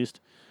majority at least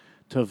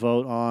to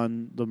vote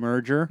on the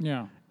merger.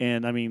 Yeah.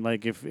 And I mean,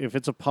 like if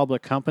it's a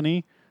public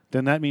company,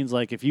 then that means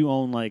like if you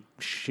own like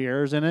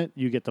shares in it,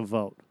 you get to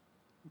vote.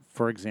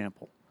 For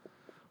example,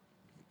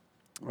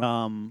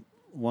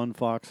 one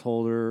Fox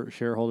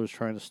shareholders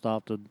trying to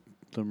stop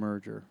the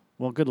merger.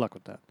 Well, good luck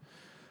with that.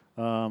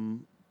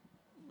 I'm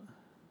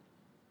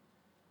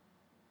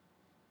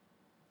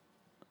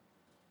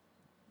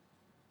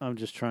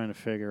just trying to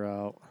figure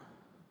out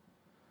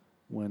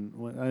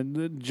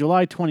when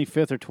July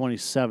 25th or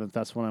 27th.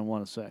 That's what I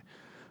want to say.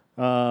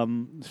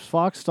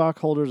 Fox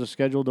stockholders are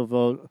scheduled to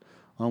vote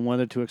on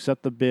whether to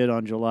accept the bid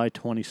on July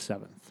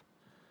 27th.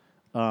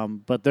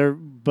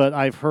 But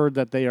I've heard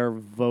that they are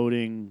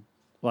voting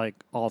like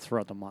all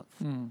throughout the month.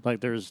 Like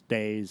there's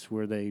days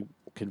where they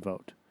can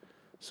vote.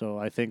 So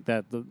I think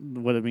that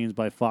what it means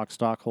by Fox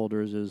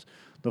stockholders is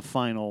the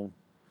final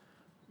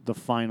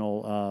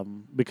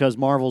because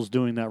Marvel's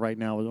doing that right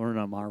now, or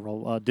not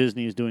Marvel,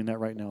 Disney is doing that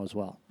right now as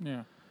well.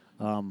 Yeah.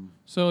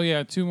 So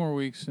yeah, 2 more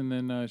weeks and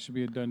then it should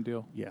be a done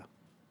deal. Yeah.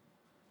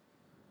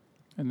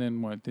 And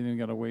then what? Then you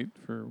got to wait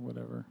for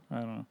whatever. I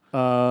don't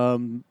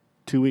know.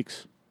 2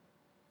 weeks.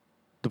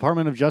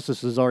 Department of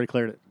Justice has already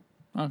cleared it.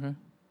 Okay.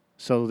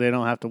 So they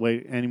don't have to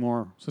wait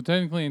anymore. So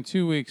technically, in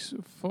 2 weeks,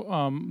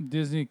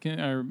 Disney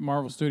or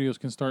Marvel Studios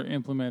can start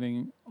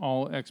implementing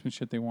all X-Men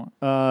shit they want.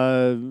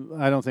 I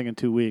don't think in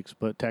 2 weeks,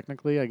 but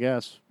technically, I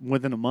guess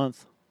within a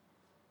month.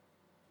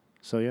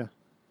 So yeah.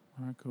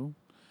 All right. Cool.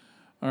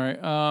 All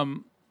right.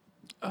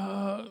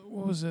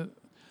 What was it?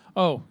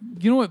 Oh,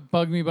 you know what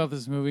bugged me about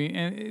this movie,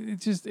 and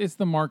it's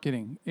the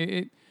marketing.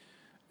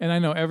 And I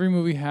know every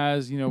movie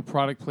has,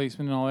 product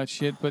placement and all that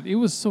shit, but it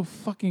was so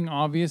fucking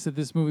obvious that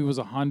this movie was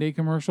a Hyundai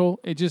commercial.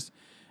 It just,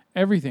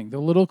 everything. The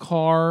little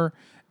car,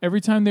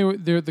 every time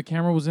the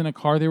camera was in a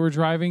car they were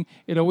driving,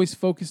 it always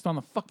focused on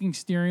the fucking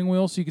steering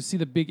wheel so you could see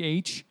the big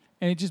H,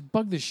 and it just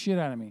bugged the shit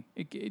out of me.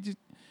 It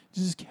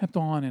just kept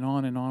on and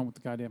on and on with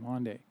the goddamn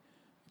Hyundai.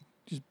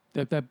 Just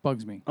that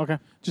bugs me. Okay.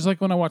 Just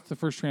like when I watched the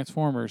first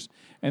Transformers,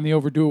 and they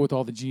overdo it with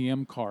all the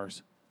GM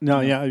cars.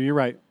 No, yeah, you're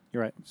right.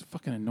 You're right. It's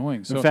fucking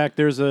annoying. So, in fact,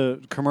 there's a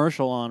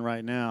commercial on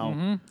right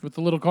now. With the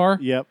little car?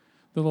 Yep.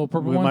 The little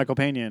purple with one? Michael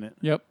Pena in it.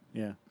 Yep.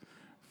 Yeah.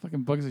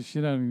 Fucking bugs the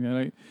shit out of me,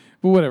 man.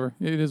 But whatever.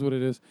 It is what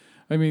it is.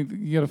 I mean,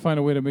 you got to find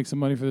a way to make some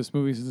money for this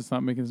movie since it's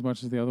not making as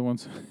much as the other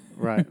ones.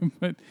 Right.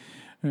 But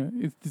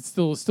it's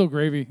still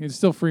gravy. It's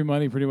still free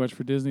money pretty much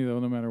for Disney, though,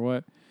 no matter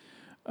what.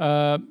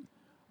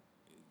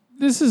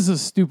 This is a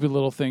stupid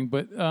little thing,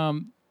 but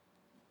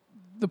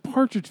the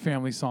Partridge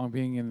Family song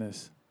being in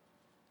this.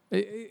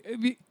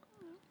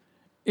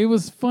 It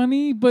was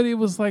funny, but it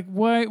was like,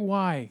 why?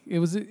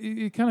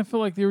 It kind of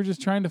felt like they were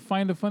just trying to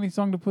find a funny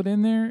song to put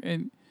in there,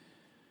 and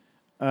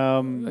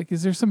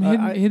is there some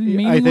hidden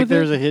meaning? I think with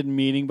there's it? a hidden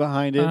meaning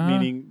behind it,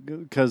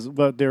 meaning because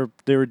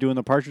they were doing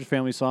the Partridge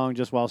Family song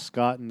just while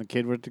Scott and the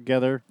kid were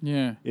together.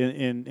 Yeah.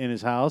 In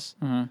his house,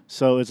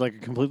 so it's like a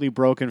completely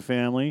broken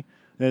family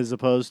as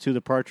opposed to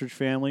the Partridge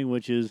Family,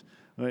 which is.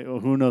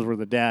 Who knows where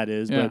the dad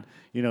is, but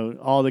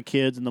all the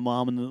kids and the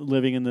mom and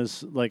living in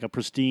this like a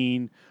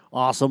pristine,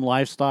 awesome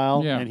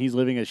lifestyle, and he's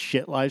living a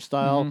shit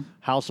lifestyle,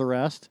 house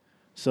arrest.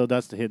 So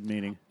that's the hidden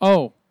meaning.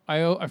 Oh,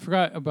 I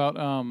forgot about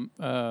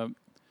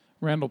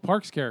Randall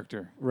Park's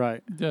character,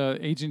 right?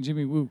 Agent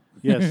Jimmy Woo.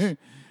 Yes,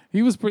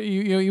 he was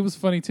pretty. He was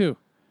funny too.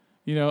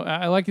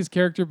 I like his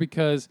character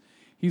because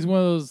he's one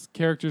of those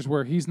characters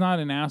where he's not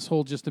an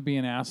asshole just to be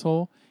an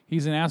asshole.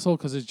 He's an asshole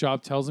because his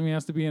job tells him he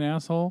has to be an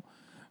asshole.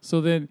 So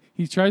then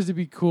he tries to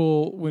be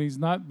cool when he's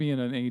not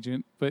being an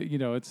agent, but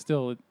it's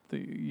still what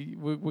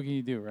can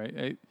you do,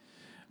 right?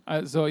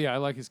 So yeah, I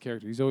like his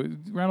character.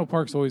 Randall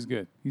Park's always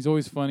good. He's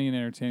always funny and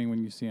entertaining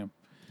when you see him.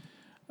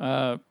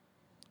 I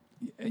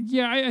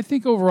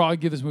think overall I'd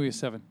give this movie a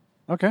 7.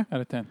 Okay,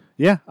 out of 10.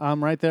 Yeah,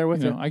 I'm right there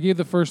with you. I gave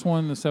the first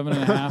one a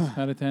 7.5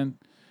 out of 10.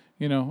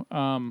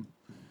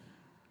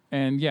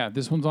 And yeah,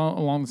 this one's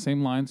along the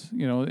same lines.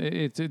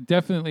 It's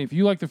definitely, if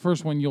you like the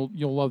first one,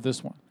 you'll love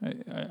this one.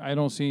 I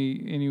don't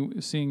seeing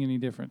any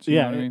difference. You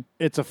know what I mean?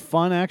 It's a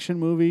fun action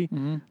movie.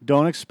 Mm-hmm.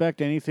 Don't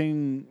expect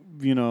anything,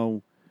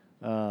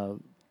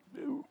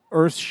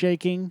 earth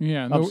shaking.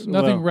 Yeah,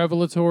 nothing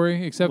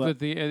revelatory except at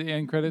the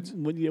end credits.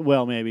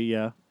 Well, maybe,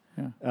 yeah.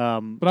 Yeah.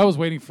 But I was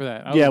waiting for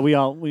that.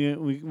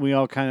 We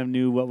all kind of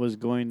knew what was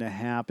going to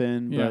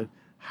happen, but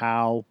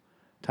how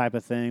type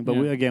of thing. But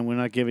we're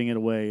not giving it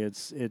away.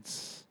 It's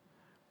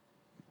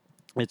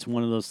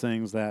one of those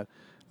things that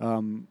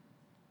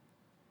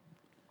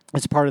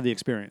it's part of the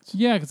experience.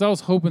 Yeah, because I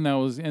was hoping that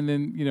was, and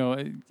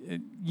then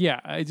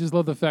I just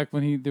love the fact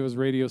when there was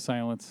radio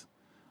silence.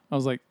 I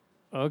was like,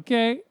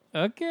 okay,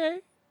 all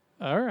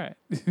right,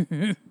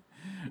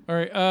 all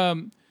right.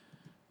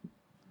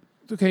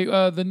 Okay,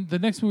 the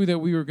next movie that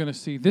we were going to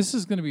see, this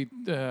is going to be,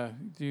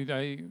 dude.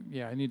 I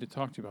need to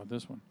talk to you about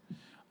this one.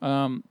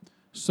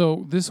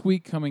 So this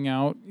week coming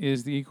out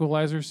is the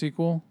Equalizer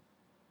sequel.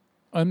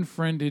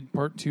 Unfriended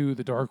Part 2,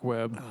 The Dark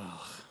Web,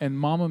 and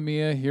Mamma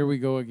Mia, Here We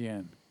Go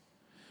Again.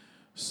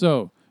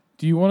 So,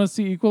 do you want to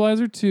see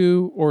Equalizer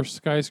 2 or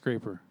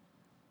Skyscraper?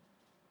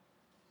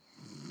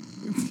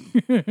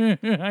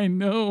 I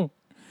know.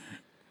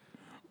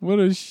 What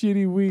a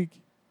shitty week.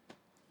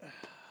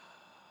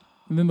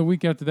 And then the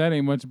week after that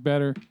ain't much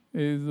better.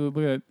 Look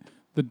at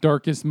The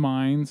Darkest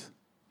Minds,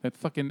 that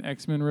fucking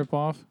X-Men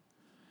ripoff.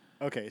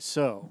 Okay,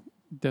 so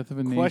Death of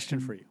a question Nation.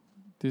 for you.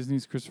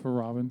 Disney's Christopher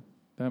Robin.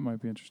 That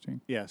might be interesting.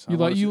 Yes. We're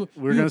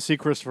going to see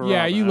Christopher Robin.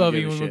 Yeah, you love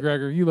Ewan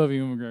McGregor. You love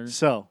Ewan McGregor.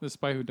 So. The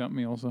Spy Who Dumped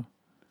Me also.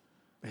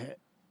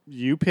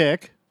 You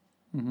pick.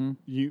 Mm-hmm.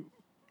 You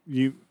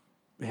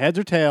heads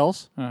or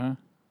tails. Uh-huh.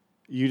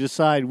 You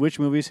decide which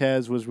movie's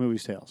heads, which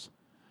movie's tails.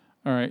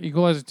 All right,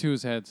 Equalizer 2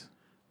 is heads.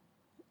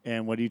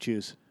 And what do you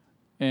choose?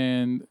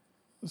 And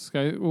what's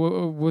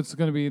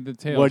going to be the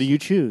tails? What do you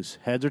choose?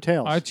 Heads or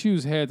tails? I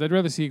choose heads. I'd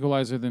rather see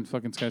Equalizer than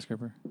fucking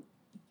Skyscraper.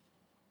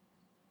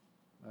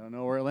 I don't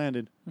know where it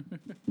landed.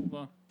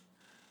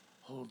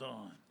 Hold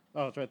on.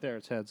 Oh, it's right there.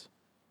 It's heads.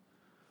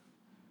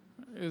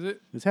 Is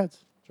it? It's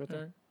heads. It's right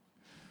there.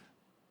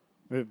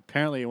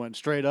 Apparently, it went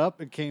straight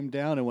up, it came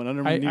down, and went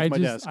underneath my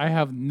desk. I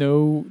have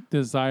no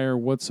desire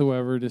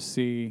whatsoever to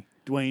see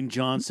Dwayne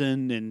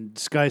Johnson and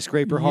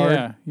Skyscraper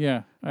hard.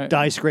 Yeah.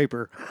 Die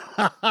Scraper.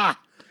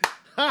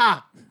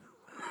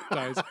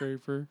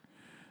 Skyscraper.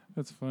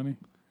 That's funny.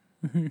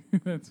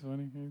 That's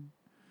funny.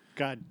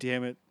 God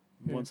damn it.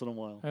 Once in a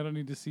while. I don't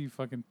need to see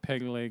fucking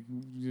Peg Leg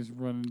just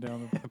running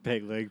down the...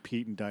 Peg Leg,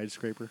 Pete, and Die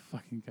Scraper.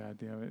 Fucking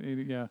goddamn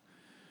it. Yeah.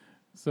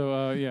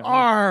 So, yeah.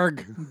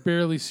 Arg!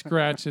 Barely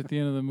scratched at the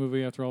end of the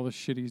movie after all the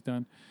shit he's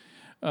done.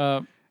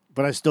 But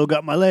I still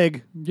got my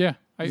leg. Yeah.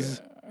 I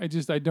just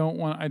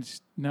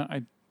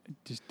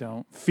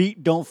don't.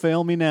 Feet don't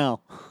fail me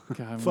now.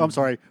 God, I'm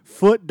sorry.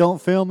 Foot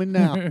don't fail me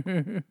now.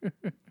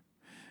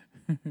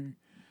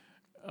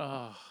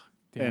 Oh,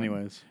 damn.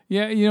 Anyways.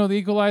 Yeah, the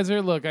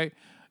Equalizer, look, I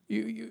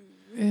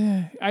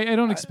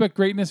don't expect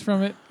greatness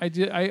from it.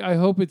 I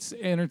hope it's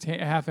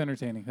half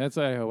entertaining. That's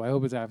what I hope. I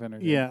hope it's half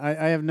entertaining. Yeah,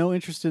 I have no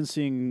interest in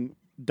seeing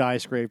Die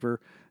Scraper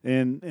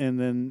and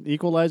then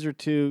Equalizer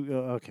 2.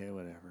 Okay,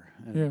 whatever.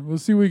 Yeah, we'll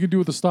see what you can do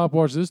with the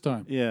stopwatch this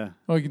time. Yeah.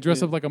 Oh, you can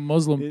dress up like a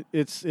Muslim.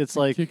 It's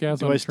like,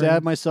 do I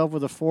stab myself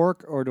with a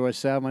fork or do I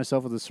stab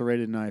myself with a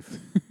serrated knife?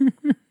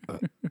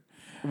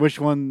 Which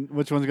one's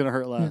going to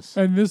hurt less?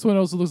 And this one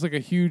also looks like a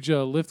huge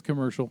Lyft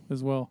commercial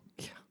as well.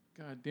 Yeah.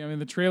 God damn! In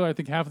the trailer, I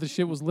think half of the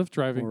shit was Lyft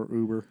driving or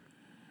Uber.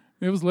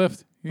 It was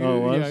Lyft. Oh, it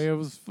was? Yeah, it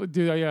was.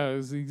 Dude, yeah, it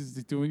was,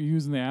 he's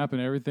using the app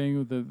and everything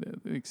with the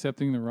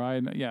accepting the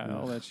ride. And, yeah,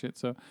 all that shit.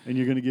 So. And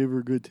you're gonna give her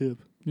a good tip.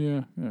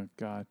 Yeah. Oh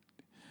God.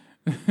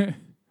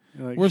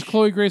 Like, Where's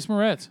Chloe Grace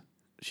Moretz?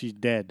 She's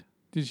dead.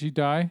 Did she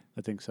die?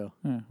 I think so.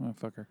 Yeah, well,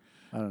 fuck her.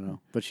 I don't know,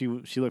 but she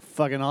looked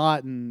fucking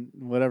hot and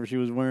whatever she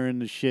was wearing,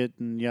 the shit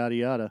and yada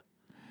yada.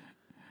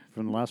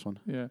 From the last one.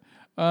 Yeah.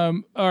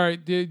 All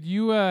right. Did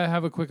you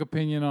have a quick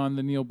opinion on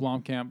the Neil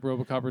Blomkamp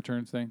RoboCop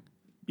Returns thing?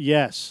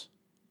 Yes,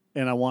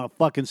 and I want to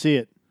fucking see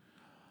it.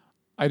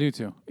 I do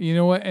too. You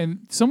know what?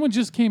 And someone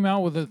just came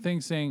out with a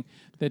thing saying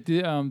that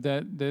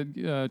that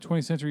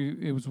 20th Century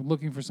it was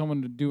looking for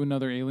someone to do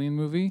another Alien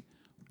movie.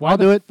 Why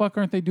the fuck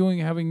aren't they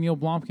having Neil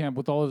Blomkamp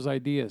with all of his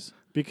ideas?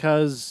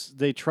 Because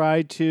they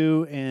tried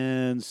to,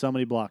 and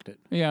somebody blocked it.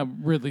 Yeah,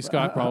 Ridley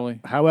Scott probably.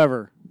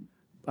 However,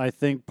 I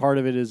think part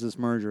of it is this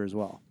merger as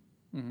well.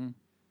 Mm-hmm.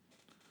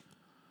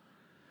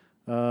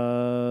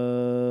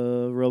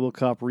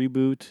 RoboCop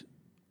reboot,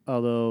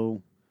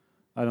 although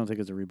I don't think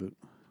it's a reboot,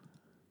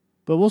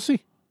 but we'll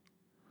see.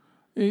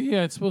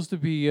 Yeah, it's supposed to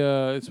be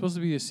a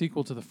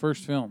sequel to the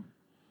first film,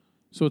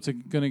 so it's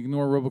going to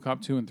ignore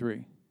RoboCop 2 and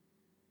 3.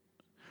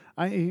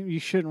 You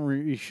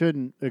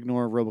shouldn't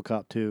ignore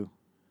RoboCop 2.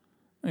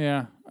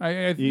 Yeah,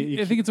 I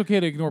think it's okay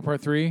to ignore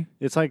part 3.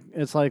 It's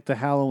like the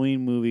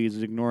Halloween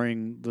movies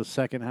ignoring the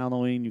second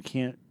Halloween. You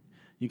can't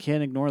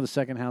ignore the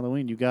second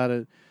Halloween. You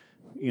gotta,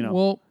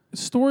 Well,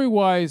 story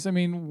wise, I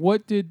mean,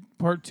 what did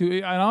part 2?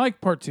 And I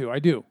like part 2. I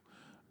do.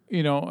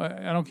 I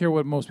don't care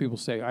what most people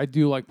say. I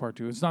do like part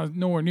 2. It's not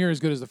nowhere near as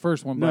good as the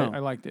first one, but I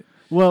liked it.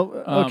 Well,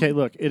 okay,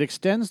 look, it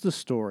extends the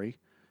story,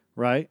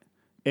 right?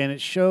 And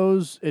it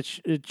shows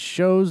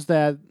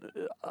that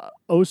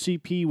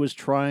OCP was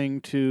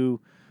trying to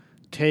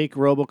take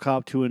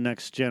RoboCop to a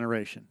next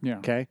generation. Yeah.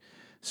 Okay.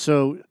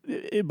 So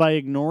by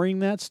ignoring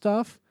that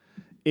stuff,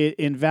 it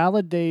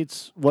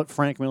invalidates what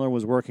Frank Miller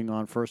was working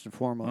on first and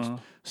foremost. Uh-huh.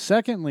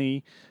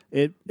 Secondly,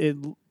 it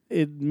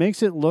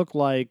makes it look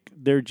like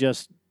they're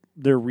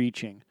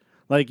reaching.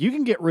 Like you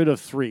can get rid of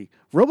 3.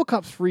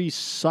 RoboCop 3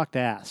 sucked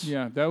ass.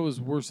 Yeah, that was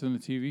worse than the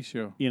TV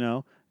show.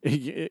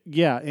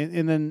 Yeah,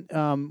 and then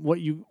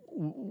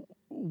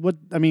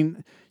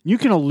you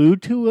can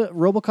allude to it,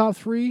 RoboCop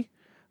 3,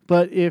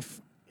 but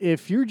if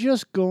you're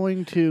just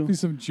going to be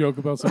some joke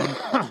about some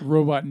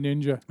robot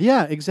ninja.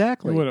 Yeah,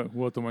 exactly.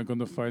 What am I going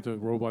to fight a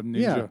robot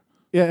ninja?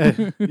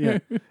 Yeah,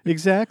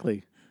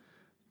 exactly.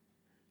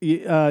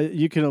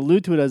 You can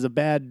allude to it as a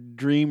bad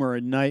dream or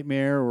a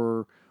nightmare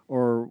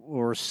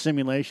or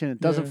simulation. It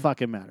doesn't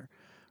fucking matter,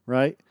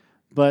 right?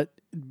 But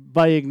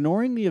by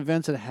ignoring the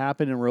events that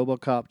happened in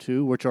RoboCop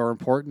 2, which are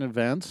important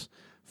events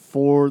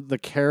for the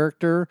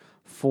character,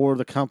 for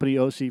the company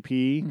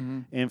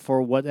OCP, and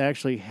for what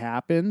actually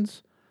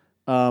happens,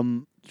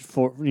 for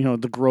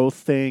the growth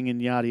thing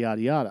and yada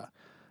yada yada,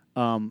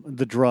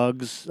 the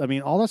drugs. I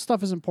mean, all that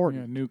stuff is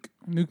important. Yeah,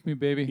 nuke me,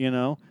 baby.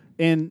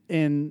 And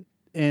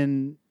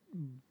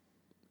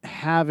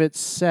have it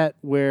set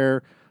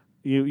where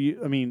I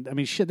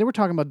mean, shit. They were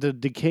talking about the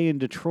decay in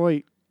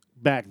Detroit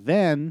back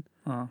then.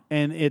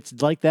 And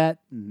it's like that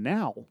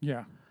now.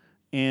 Yeah.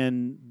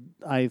 And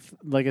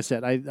like I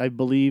said, I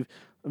believe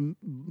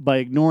by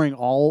ignoring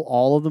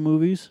all of the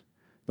movies,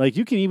 like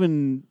you can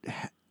even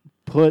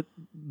put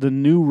the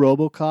new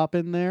RoboCop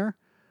in there,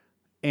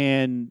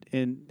 and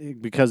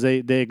because they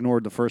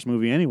ignored the first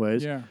movie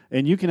anyways, Yeah.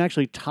 and you can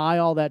actually tie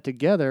all that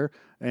together.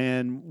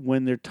 And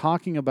when they're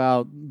talking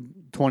about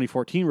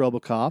 2014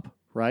 RoboCop,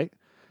 right,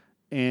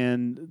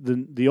 and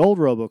the old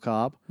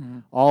RoboCop,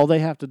 all they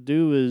have to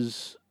do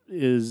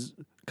is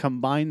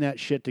combine that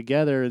shit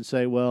together and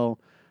say, well,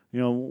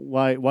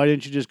 why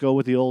didn't you just go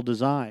with the old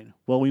design?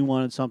 Well, we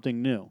wanted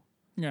something new.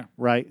 Yeah.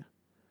 Right?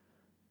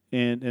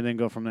 And then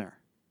go from there.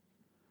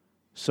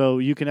 So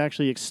you can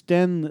actually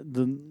extend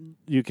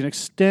the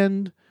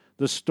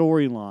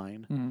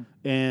storyline,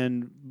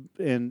 and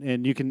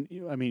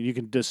you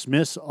can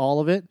dismiss all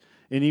of it,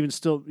 and you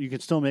can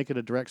still make it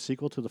a direct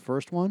sequel to the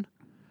first one,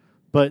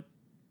 but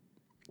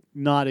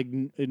not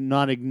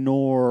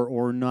ignore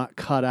or not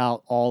cut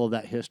out all of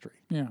that history.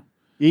 Yeah.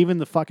 Even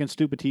the fucking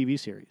stupid TV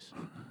series,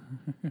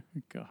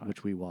 God.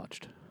 which we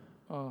watched.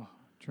 Oh,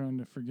 trying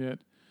to forget.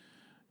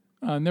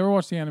 Never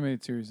watched the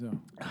animated series though.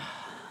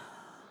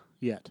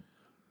 Yet.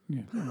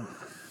 Yeah. Oh,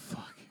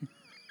 fuck.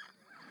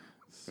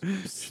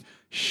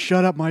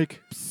 Shut up,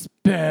 Mike.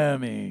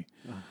 Spammy.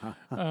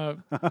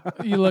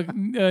 You look,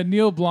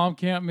 Neil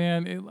Blomkamp,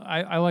 man.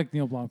 I like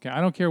Neil Blomkamp.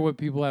 I don't care what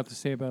people have to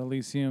say about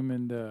Elysium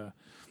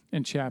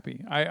and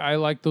Chappie. I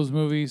like those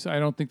movies. I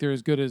don't think they're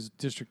as good as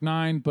District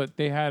 9, but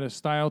they had a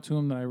style to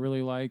them that I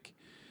really like,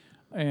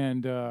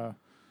 and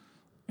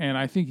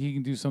I think he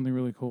can do something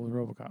really cool with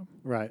RoboCop.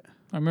 Right.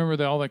 I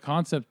remember all that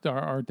concept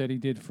art that he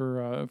did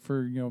for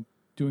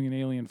doing an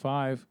Alien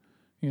 5.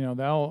 That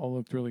all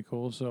looked really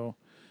cool. So,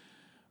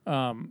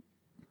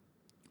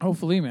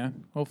 hopefully,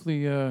 man.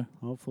 Hopefully.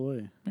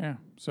 Yeah.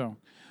 So,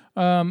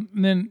 and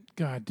then,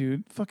 God,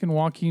 dude, fucking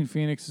Joaquin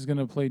Phoenix is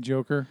gonna play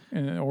Joker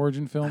in an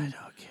origin film. I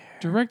don't care.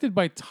 Directed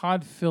by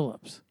Todd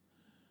Phillips.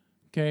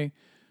 Okay,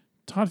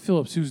 Todd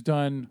Phillips, who's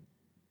done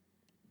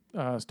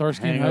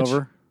Starsky and Hutch,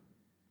 Hangover.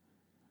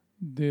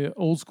 the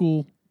old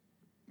school.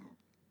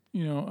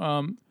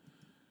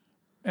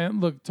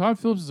 And look, Todd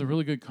Phillips is a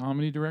really good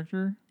comedy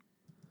director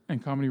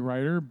and comedy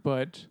writer,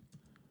 but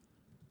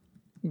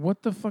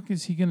what the fuck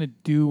is he going to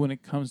do when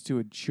it comes to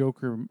a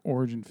Joker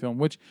origin film?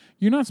 Which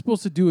you're not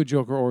supposed to do a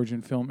Joker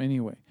origin film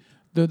anyway.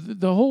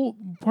 The whole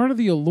part of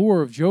the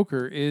allure of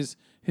Joker is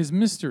his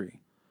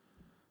mystery.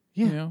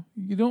 Yeah.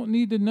 You don't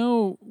need to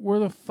know where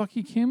the fuck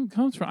he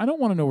comes from. I don't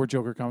want to know where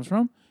Joker comes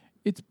from.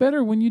 It's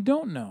better when you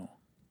don't know.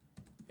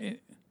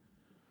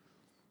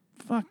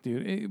 Fuck,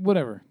 dude.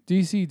 Whatever.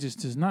 DC just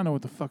does not know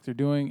what the fuck they're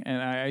doing,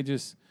 and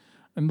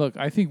and look,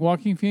 I think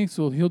Joaquin Phoenix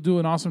he'll do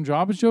an awesome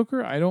job as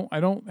Joker. I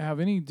don't have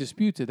any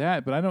dispute to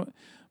that, but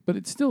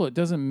it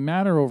doesn't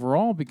matter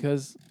overall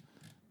because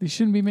they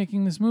shouldn't be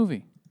making this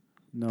movie.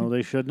 No,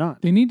 they should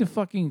not. They need to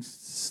fucking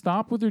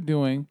stop what they're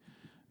doing.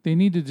 They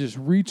need to just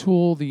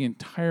retool the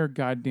entire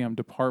goddamn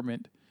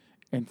department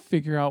and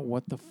figure out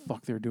what the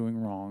fuck they're doing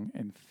wrong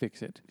and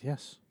fix it.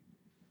 Yes.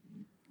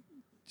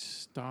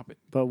 Stop it.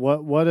 But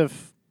what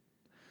if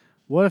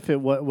what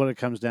it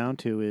comes down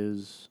to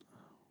is,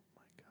 oh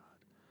my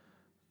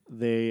God,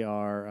 they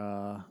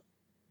are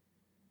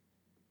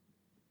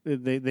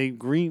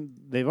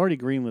they've already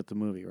greenlit the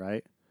movie,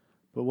 right?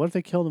 But what if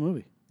they kill the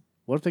movie?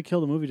 What if they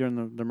kill the movie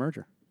during the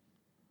merger?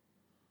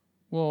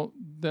 Well,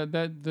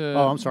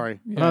 oh, I'm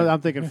sorry. Yeah.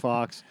 I'm thinking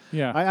Fox.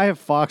 Yeah. I have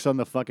Fox on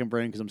the fucking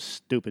brain because I'm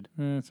stupid.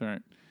 That's all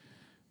right.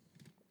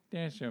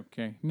 That's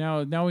okay.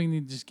 Now we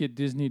need to just get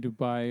Disney to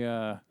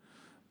buy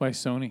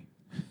Sony.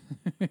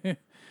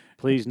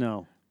 Please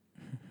no.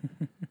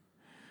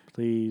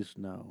 Please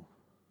no.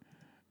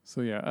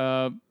 So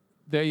yeah,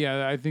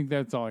 I think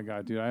that's all I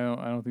got, dude. I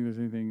don't think there's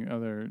anything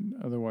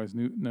otherwise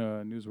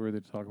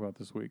newsworthy to talk about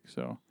this week.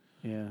 So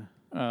yeah.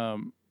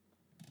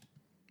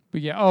 But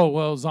yeah,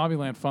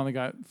 Zombieland finally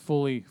got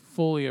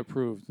fully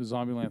approved, the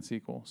Zombieland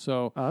sequel.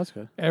 So that's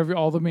good.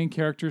 All the main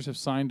characters have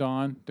signed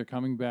on. They're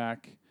coming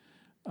back.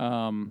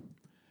 And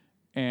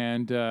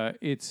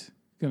it's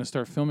going to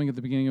start filming at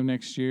the beginning of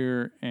next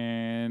year,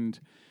 and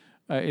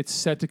it's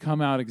set to come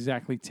out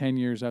exactly 10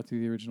 years after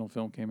the original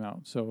film came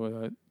out.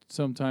 So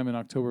sometime in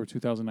October of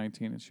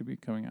 2019, it should be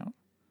coming out.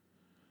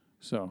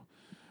 So,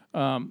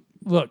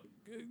 look,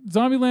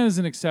 Zombieland is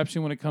an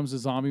exception when it comes to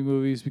zombie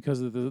movies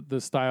because of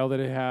the style that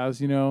it has,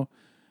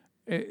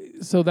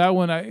 so that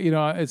one,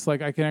 it's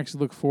like I can actually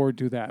look forward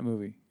to that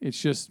movie. It's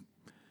just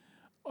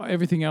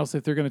everything else.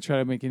 If they're going to try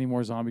to make any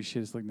more zombie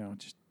shit, it's like, no,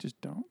 just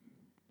don't.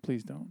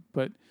 Please don't.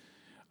 But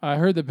I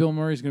heard that Bill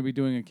Murray's going to be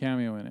doing a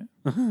cameo in it,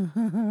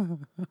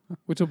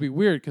 which will be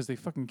weird because they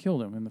fucking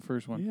killed him in the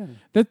first one.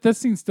 Yeah. That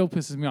scene still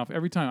pisses me off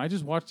every time. I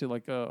just watched it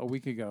like a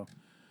week ago,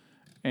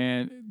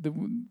 and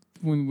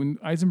when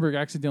Eisenberg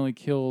accidentally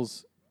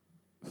kills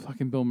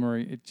fucking Bill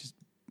Murray, it just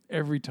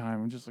every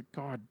time I'm just like,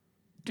 God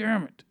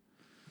damn it.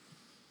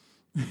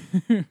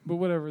 But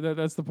whatever.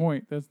 That's the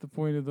point. That's the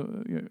point of the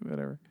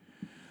whatever.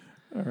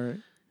 All right.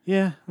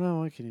 Yeah. Well,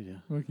 what can you do?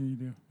 What can you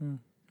do? Oh,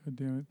 God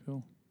damn it,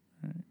 Bill.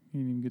 All right. You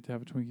didn't even get to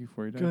have a Twinkie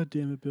before you died. God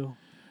damn it, Bill.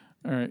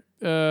 All right.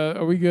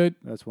 Are we good?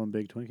 That's one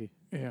big Twinkie.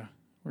 Yeah,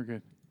 we're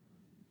good.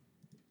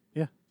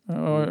 Yeah.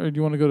 Or do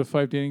you want to go to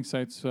 5 dating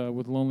sites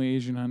with lonely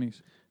Asian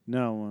honeys?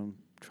 No, I'm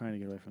trying to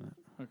get away from that.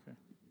 Okay.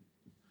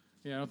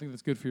 Yeah, I don't think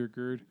that's good for your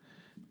GERD.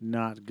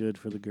 Not good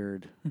for the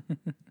GERD.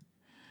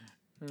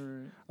 All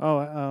right.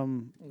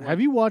 Oh, have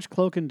you watched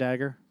Cloak and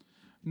Dagger?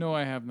 No,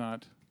 I have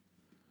not.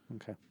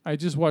 Okay. I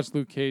just watched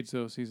Luke Cage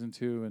though, season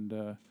 2, and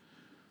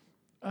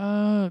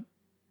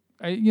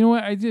you know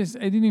what? I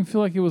didn't even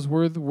feel like it was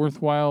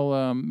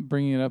worthwhile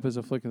bringing it up as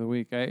a flick of the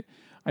week. I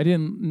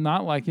didn't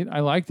not like it. I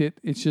liked it.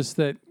 It's just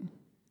that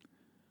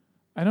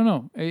I don't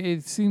know.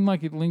 It seemed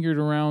like it lingered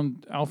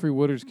around Alfre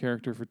Woodard's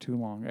character for too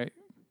long.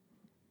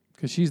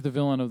 Because she's the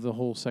villain of the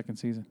whole second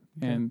season,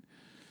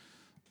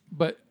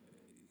 but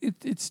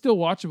it's still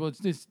watchable.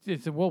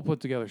 It's a well put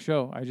together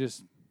show. I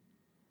don't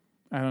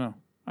know.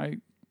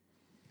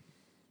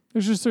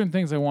 There's just certain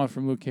things I want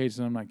from Luke Cage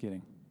that I'm not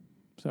getting.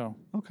 So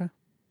okay.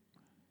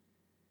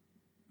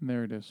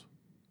 There it is.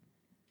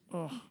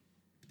 Oh,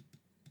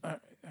 all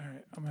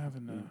right. I'm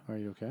having. Are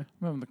you okay? I'm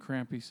having the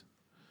crampies.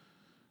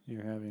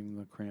 You're having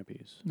the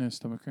crampies. Yeah,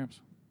 stomach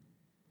cramps.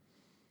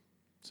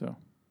 So,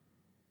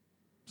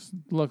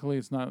 luckily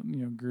it's not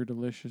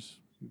GERD-delicious.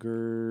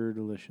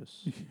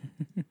 GERD-delicious.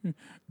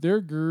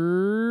 They're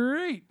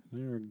great.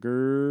 They're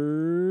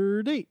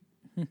GERD-y.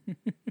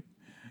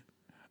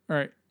 All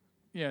right.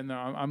 Yeah, no,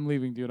 I'm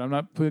leaving, dude. I'm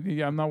not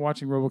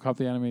watching RoboCop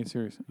the animated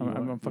series.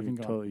 I'm fucking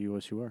gone. You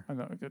wish you were. I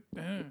know. Good.